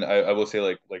then I will say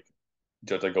like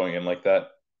Jota going in like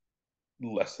that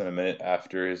less than a minute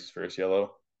after his first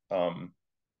yellow. Um,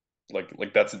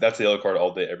 like that's a yellow card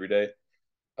all day every day.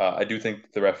 I do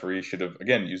think the referee should have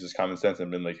again used his common sense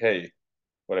and been like, "Hey,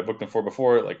 what I booked him for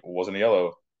before like wasn't a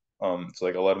yellow, so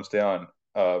like I'll let him stay on."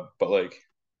 But like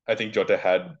I think Jota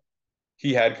had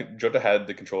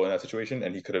the control in that situation,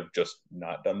 and he could have just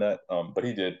not done that. But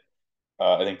he did.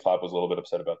 I think Klopp was a little bit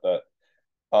upset about that.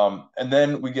 And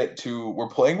then we're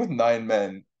playing with 9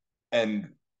 men, and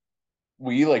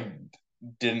we like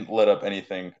didn't let up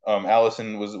anything.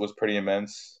 Allison was pretty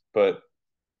immense, but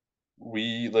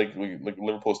we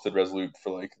Liverpool stood resolute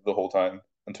for like the whole time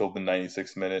until the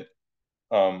 96th minute.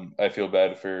 I feel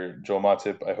bad for Joel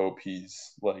Matip. I hope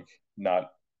he's like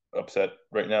not upset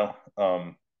right now.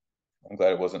 I'm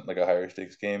glad it wasn't like a higher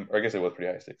stakes game, or I guess it was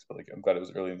pretty high stakes, but like I'm glad it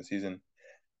was early in the season.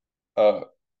 Uh,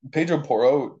 Pedro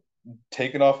Porro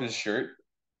taking off his shirt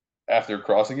after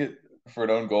crossing it for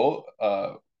an own goal,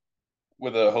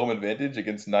 with a home advantage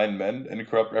against 9 men and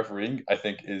corrupt refereeing, I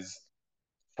think is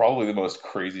probably the most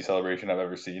crazy celebration I've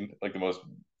ever seen. Like the most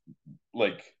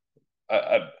like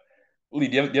I Lee,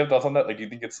 do you have thoughts on that? Like, do you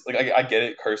think it's like I get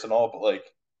it, curse and all, but like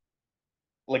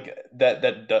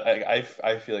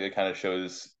I feel like it kind of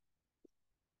shows.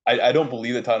 I don't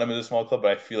believe that Tottenham is a small club,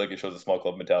 but I feel like it shows a small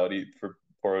club mentality for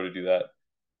Porro to do that.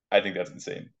 I think that's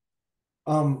insane.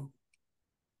 Um,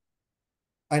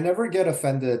 I never get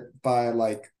offended by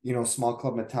like, small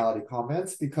club mentality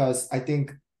comments because I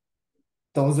think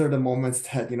those are the moments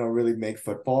that, really make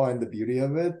football and the beauty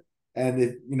of it. And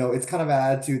it's kind of an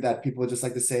attitude that people just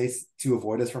like to say to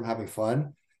avoid us from having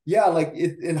fun. Yeah, like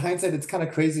in hindsight, it's kind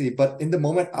of crazy, but in the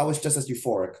moment, I was just as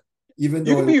euphoric, even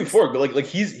You though can it be was. euphoric, but like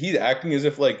he's acting as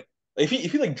if like if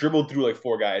he like dribbled through like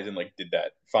 4 guys and like did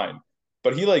that, fine.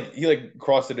 But he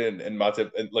crossed it in and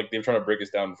Matip and like they were trying to break us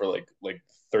down for like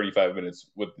 35 minutes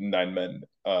with 9 men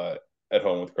at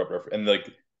home with corrupt referee and like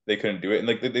they couldn't do it and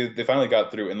like they finally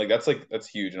got through and that's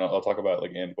huge and I'll talk about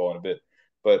like handball in a bit.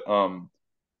 But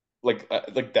like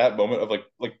that moment of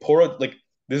like Pora like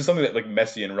this is something that like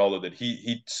Messi and Ronaldo did.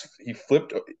 He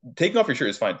flipped taking off your shirt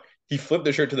is fine. He flipped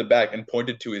the shirt to the back and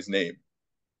pointed to his name.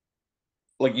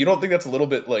 Like you don't think that's a little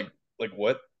bit like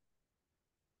what?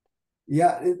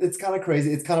 Yeah, it's kind of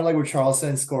crazy. It's kind of like with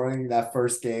Charleston scoring that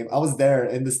first game. I was there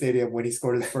in the stadium when he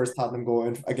scored his first Tottenham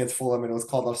goal against Fulham, and it was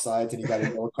called offsides, and he got a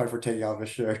yellow card for taking off his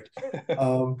shirt.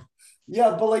 Um,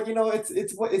 yeah, but like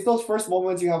it's those first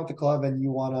moments you have with the club, and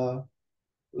you wanna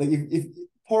like if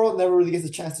Porro never really gets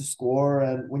a chance to score,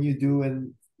 and when you do,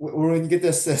 and when you get the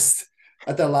assist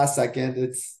at that last second,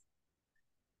 it's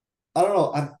I don't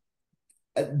know.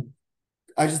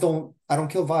 I just don't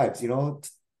kill vibes.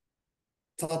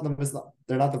 Tottenham is not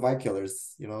they're not the vibe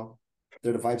killers,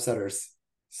 they're the vibe setters.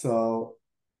 So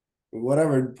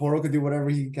whatever, Porro could do whatever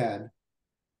he can.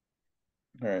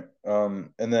 All right.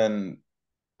 And then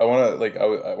I want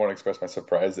to express my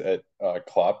surprise at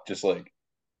Klopp just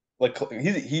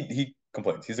he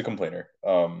complains. He's a complainer.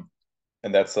 And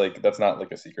that's not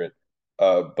like a secret.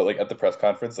 But like at the press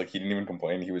conference, like he didn't even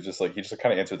complain. He was just like he just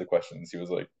kind of answered the questions. He was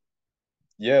like,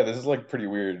 "Yeah, this is like pretty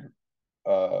weird.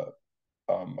 Uh,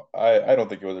 I don't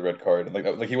think it was a red card." And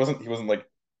like he wasn't like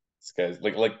this guy's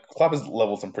like Klopp has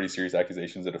leveled some pretty serious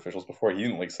accusations at officials before. He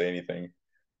didn't like say anything.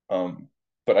 Um,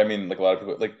 but I mean, like a lot of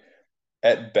people like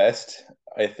at best,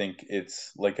 I think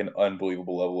it's like an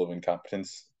unbelievable level of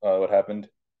incompetence. What happened?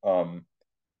 Um,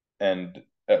 and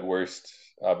at worst,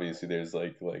 obviously, there's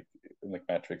like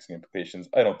match fixing implications.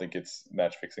 I don't think it's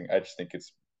match fixing. I just think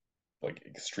it's like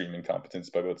extreme incompetence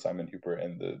by both Simon Hooper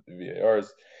and the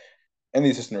VARs and the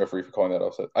assistant referee for calling that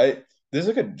offside. This is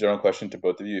like a general question to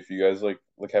both of you if you guys like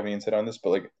have any insight on this, but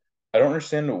like I don't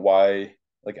understand why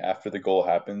like after the goal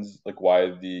happens, like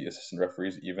why the assistant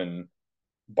referees even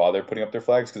bother putting up their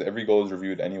flags because every goal is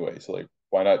reviewed anyway. So like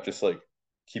why not just like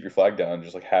keep your flag down and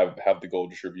just like have the goal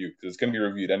just reviewed because it's going to be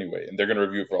reviewed anyway and they're going to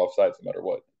review it for offsides no matter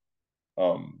what.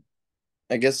 Um,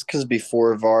 I guess because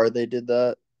before VAR they did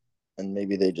that, and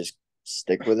maybe they just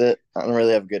stick with it. I don't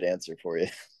really have a good answer for you.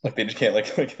 like they just can't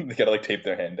like they gotta like tape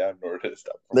their hand down in order to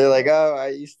stop. They're like, oh, I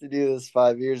used to do this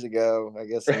 5 years ago. I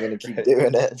guess I'm gonna keep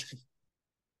doing it.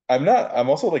 I'm not. I'm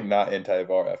also like not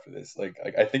anti-VAR after this. Like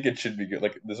I think it should be good.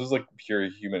 Like this was like pure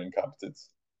human incompetence.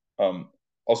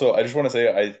 Also, I just want to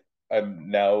say I'm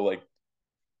now like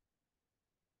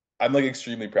I'm like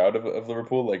extremely proud of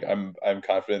Liverpool. Like I'm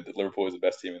confident that Liverpool is the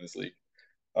best team in this league.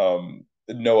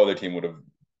 No other team would have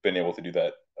been able to do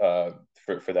that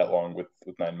for that long with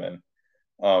 9 men.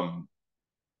 Um,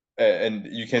 and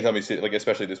you can't tell me like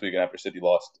especially this weekend after City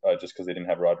lost just because they didn't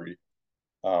have Rodri.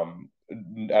 Um,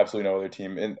 Absolutely no other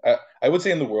team, and I would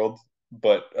say in the world,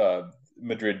 but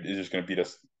Madrid is just going to beat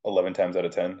us 11 times out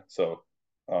of 10. So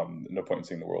no point in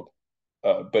saying the world.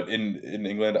 But in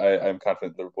England, I'm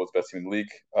confident Liverpool is the best team in the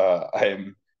league. I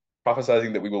am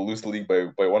prophesizing that we will lose the league by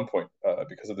 1 point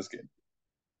because of this game.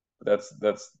 That's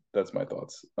my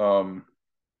thoughts.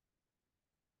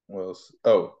 What else?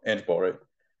 Oh, handball, right?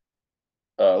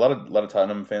 a lot of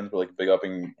Tottenham fans were like big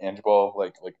upping Angeball,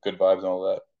 like good vibes and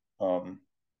all that.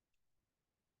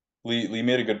 Lee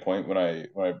made a good point when I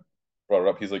brought it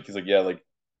up. He's like yeah, like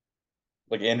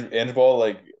Angeball,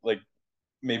 like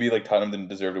maybe like Tottenham didn't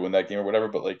deserve to win that game or whatever,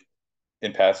 but like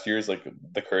in past years, like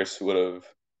the curse would have,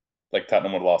 like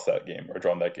Tottenham would have lost that game or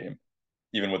drawn that game,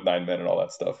 even with 9 men and all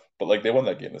that stuff. But like they won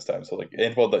that game this time, so like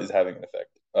Angeball is having an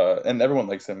effect. And everyone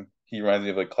likes him. He reminds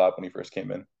me of like Klopp when he first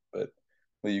came in. But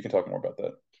Lee, you can talk more about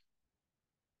that.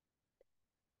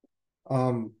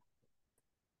 Um,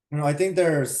 I think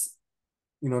there's,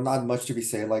 not much to be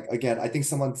said. Like again, I think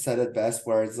someone said it best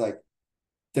where it's like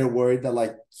they're worried that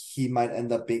like he might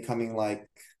end up becoming like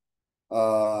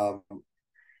um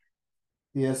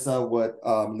Bielsa with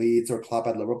Leeds or Klopp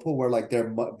at Liverpool, where like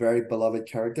they're very beloved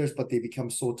characters, but they become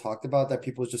so talked about that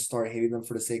people just start hating them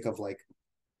for the sake of like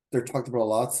they're talked about a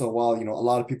lot. So while a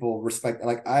lot of people respect,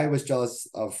 like I was jealous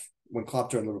of when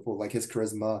Klopp joined Liverpool, like his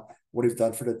charisma, what he's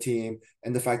done for the team,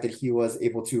 and the fact that he was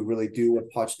able to really do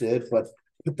what Poch did, but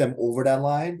put them over that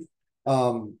line.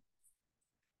 Um,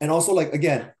 and also like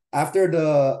again, after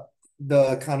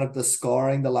the kind of the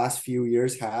scarring the last few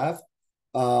years have,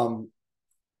 um,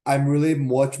 I'm really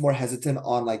much more hesitant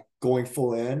on like going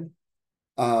full in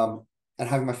and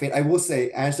having my faith. I will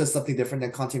say Ange does something different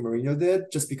than Conte Mourinho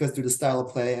did, just because through the style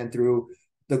of play and through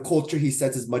the culture he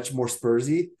sets is much more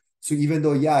Spursy. So even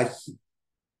though, yeah,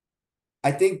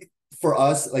 I think for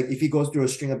us, like if he goes through a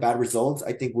string of bad results,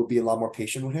 I think we'll be a lot more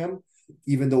patient with him.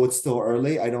 Even though it's still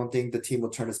early, I don't think the team will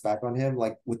turn us back on him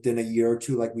like within a year or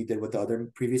two, like we did with the other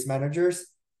previous managers.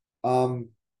 Um,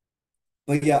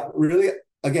 but yeah, really,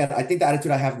 again, I think the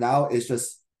attitude I have now is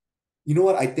just, you know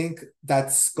what? I think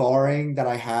that scarring that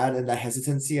I had and that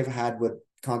hesitancy I've had with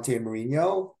Conte and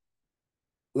Mourinho,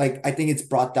 like I think it's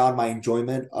brought down my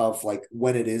enjoyment of like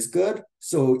when it is good.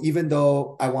 So even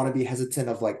though I want to be hesitant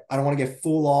of like I don't want to get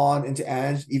full on into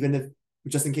Ange, even if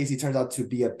just in case he turns out to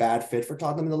be a bad fit for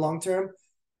Tottenham in the long term,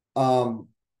 um,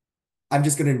 I'm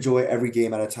just gonna enjoy every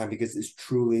game at a time because it's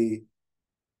truly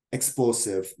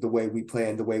explosive the way we play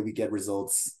and the way we get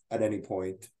results at any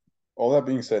point. All that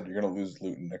being said, you're gonna lose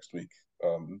Luton next week,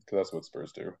 because that's what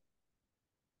Spurs do.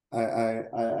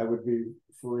 I would be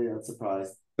fully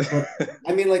unsurprised. But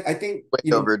I mean, like I think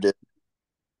Way overdue.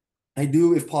 I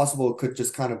do, if possible, could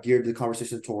just kind of gear the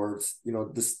conversation towards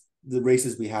the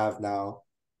races we have now,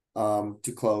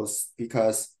 to close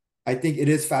because I think it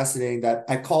is fascinating that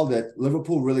I called it.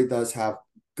 Liverpool really does have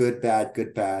good, bad,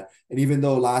 and even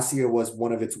though last year was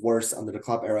one of its worst under the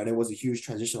club era, and it was a huge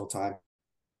transitional time.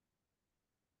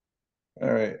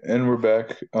 All right, and we're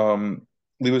back.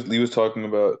 Lee was talking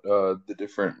about the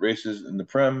different races in the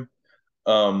Prem.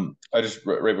 I just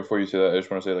right before you say that, I just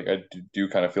want to say like I do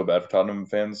kind of feel bad for Tottenham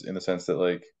fans in the sense that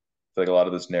like a lot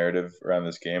of this narrative around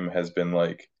this game has been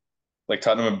like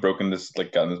Tottenham have broken this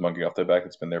like gotten this monkey off their back.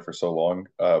 It's been there for so long.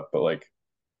 But like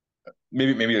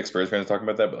maybe like Spurs fans are talking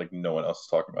about that, but like no one else is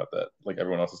talking about that. Like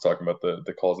everyone else is talking about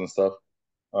the calls and stuff.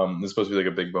 It's supposed to be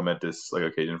like a big momentous like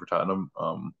occasion for Tottenham.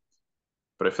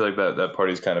 But I feel like that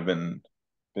party's kind of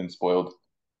been spoiled.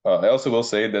 I also will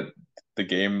say that the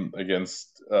game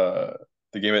against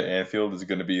the game at Anfield is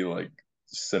going to be like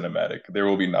cinematic. There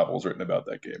will be novels written about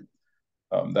that game.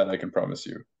 That I can promise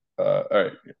you. All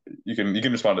right, you can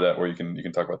respond to that, or you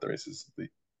can talk about the races.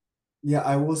 Yeah,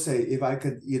 I will say if I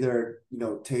could either,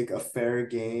 take a fair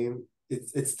game,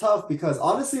 it's tough because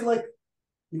honestly, like,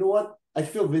 you know what? I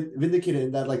feel vindicated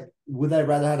in that, like, would I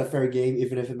rather have a fair game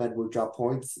even if it meant we drop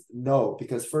points? No,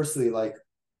 because firstly, like,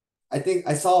 I think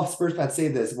I saw Spurs fans say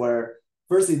this where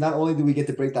firstly, not only do we get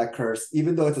to break that curse,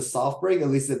 even though it's a soft break, at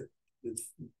least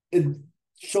it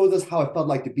shows us how it felt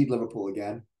like to beat Liverpool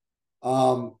again.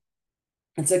 Um,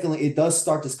 and secondly, it does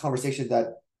start this conversation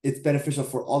that it's beneficial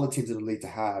for all the teams in the league to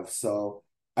have. So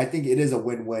I think it is a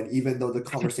win-win, even though the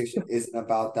conversation isn't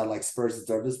about that like Spurs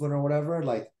deserve this win or whatever.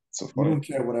 Like So we funny. don't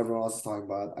care what everyone else is talking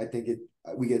about. I think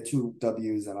we get 2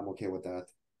 Ws and I'm okay with that.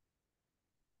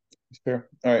 Fair.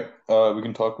 All right. We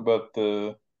can talk about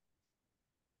the.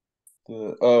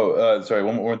 Oh, sorry.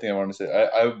 One more thing I wanted to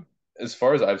say. As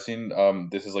far as I've seen,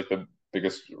 this is like the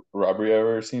biggest robbery I've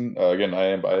ever seen. Again, I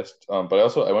am biased. But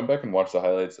I went back and watched the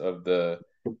highlights of the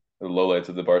lowlights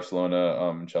of the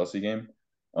Barcelona Chelsea game,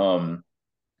 the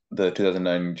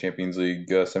 2009 Champions League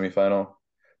semifinal.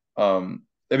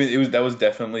 I mean, that was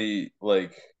definitely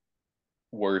like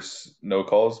worse no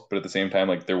calls, but at the same time,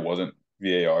 like there wasn't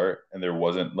VAR and there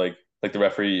wasn't like the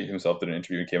referee himself did an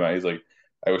interview and came out. He's like,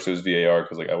 I wish there was VAR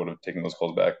because like I would have taken those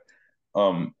calls back.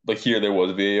 Like here there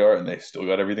was VAR and they still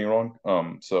got everything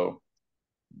wrong. So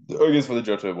I guess for the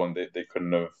judge to have won, they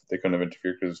couldn't have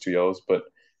interfered because it's 2 yellows. But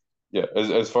yeah,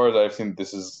 as far as I've seen,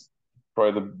 this is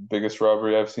probably the biggest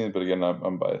robbery I've seen. But again,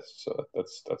 I'm biased, so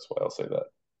that's why I'll say that.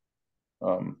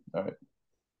 All right.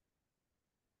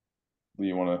 Do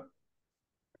you want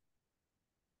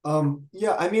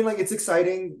Yeah, I mean, like it's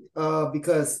exciting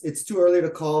because it's too early to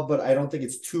call, but I don't think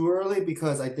it's too early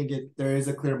because I think there is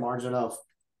a clear margin of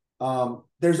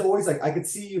there's always like I could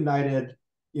see United,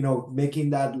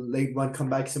 making that late run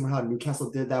comeback similar how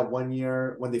Newcastle did that one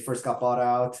year when they first got bought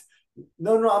out.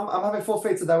 No, no, I'm having full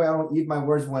faith so that way I don't eat my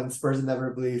words when Spurs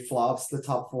inevitably flops the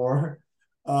top four.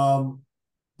 Um,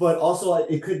 but also like,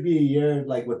 it could be a year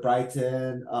like with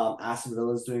Brighton, Aston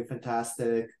Villa's doing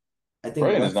fantastic. I think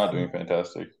Brighton is West not doing Ham,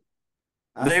 fantastic.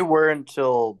 They were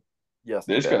until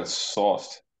They just yesterday. got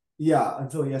sauced. yeah,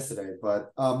 until yesterday,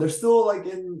 but they're still like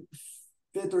in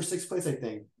fifth or sixth place, I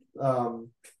think,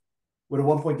 with a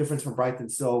 1 point difference from Brighton.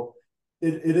 So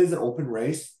it is an open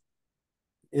race.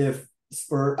 If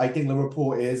I think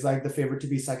Liverpool is like the favorite to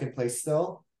be second place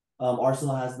still.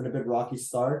 Arsenal has been a bit rocky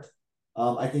start.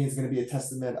 I think it's going to be a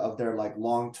testament of their like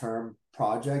long term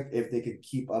project if they could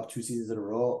keep up 2 seasons in a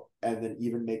row and then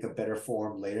even make a better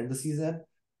form later in the season.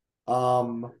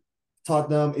 Um,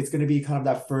 Tottenham, it's going to be kind of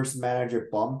that first manager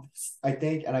bump, I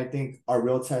think, and I think our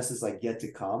real test is like yet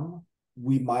to come.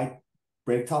 We might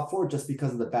break top four just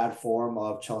because of the bad form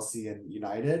of Chelsea and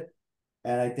United.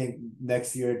 And I think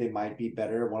next year they might be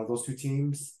better, one of those two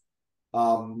teams.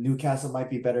 Newcastle might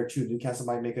be better too. Newcastle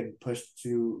might make a push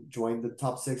to join the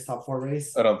top six, top four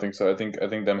race. I don't think so. I think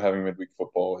them having midweek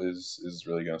football is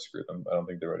really gonna screw them. I don't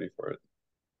think they're ready for it.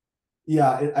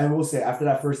 Yeah, I will say after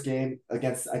that first game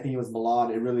against, I think it was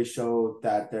Milan, it really showed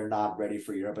that they're not ready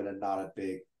for Europe and they're not a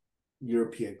big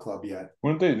European club yet.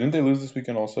 Didn't they lose this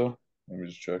weekend also? Let me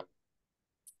just check.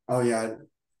 Oh yeah,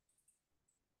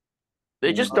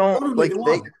 They just no, don't no, no, they like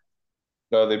won.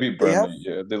 They beat they have Burnley.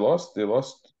 Yeah, they lost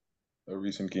a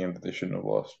recent game that they shouldn't have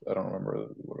lost. I don't remember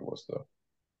what it was though.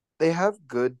 they have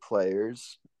good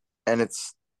players, and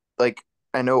it's like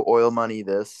I know oil money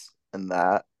this and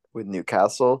that with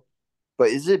Newcastle, but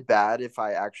is it bad if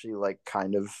I actually like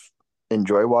kind of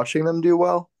enjoy watching them do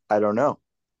well? I don't know.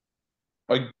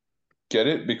 I get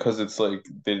it because it's like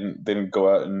they didn't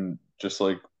go out and just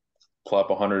like plop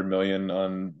 100 million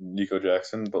on Nico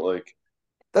Jackson, but like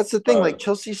That's the thing. uh Like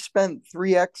Chelsea spent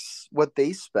 3x what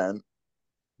they spent,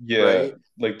 yeah, right?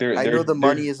 like they're I know they're the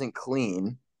money they're isn't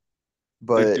clean,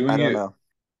 they're but I doing don't it know.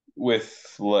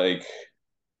 with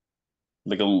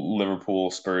like a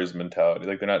Liverpool Spurs mentality.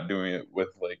 Like they're not doing it with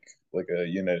like a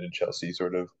United Chelsea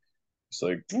sort of. It's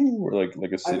like "Ooh," or like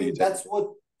a I City mean, type.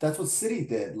 that's what City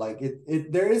did. Like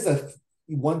it there is a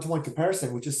 1-to-1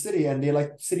 comparison, which is City, and they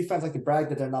like City fans like to brag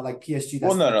that they're not like PSG. Well,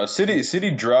 That's no, like no.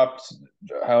 City dropped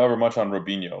however much on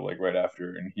Robinho like right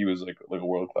after, and he was like a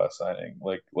world class signing.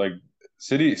 Like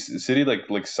City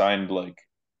like signed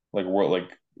world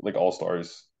like all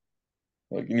stars.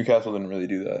 Like Newcastle didn't really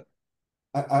do that.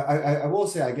 I will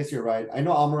say I guess you're right. I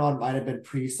know Almiron might have been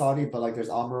pre-Saudi, but like there's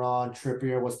Almiron,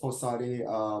 Trippier was post-Saudi,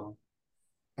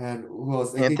 and who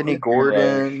else? Like they Anthony did, Mudryk.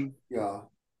 Gordon, yeah.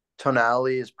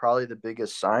 Tonali is probably the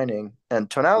biggest signing, and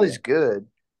Yeah. Tonali's good,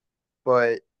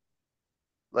 but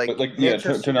But like like yeah, Manchester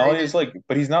Tonali is United, like,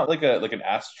 but he's not like an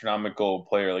astronomical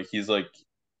player. Like he's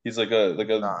he's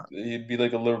not. he'd be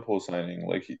like a Liverpool signing.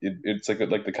 Like it's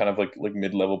like the kind of like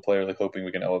mid level player, like hoping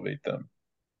we can elevate them.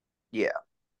 Yeah,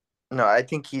 no, I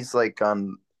think he's like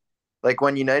on like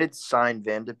when United signed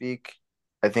Van de Beek,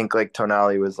 I think like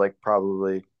Tonali was like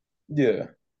probably Yeah,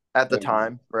 at I the agree.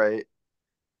 time, right?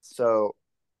 So,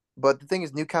 but the thing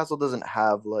is, Newcastle doesn't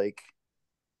have like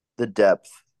the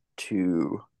depth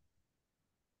to.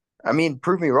 I mean,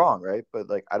 prove me wrong, right? But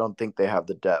like, I don't think they have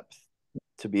the depth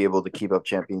to be able to keep up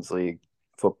Champions League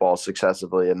football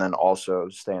successively and then also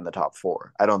stay in the top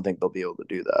four. I don't think they'll be able to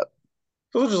do that.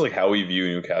 So it's just like how we view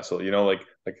Newcastle,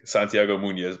 like Santiago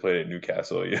Muñoz played at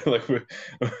Newcastle. Like we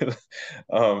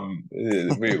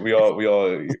all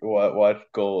watch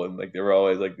goal and like they were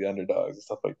always like the underdogs and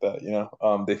stuff like that.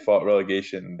 They fought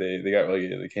relegation, they got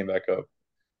relegated, they came back up.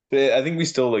 I think we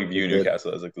still like They view did.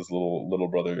 Newcastle as like this little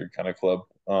brother kind of club.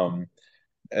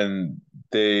 And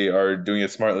they are doing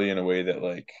it smartly in a way that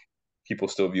like people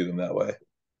still view them that way.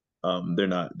 They're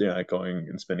not going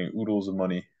and spending oodles of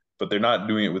money, but they're not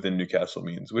doing it within Newcastle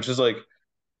means, which is like,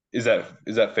 is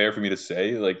that fair for me to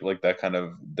say? Like that kind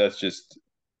of that's just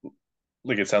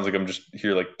like it sounds like I'm just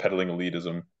here like peddling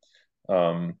elitism.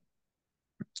 Um,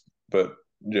 but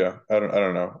yeah, I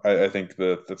don't know. I think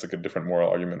that's like a different moral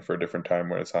argument for a different time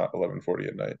when it's not 11:40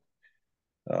 at night.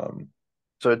 Um,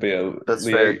 So but yeah, that's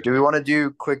fair. Lee, Do we want to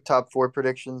do quick top four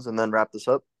predictions and then wrap this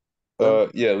up? Then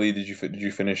yeah, Lee, did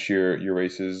you finish your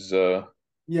races?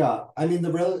 Yeah, I mean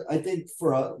I think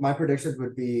for my predictions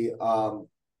would be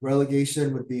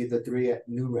relegation would be the three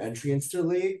new entrants to the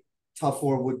league. Top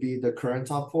four would be the current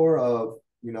top four of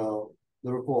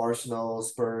Liverpool, Arsenal,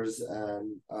 Spurs,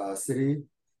 and City.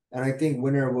 And I think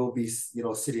winner will be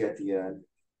City at the end.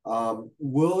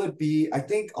 Will it be? I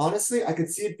think honestly, I could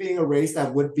see it being a race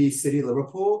that would be City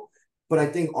Liverpool, but I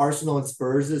think Arsenal and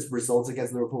Spurs' results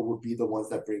against Liverpool would be the ones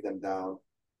that bring them down.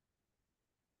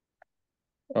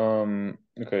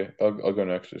 Okay, I'll go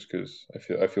next just because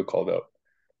I feel called out.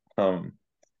 Um,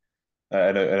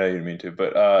 I know you didn't mean to,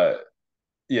 but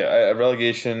yeah,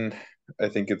 relegation. I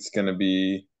think it's gonna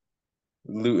be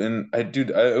Luton. I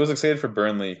was excited for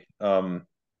Burnley.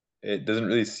 It doesn't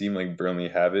really seem like Burnley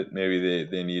have it. Maybe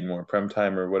they need more prem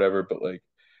time or whatever. But like,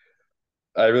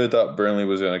 I really thought Burnley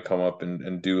was gonna come up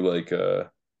and do like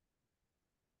a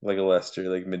Leicester,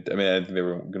 like mid. I mean, I think they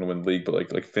were gonna win the league, but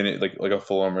like finish like a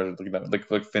Fulham or like that,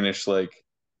 like finish like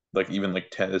even like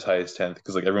 10th as high as 10th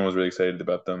because like everyone was really excited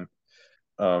about them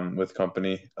with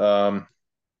company. Yeah,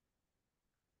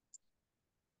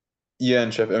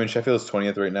 and Sheffield. I mean, Sheffield's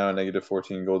 20th right now, negative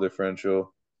 14 goal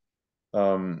differential.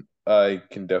 I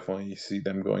can definitely see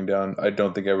them going down. I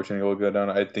don't think Everton will go down.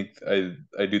 I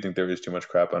do think there is too much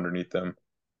crap underneath them.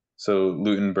 So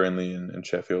Luton, Burnley, and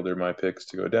Sheffield are my picks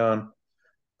to go down.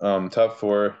 Top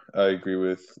four, I agree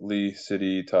with Lee,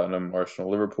 City, Tottenham,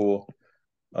 Arsenal, Liverpool.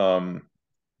 Um,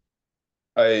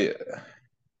 I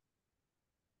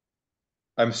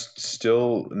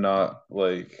still not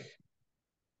like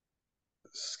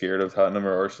scared of Tottenham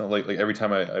or Arsenal. Like every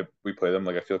time we play them,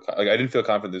 like I feel like I didn't feel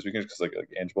confident this weekend because like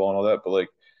Ange Ball and all that, but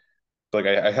like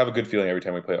I have a good feeling every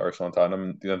time we play Arsenal and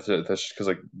Tottenham. That's just because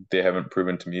like they haven't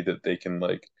proven to me that they can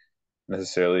like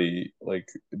necessarily like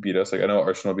beat us. Like I know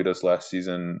Arsenal beat us last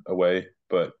season away,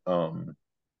 but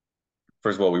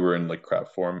first of all we were in like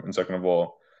crap form, and second of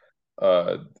all,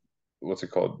 uh, what's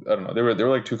it called? I don't know. They were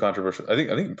like too controversial. I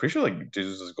think I'm pretty sure like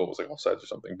Jesus' goal was like offsides or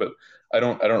something, but I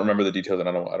don't remember the details, and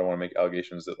I don't want to make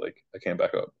allegations that like I can't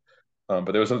back up.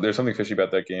 But there's something fishy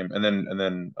about that game, and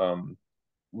then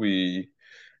we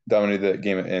dominated that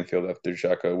game at Anfield after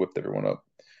Xhaka whipped everyone up.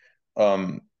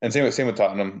 And same with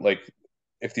Tottenham. Like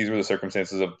if these were the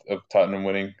circumstances of Tottenham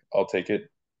winning, I'll take it.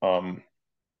 Um,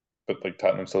 but like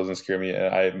Tottenham still doesn't scare me,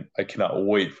 and I cannot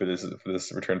wait for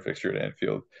this return fixture at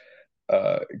Anfield.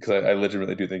 Because I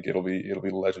legitimately do think it'll be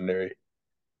legendary.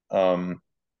 Um,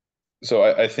 so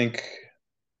I think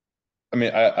I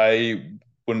mean I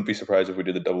wouldn't be surprised if we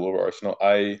did the double over Arsenal.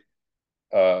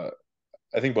 Uh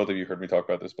I think both of you heard me talk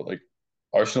about this, but like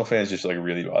Arsenal fans just like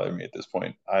really bother me at this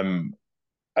point. I'm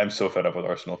so fed up with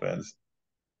Arsenal fans.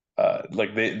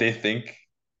 Like they think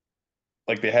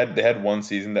like they had one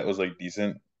season that was like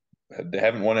decent. They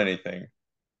haven't won anything.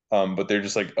 But they're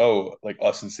just like, oh, like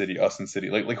us and City, us and City.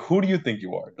 Like who do you think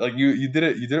you are? Like you did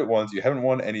it once. You haven't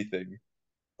won anything.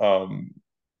 Um,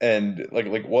 and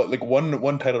like what like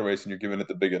one title race and you're giving it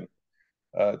the big one.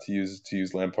 To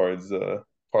use Lampard's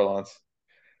parlance.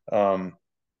 Um,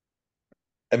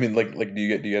 I mean like do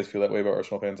you guys feel that way about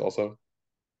Arsenal fans also?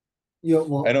 Yeah, I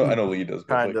well, know I know Lee does,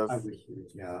 but Kind like of. I wish,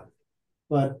 yeah.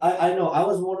 But I know I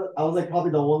was like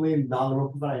probably the only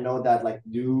non-Liverpool fan I know that like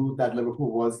knew that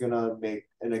Liverpool was gonna make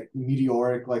a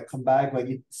meteoric like comeback.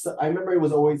 Like I remember it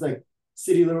was always like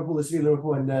City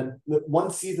Liverpool, and then one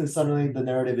season suddenly the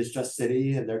narrative is just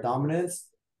City and their dominance.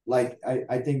 Like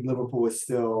I think Liverpool is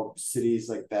still City's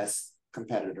like best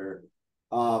competitor.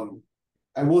 Um,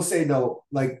 I will say though,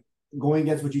 like going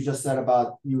against what you just said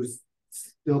about you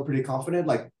still pretty confident.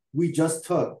 Like we just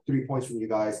took 3 points from you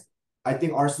guys. I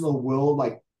think Arsenal will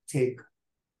like take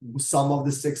some of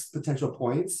the six potential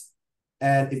points.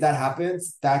 And if that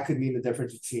happens, that could mean the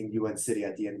difference between you and City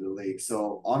at the end of the league.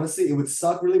 So honestly, it would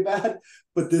suck really bad.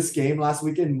 But this game last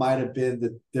weekend might have been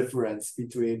the difference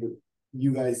between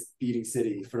you guys beating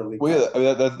City for the league well, yeah,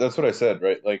 title. I mean, that's what I said,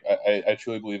 right? Like I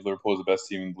truly believe Liverpool is the best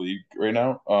team in the league right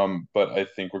now. But I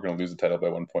think we're gonna lose the title by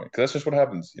 1 point because that's just what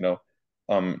happens, you know.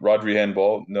 Rodri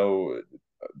handball, no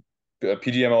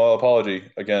PGMOL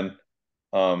apology again.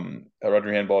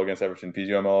 Rodri handball against Everton,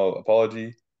 PGMOL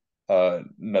apology.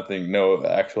 Nothing, no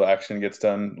actual action gets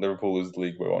done. Liverpool loses the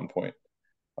league by 1 point.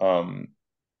 Um,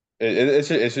 it's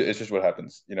just what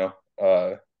happens, you know.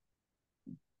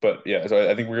 But yeah, so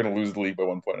I think we're gonna lose the league by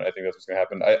 1 point. And I think that's what's gonna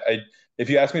happen. If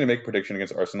you ask me to make a prediction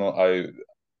against Arsenal, I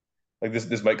like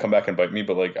this might come back and bite me,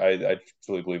 but like I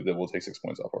truly believe that we'll take 6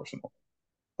 points off Arsenal.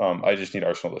 I just need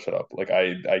Arsenal to shut up. Like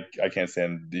I can't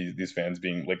stand these fans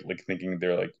being like thinking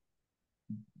they're like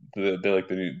they're like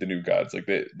the new gods. Like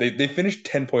they finished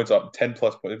 10 points off, 10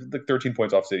 plus points, like 13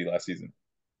 points off City last season.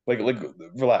 Like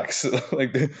relax.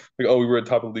 Like oh we were at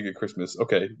top of the league at Christmas.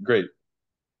 Okay, great.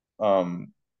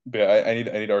 But yeah, I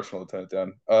need Arsenal to tone it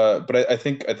down. But I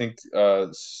think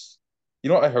you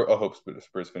know what? I hope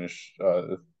Spurs finish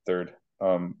third.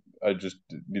 I just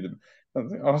need them.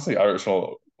 Honestly,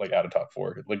 Arsenal like out of top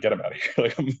four. Like get them out of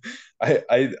here. Like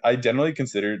I generally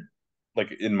considered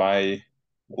like in my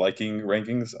liking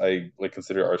rankings, I like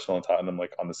consider Arsenal and Tottenham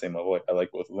like on the same level. Like I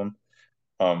like both of them.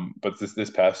 But this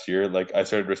past year, like I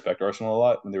started to respect Arsenal a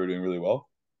lot when they were doing really well.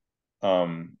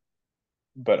 Um,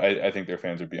 but I think their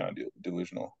fans are beyond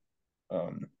delusional.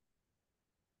 Um,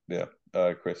 yeah,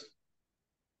 Chris.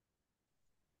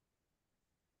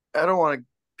 I don't want to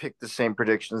pick the same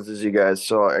predictions as you guys,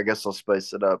 so I guess I'll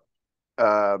spice it up.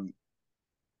 Um,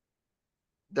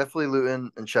 Definitely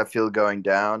Luton and Sheffield going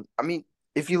down. I mean,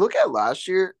 if you look at last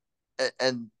year,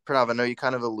 and Pranav, I know you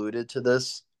kind of alluded to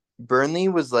this. Burnley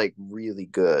was like really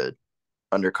good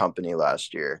under company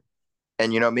last year.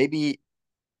 And, maybe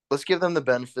let's give them the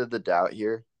benefit of the doubt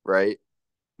here, right?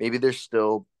 Maybe they're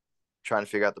still trying to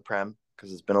figure out the Prem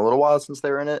because it's been a little while since they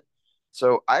were in it.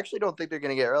 So I actually don't think they're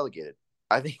going to get relegated.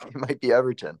 I think it might be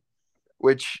Everton,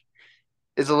 which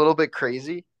is a little bit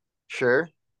crazy, sure,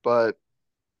 but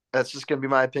that's just going to be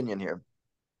my opinion here.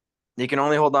 You can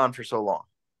only hold on for so long.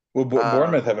 Well,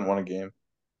 Bournemouth haven't won a game.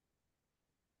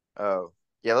 Oh,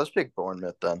 yeah, let's pick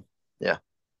Bournemouth then. Yeah.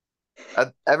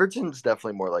 Everton's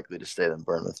definitely more likely to stay than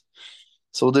Bournemouth.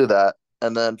 So we'll do that.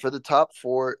 And then for the top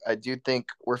four, I do think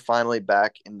we're finally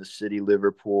back in the City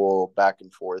Liverpool back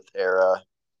and forth era.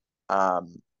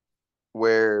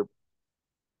 Where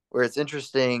it's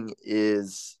interesting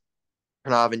is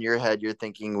Pranav, in your head, you're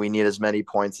thinking we need as many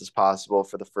points as possible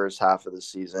for the first half of the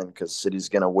season because City's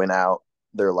going to win out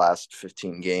their last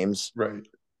 15 games. Right.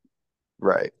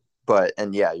 Right.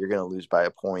 And yeah, you're going to lose by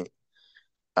a point.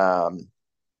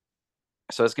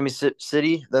 So it's going to be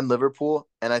City, then Liverpool.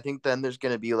 And I think then there's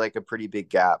going to be like a pretty big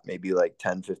gap, maybe like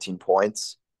 10, 15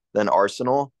 points. Then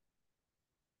Arsenal.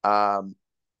 And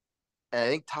I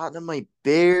think Tottenham might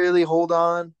barely hold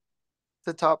on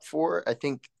to top four. I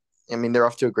mean, they're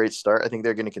off to a great start. I think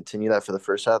they're going to continue that for the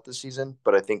first half of the season,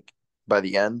 but I think by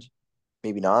the end,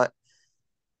 maybe not.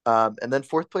 And then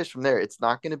fourth place from there, it's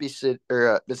not going to be it's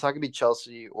not going to be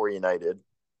Chelsea or United.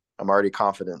 I'm already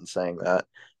confident in saying that.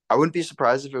 I wouldn't be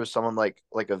surprised if it was someone like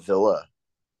a Villa.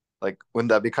 Like, wouldn't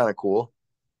that be kind of cool?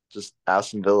 Just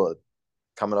Aston Villa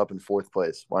coming up in fourth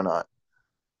place. Why not?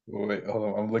 Wait, hold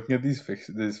on. I'm looking at this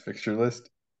fixture list.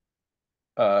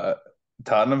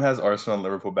 Tottenham has Arsenal and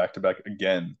Liverpool back to back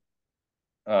again.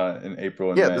 In April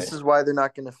and Yeah, May. this is why they're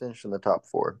not going to finish in the top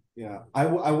four. Yeah, I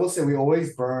will say we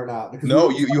always burn out. Because no,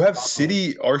 you have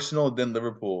City, Arsenal, then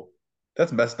Liverpool.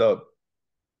 That's messed up.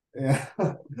 Yeah,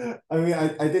 I mean,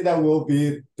 I think that will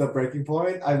be the breaking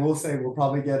point. I will say we'll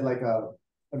probably get like a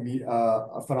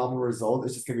phenomenal result.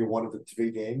 It's just gonna be one of the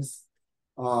 3 games.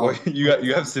 Well,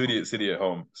 you have City at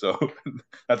home, so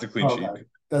that's a clean sheet.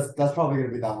 That's probably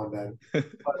gonna be that one then.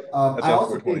 But I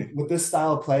also think with this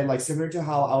style of play, like similar to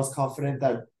how I was confident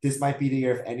that this might be the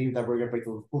year, if any, that we're gonna break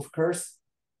the Liverpool curse.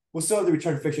 We'll still have the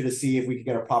return fixture to see if we can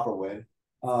get a proper win.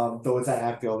 Though it's at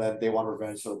Anfield and they want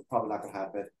revenge, so it's probably not gonna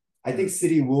happen. I think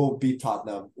City will beat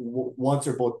Tottenham once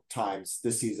or both times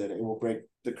this season. It will break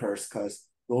the curse because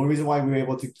the only reason why we were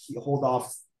able to hold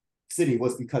off City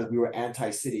was because we were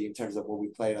anti-City in terms of what we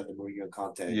played under Mourinho and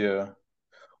Conte. Yeah.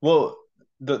 Well,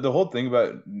 the whole thing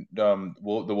about the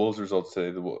Wolves results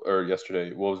today or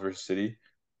yesterday, Wolves versus City,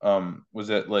 was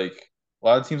that like a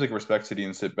lot of teams like respect City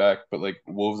and sit back, but like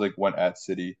Wolves like went at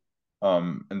City,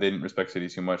 and they didn't respect City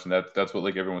too much, and that's what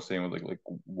like everyone was saying with like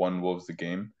won Wolves the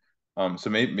game.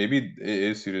 So maybe it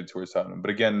is suited towards Tottenham,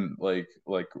 but again, like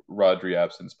Rodri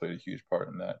absence played a huge part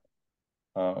in that.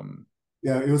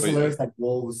 Yeah, it was hilarious that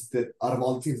Wolves did. Out of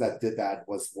all the teams that did that,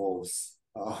 was Wolves.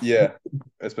 Yeah,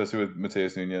 especially with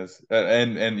Mateus Nunes,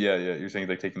 and yeah, you're saying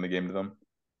like taking the game to them.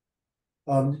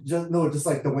 Just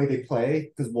like the way they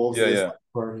play, because Wolves is like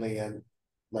Burnley and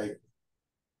like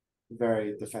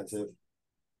very defensive.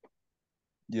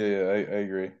 Yeah, I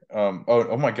agree.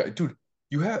 Oh my God, dude,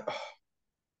 you have.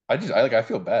 I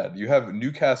feel bad. You have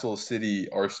Newcastle, City,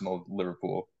 Arsenal,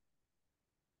 Liverpool.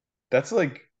 That's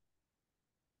like,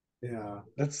 yeah,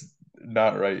 that's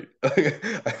not right.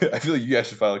 I feel like you guys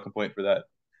should file a complaint for that.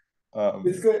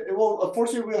 It's good. Well,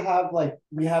 unfortunately,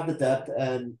 we have the depth,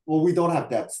 and we don't have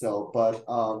depth still. But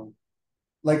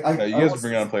like you guys are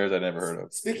bringing on players I never heard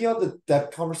of. Speaking of the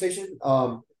depth conversation,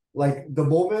 like the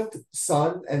moment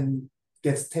Son and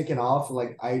gets taken off,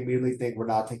 like I immediately think we're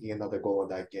not taking another goal in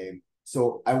that game.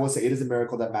 So I will say it is a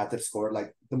miracle that Matip scored.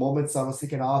 Like the moment Son was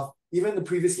taken off, even the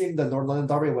previous game, the North London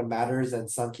derby, when Matters and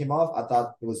Son came off, I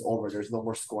thought it was over. There's no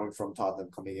more scoring from Tottenham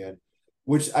coming in,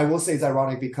 which I will say is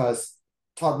ironic because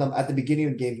Tottenham at the beginning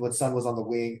of games when Son was on the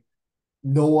wing,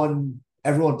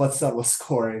 everyone but Son was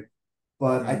scoring.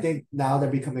 But I think now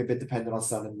they're becoming a bit dependent on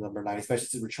Son in number 9, especially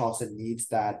since Richarlison needs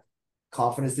that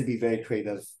confidence to be very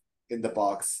creative in the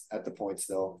box at the point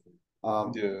still.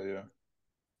 Yeah.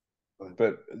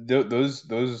 But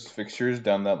those fixtures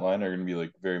down that line are going to be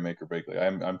like very make or break. Like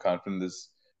I'm confident this.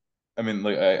 I mean,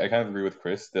 like I kind of agree with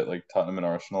Chris that like Tottenham and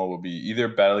Arsenal will be either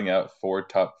battling out for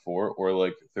top 4 or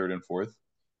like third and fourth.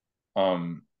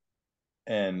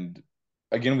 And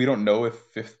again, we don't know if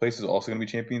fifth place is also going to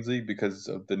be Champions League because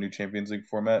of the new Champions League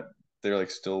format. They're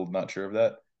like still not sure of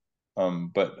that.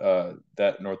 But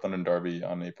that North London derby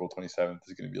on April 27th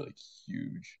is going to be like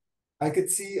huge. I could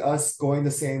see us going the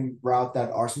same route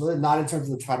that Arsenal did, not in terms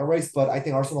of the title race, but I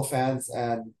think Arsenal fans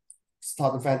and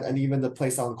Tottenham fans and even the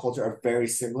playstyle and culture are very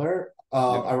similar.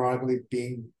 Ironically,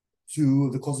 being two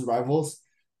of the closest rivals.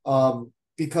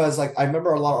 Because like I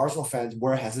remember a lot of Arsenal fans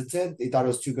were hesitant. They thought it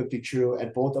was too good to be true,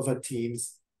 and both of the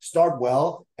teams start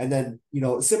well, and then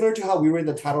similar to how we were in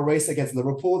the title race against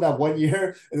Liverpool that one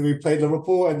year, and then we played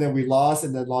Liverpool, and then we lost,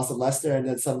 and then lost to Leicester, and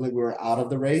then suddenly we were out of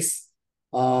the race.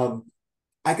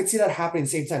 I could see that happening at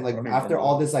the same time. Like after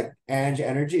all this like Ange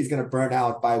energy is gonna burn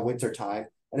out by winter time.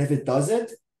 And if it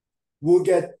doesn't, we'll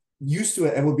get used to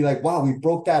it and we'll be like, wow, we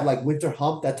broke that like winter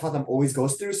hump that Tottenham always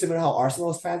goes through, similar to how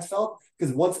Arsenal's fans felt.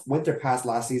 Because once winter passed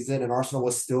last season and Arsenal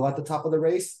was still at the top of the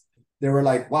race, they were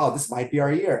like, wow, this might be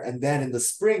our year. And then in the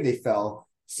spring they fell.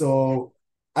 So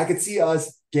I could see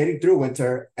us getting through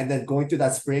winter and then going through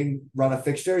that spring run of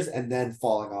fixtures and then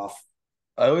falling off.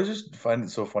 I always just find it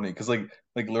so funny because like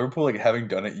Liverpool like having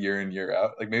done it year in year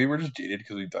out, like maybe we're just jaded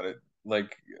because we've done it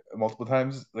like multiple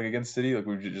times like against City, like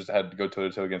we just had to go toe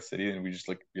to toe against City and we just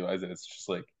like realized that it's just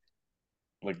like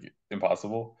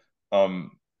impossible.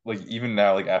 Like even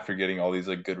now like after getting all these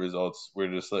like good results,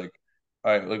 we're just like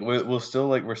all right, like we'll still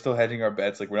like we're still hedging our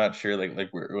bets, like we're not sure, like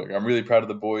we're like I'm really proud of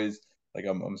the boys, like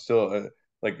I'm still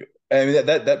like I mean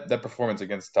that performance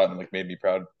against Tottenham like made me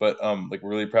proud, but like we're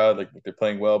really proud, like they're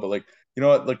playing well, but like you know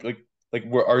what, like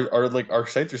we're our like our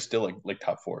sights are still like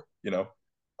top 4,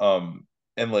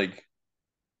 and like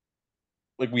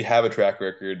we have a track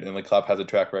record, and like Klopp has a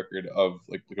track record of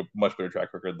like a much better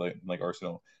track record like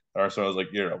Arsenal. And Arsenal is like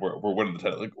we're winning the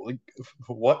title. Like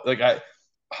what? Like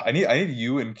I need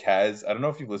you and Kaz. I don't know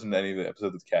if you've listened to any of the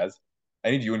episodes with Kaz.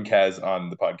 I need you and Kaz on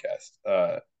the podcast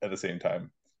at the same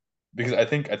time because I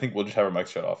think we'll just have our mics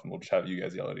shut off and we'll just have you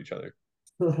guys yell at each other.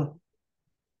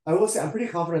 I will say I'm pretty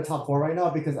confident top 4 right now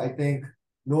because I think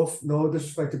no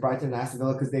disrespect to Brighton and Aston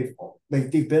Villa because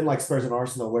they've been like Spurs and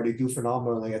Arsenal where they do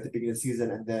phenomenally at the beginning of the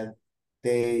season and then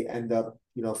they end up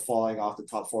falling off the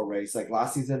top 4 race. Like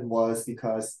last season was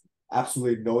because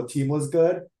absolutely no team was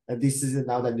good, and this season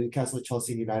now that Newcastle,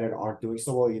 Chelsea, and United aren't doing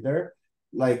so well either.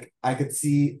 Like I could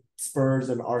see Spurs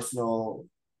and Arsenal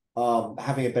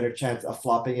having a better chance of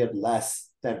flopping it less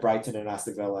than Brighton and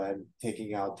Aston Villa and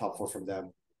taking out top 4 from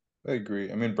them. I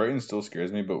agree. I mean, Brighton still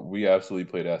scares me, but we absolutely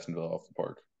played Aston Villa off the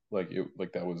park. Like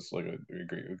that was like a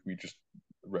great. We just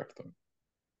wrecked them.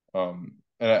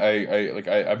 And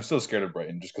I'm still scared of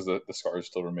Brighton just because the scars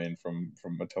still remain from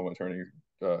Matoma turning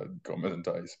Gomez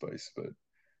into Ice Spice. But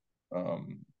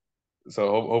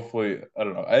so hopefully I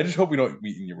don't know. I just hope we don't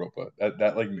meet in Europa.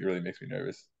 That like really makes me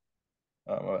nervous.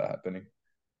 About that happening.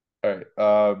 All right.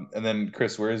 And then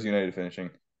Chris, where is United finishing?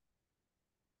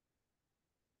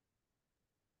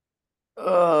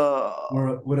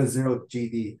 We're with a 0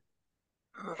 GD.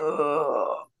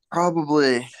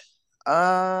 Probably.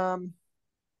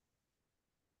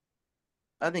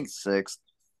 I think 6th.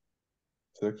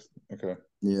 6th? Okay.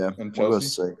 Yeah. And We'll go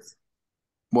Chelsea? 6th.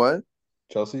 What?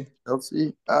 Chelsea?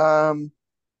 Chelsea?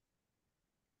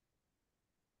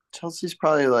 Chelsea's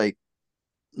probably like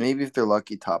maybe if they're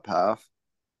lucky top half.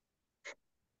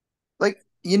 Like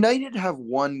United have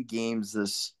won games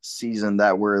this season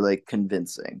that were like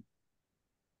convincing.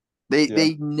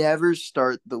 They never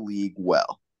start the league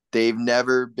well. They've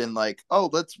never been like, oh,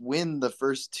 let's win the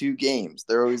first 2 games.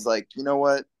 They're always like, you know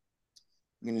what?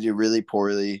 I'm going to do really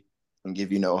poorly and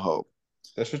give you no hope.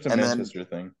 That's just a Manchester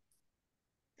thing.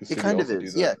 It kind of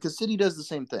is, yeah, because City does the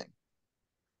same thing.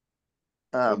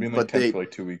 They'll be in like 10th for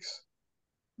like 2 weeks.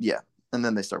 Yeah, and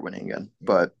then they start winning again.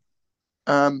 But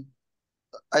I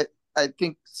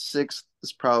think 6th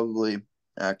is probably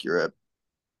accurate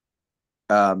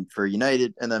for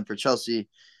United, and then for Chelsea,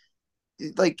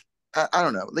 like I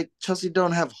don't know, like Chelsea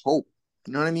don't have hope.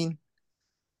 You know what I mean?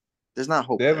 There's not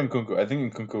hope. They have Nkunku. I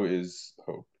think Nkunku is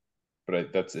hope,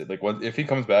 but that's it. Like if he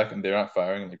comes back and they're not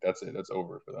firing, like that's it. That's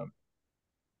over for them.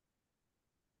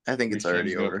 I think it's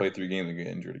already over. He's gonna play 3 games and get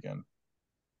injured again.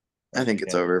 I think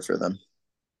it's over for them.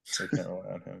 They can't rely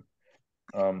on him.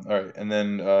 All right, and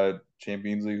then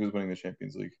Champions League. Who's winning the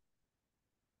Champions League?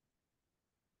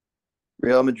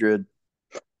 Real Madrid.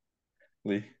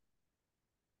 Lee.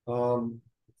 I know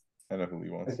who Lee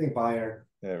I wants. think Bayern.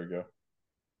 There we go.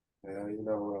 Yeah, you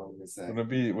know what I'm gonna say.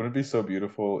 Wouldn't it be so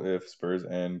beautiful if Spurs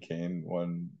and Kane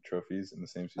won trophies in the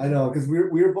same season? I know, because we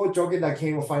were both joking that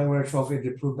Kane will finally win a trophy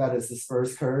to prove that it's the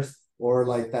Spurs curse, or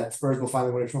like that Spurs will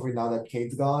finally win a trophy now that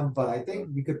Kane's gone. But I think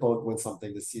we could both win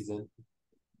something this season.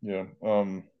 Yeah. I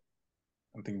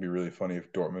think it'd be really funny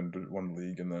if Dortmund won the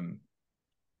league and then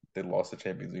they lost the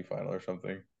Champions League final or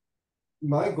something.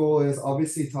 My goal is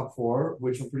obviously top four,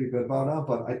 which I'm pretty good about now.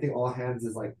 But I think all hands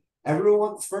is like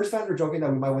everyone. Spurs fans are joking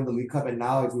that we might win the League Cup, and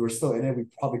now if we were still in it, we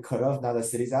probably could have. Now that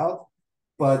City's out,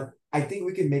 but I think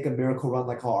we can make a miracle run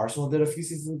like how Arsenal did a few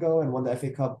seasons ago and won the FA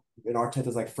Cup in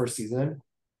Arteta's like first season.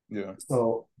 Yeah.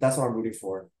 So that's what I'm rooting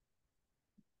for.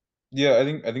 Yeah, I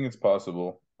think it's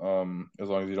possible. As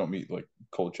long as you don't meet like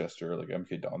Colchester or like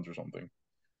MK Dons or something.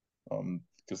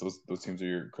 Because those teams are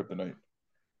your kryptonite.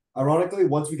 Ironically,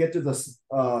 once we get to the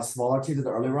smaller teams in the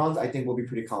early rounds, I think we'll be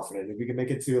pretty confident. If we can make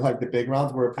it to like the big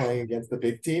rounds, where we're playing against the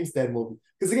big teams, then we'll.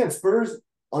 Because again, Spurs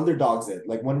underdogs it.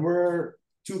 Like when we're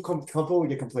too comfortable, we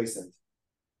get complacent.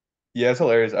 Yeah, it's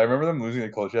hilarious. I remember them losing to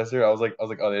Colchester. I was like, oh,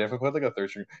 they definitely played like a third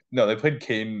string. No, they played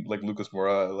Kane, like Lucas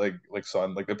Moura, like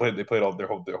Son. Like they played all their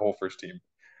whole first team.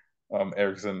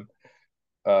 Ericsson.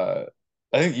 I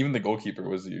think even the goalkeeper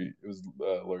was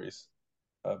Lloris.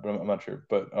 But I'm not sure.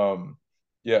 But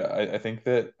yeah, I think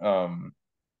that I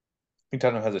think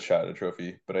Tottenham has a shot at a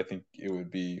trophy, but I think it would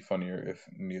be funnier if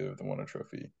neither of them won a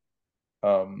trophy. I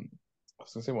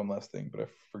was gonna say one last thing, but I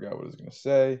forgot what I was gonna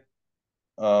say.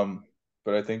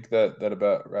 But I think that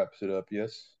about wraps it up.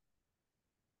 Yes.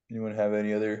 Anyone have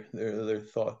any other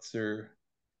thoughts or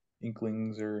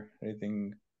inklings or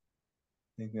anything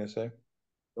to say?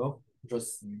 No,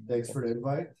 just thanks for the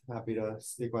invite. Happy to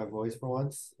speak my voice for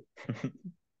once.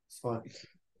 It's fun.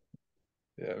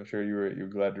 Yeah, I'm sure you're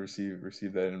glad to receive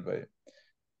that invite.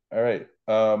 All right.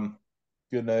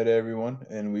 Good night, everyone,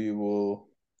 and we'll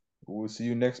see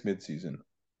you next midseason.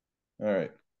 All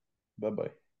right. Bye bye.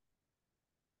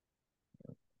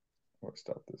 Or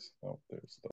stop this. Oh, there's.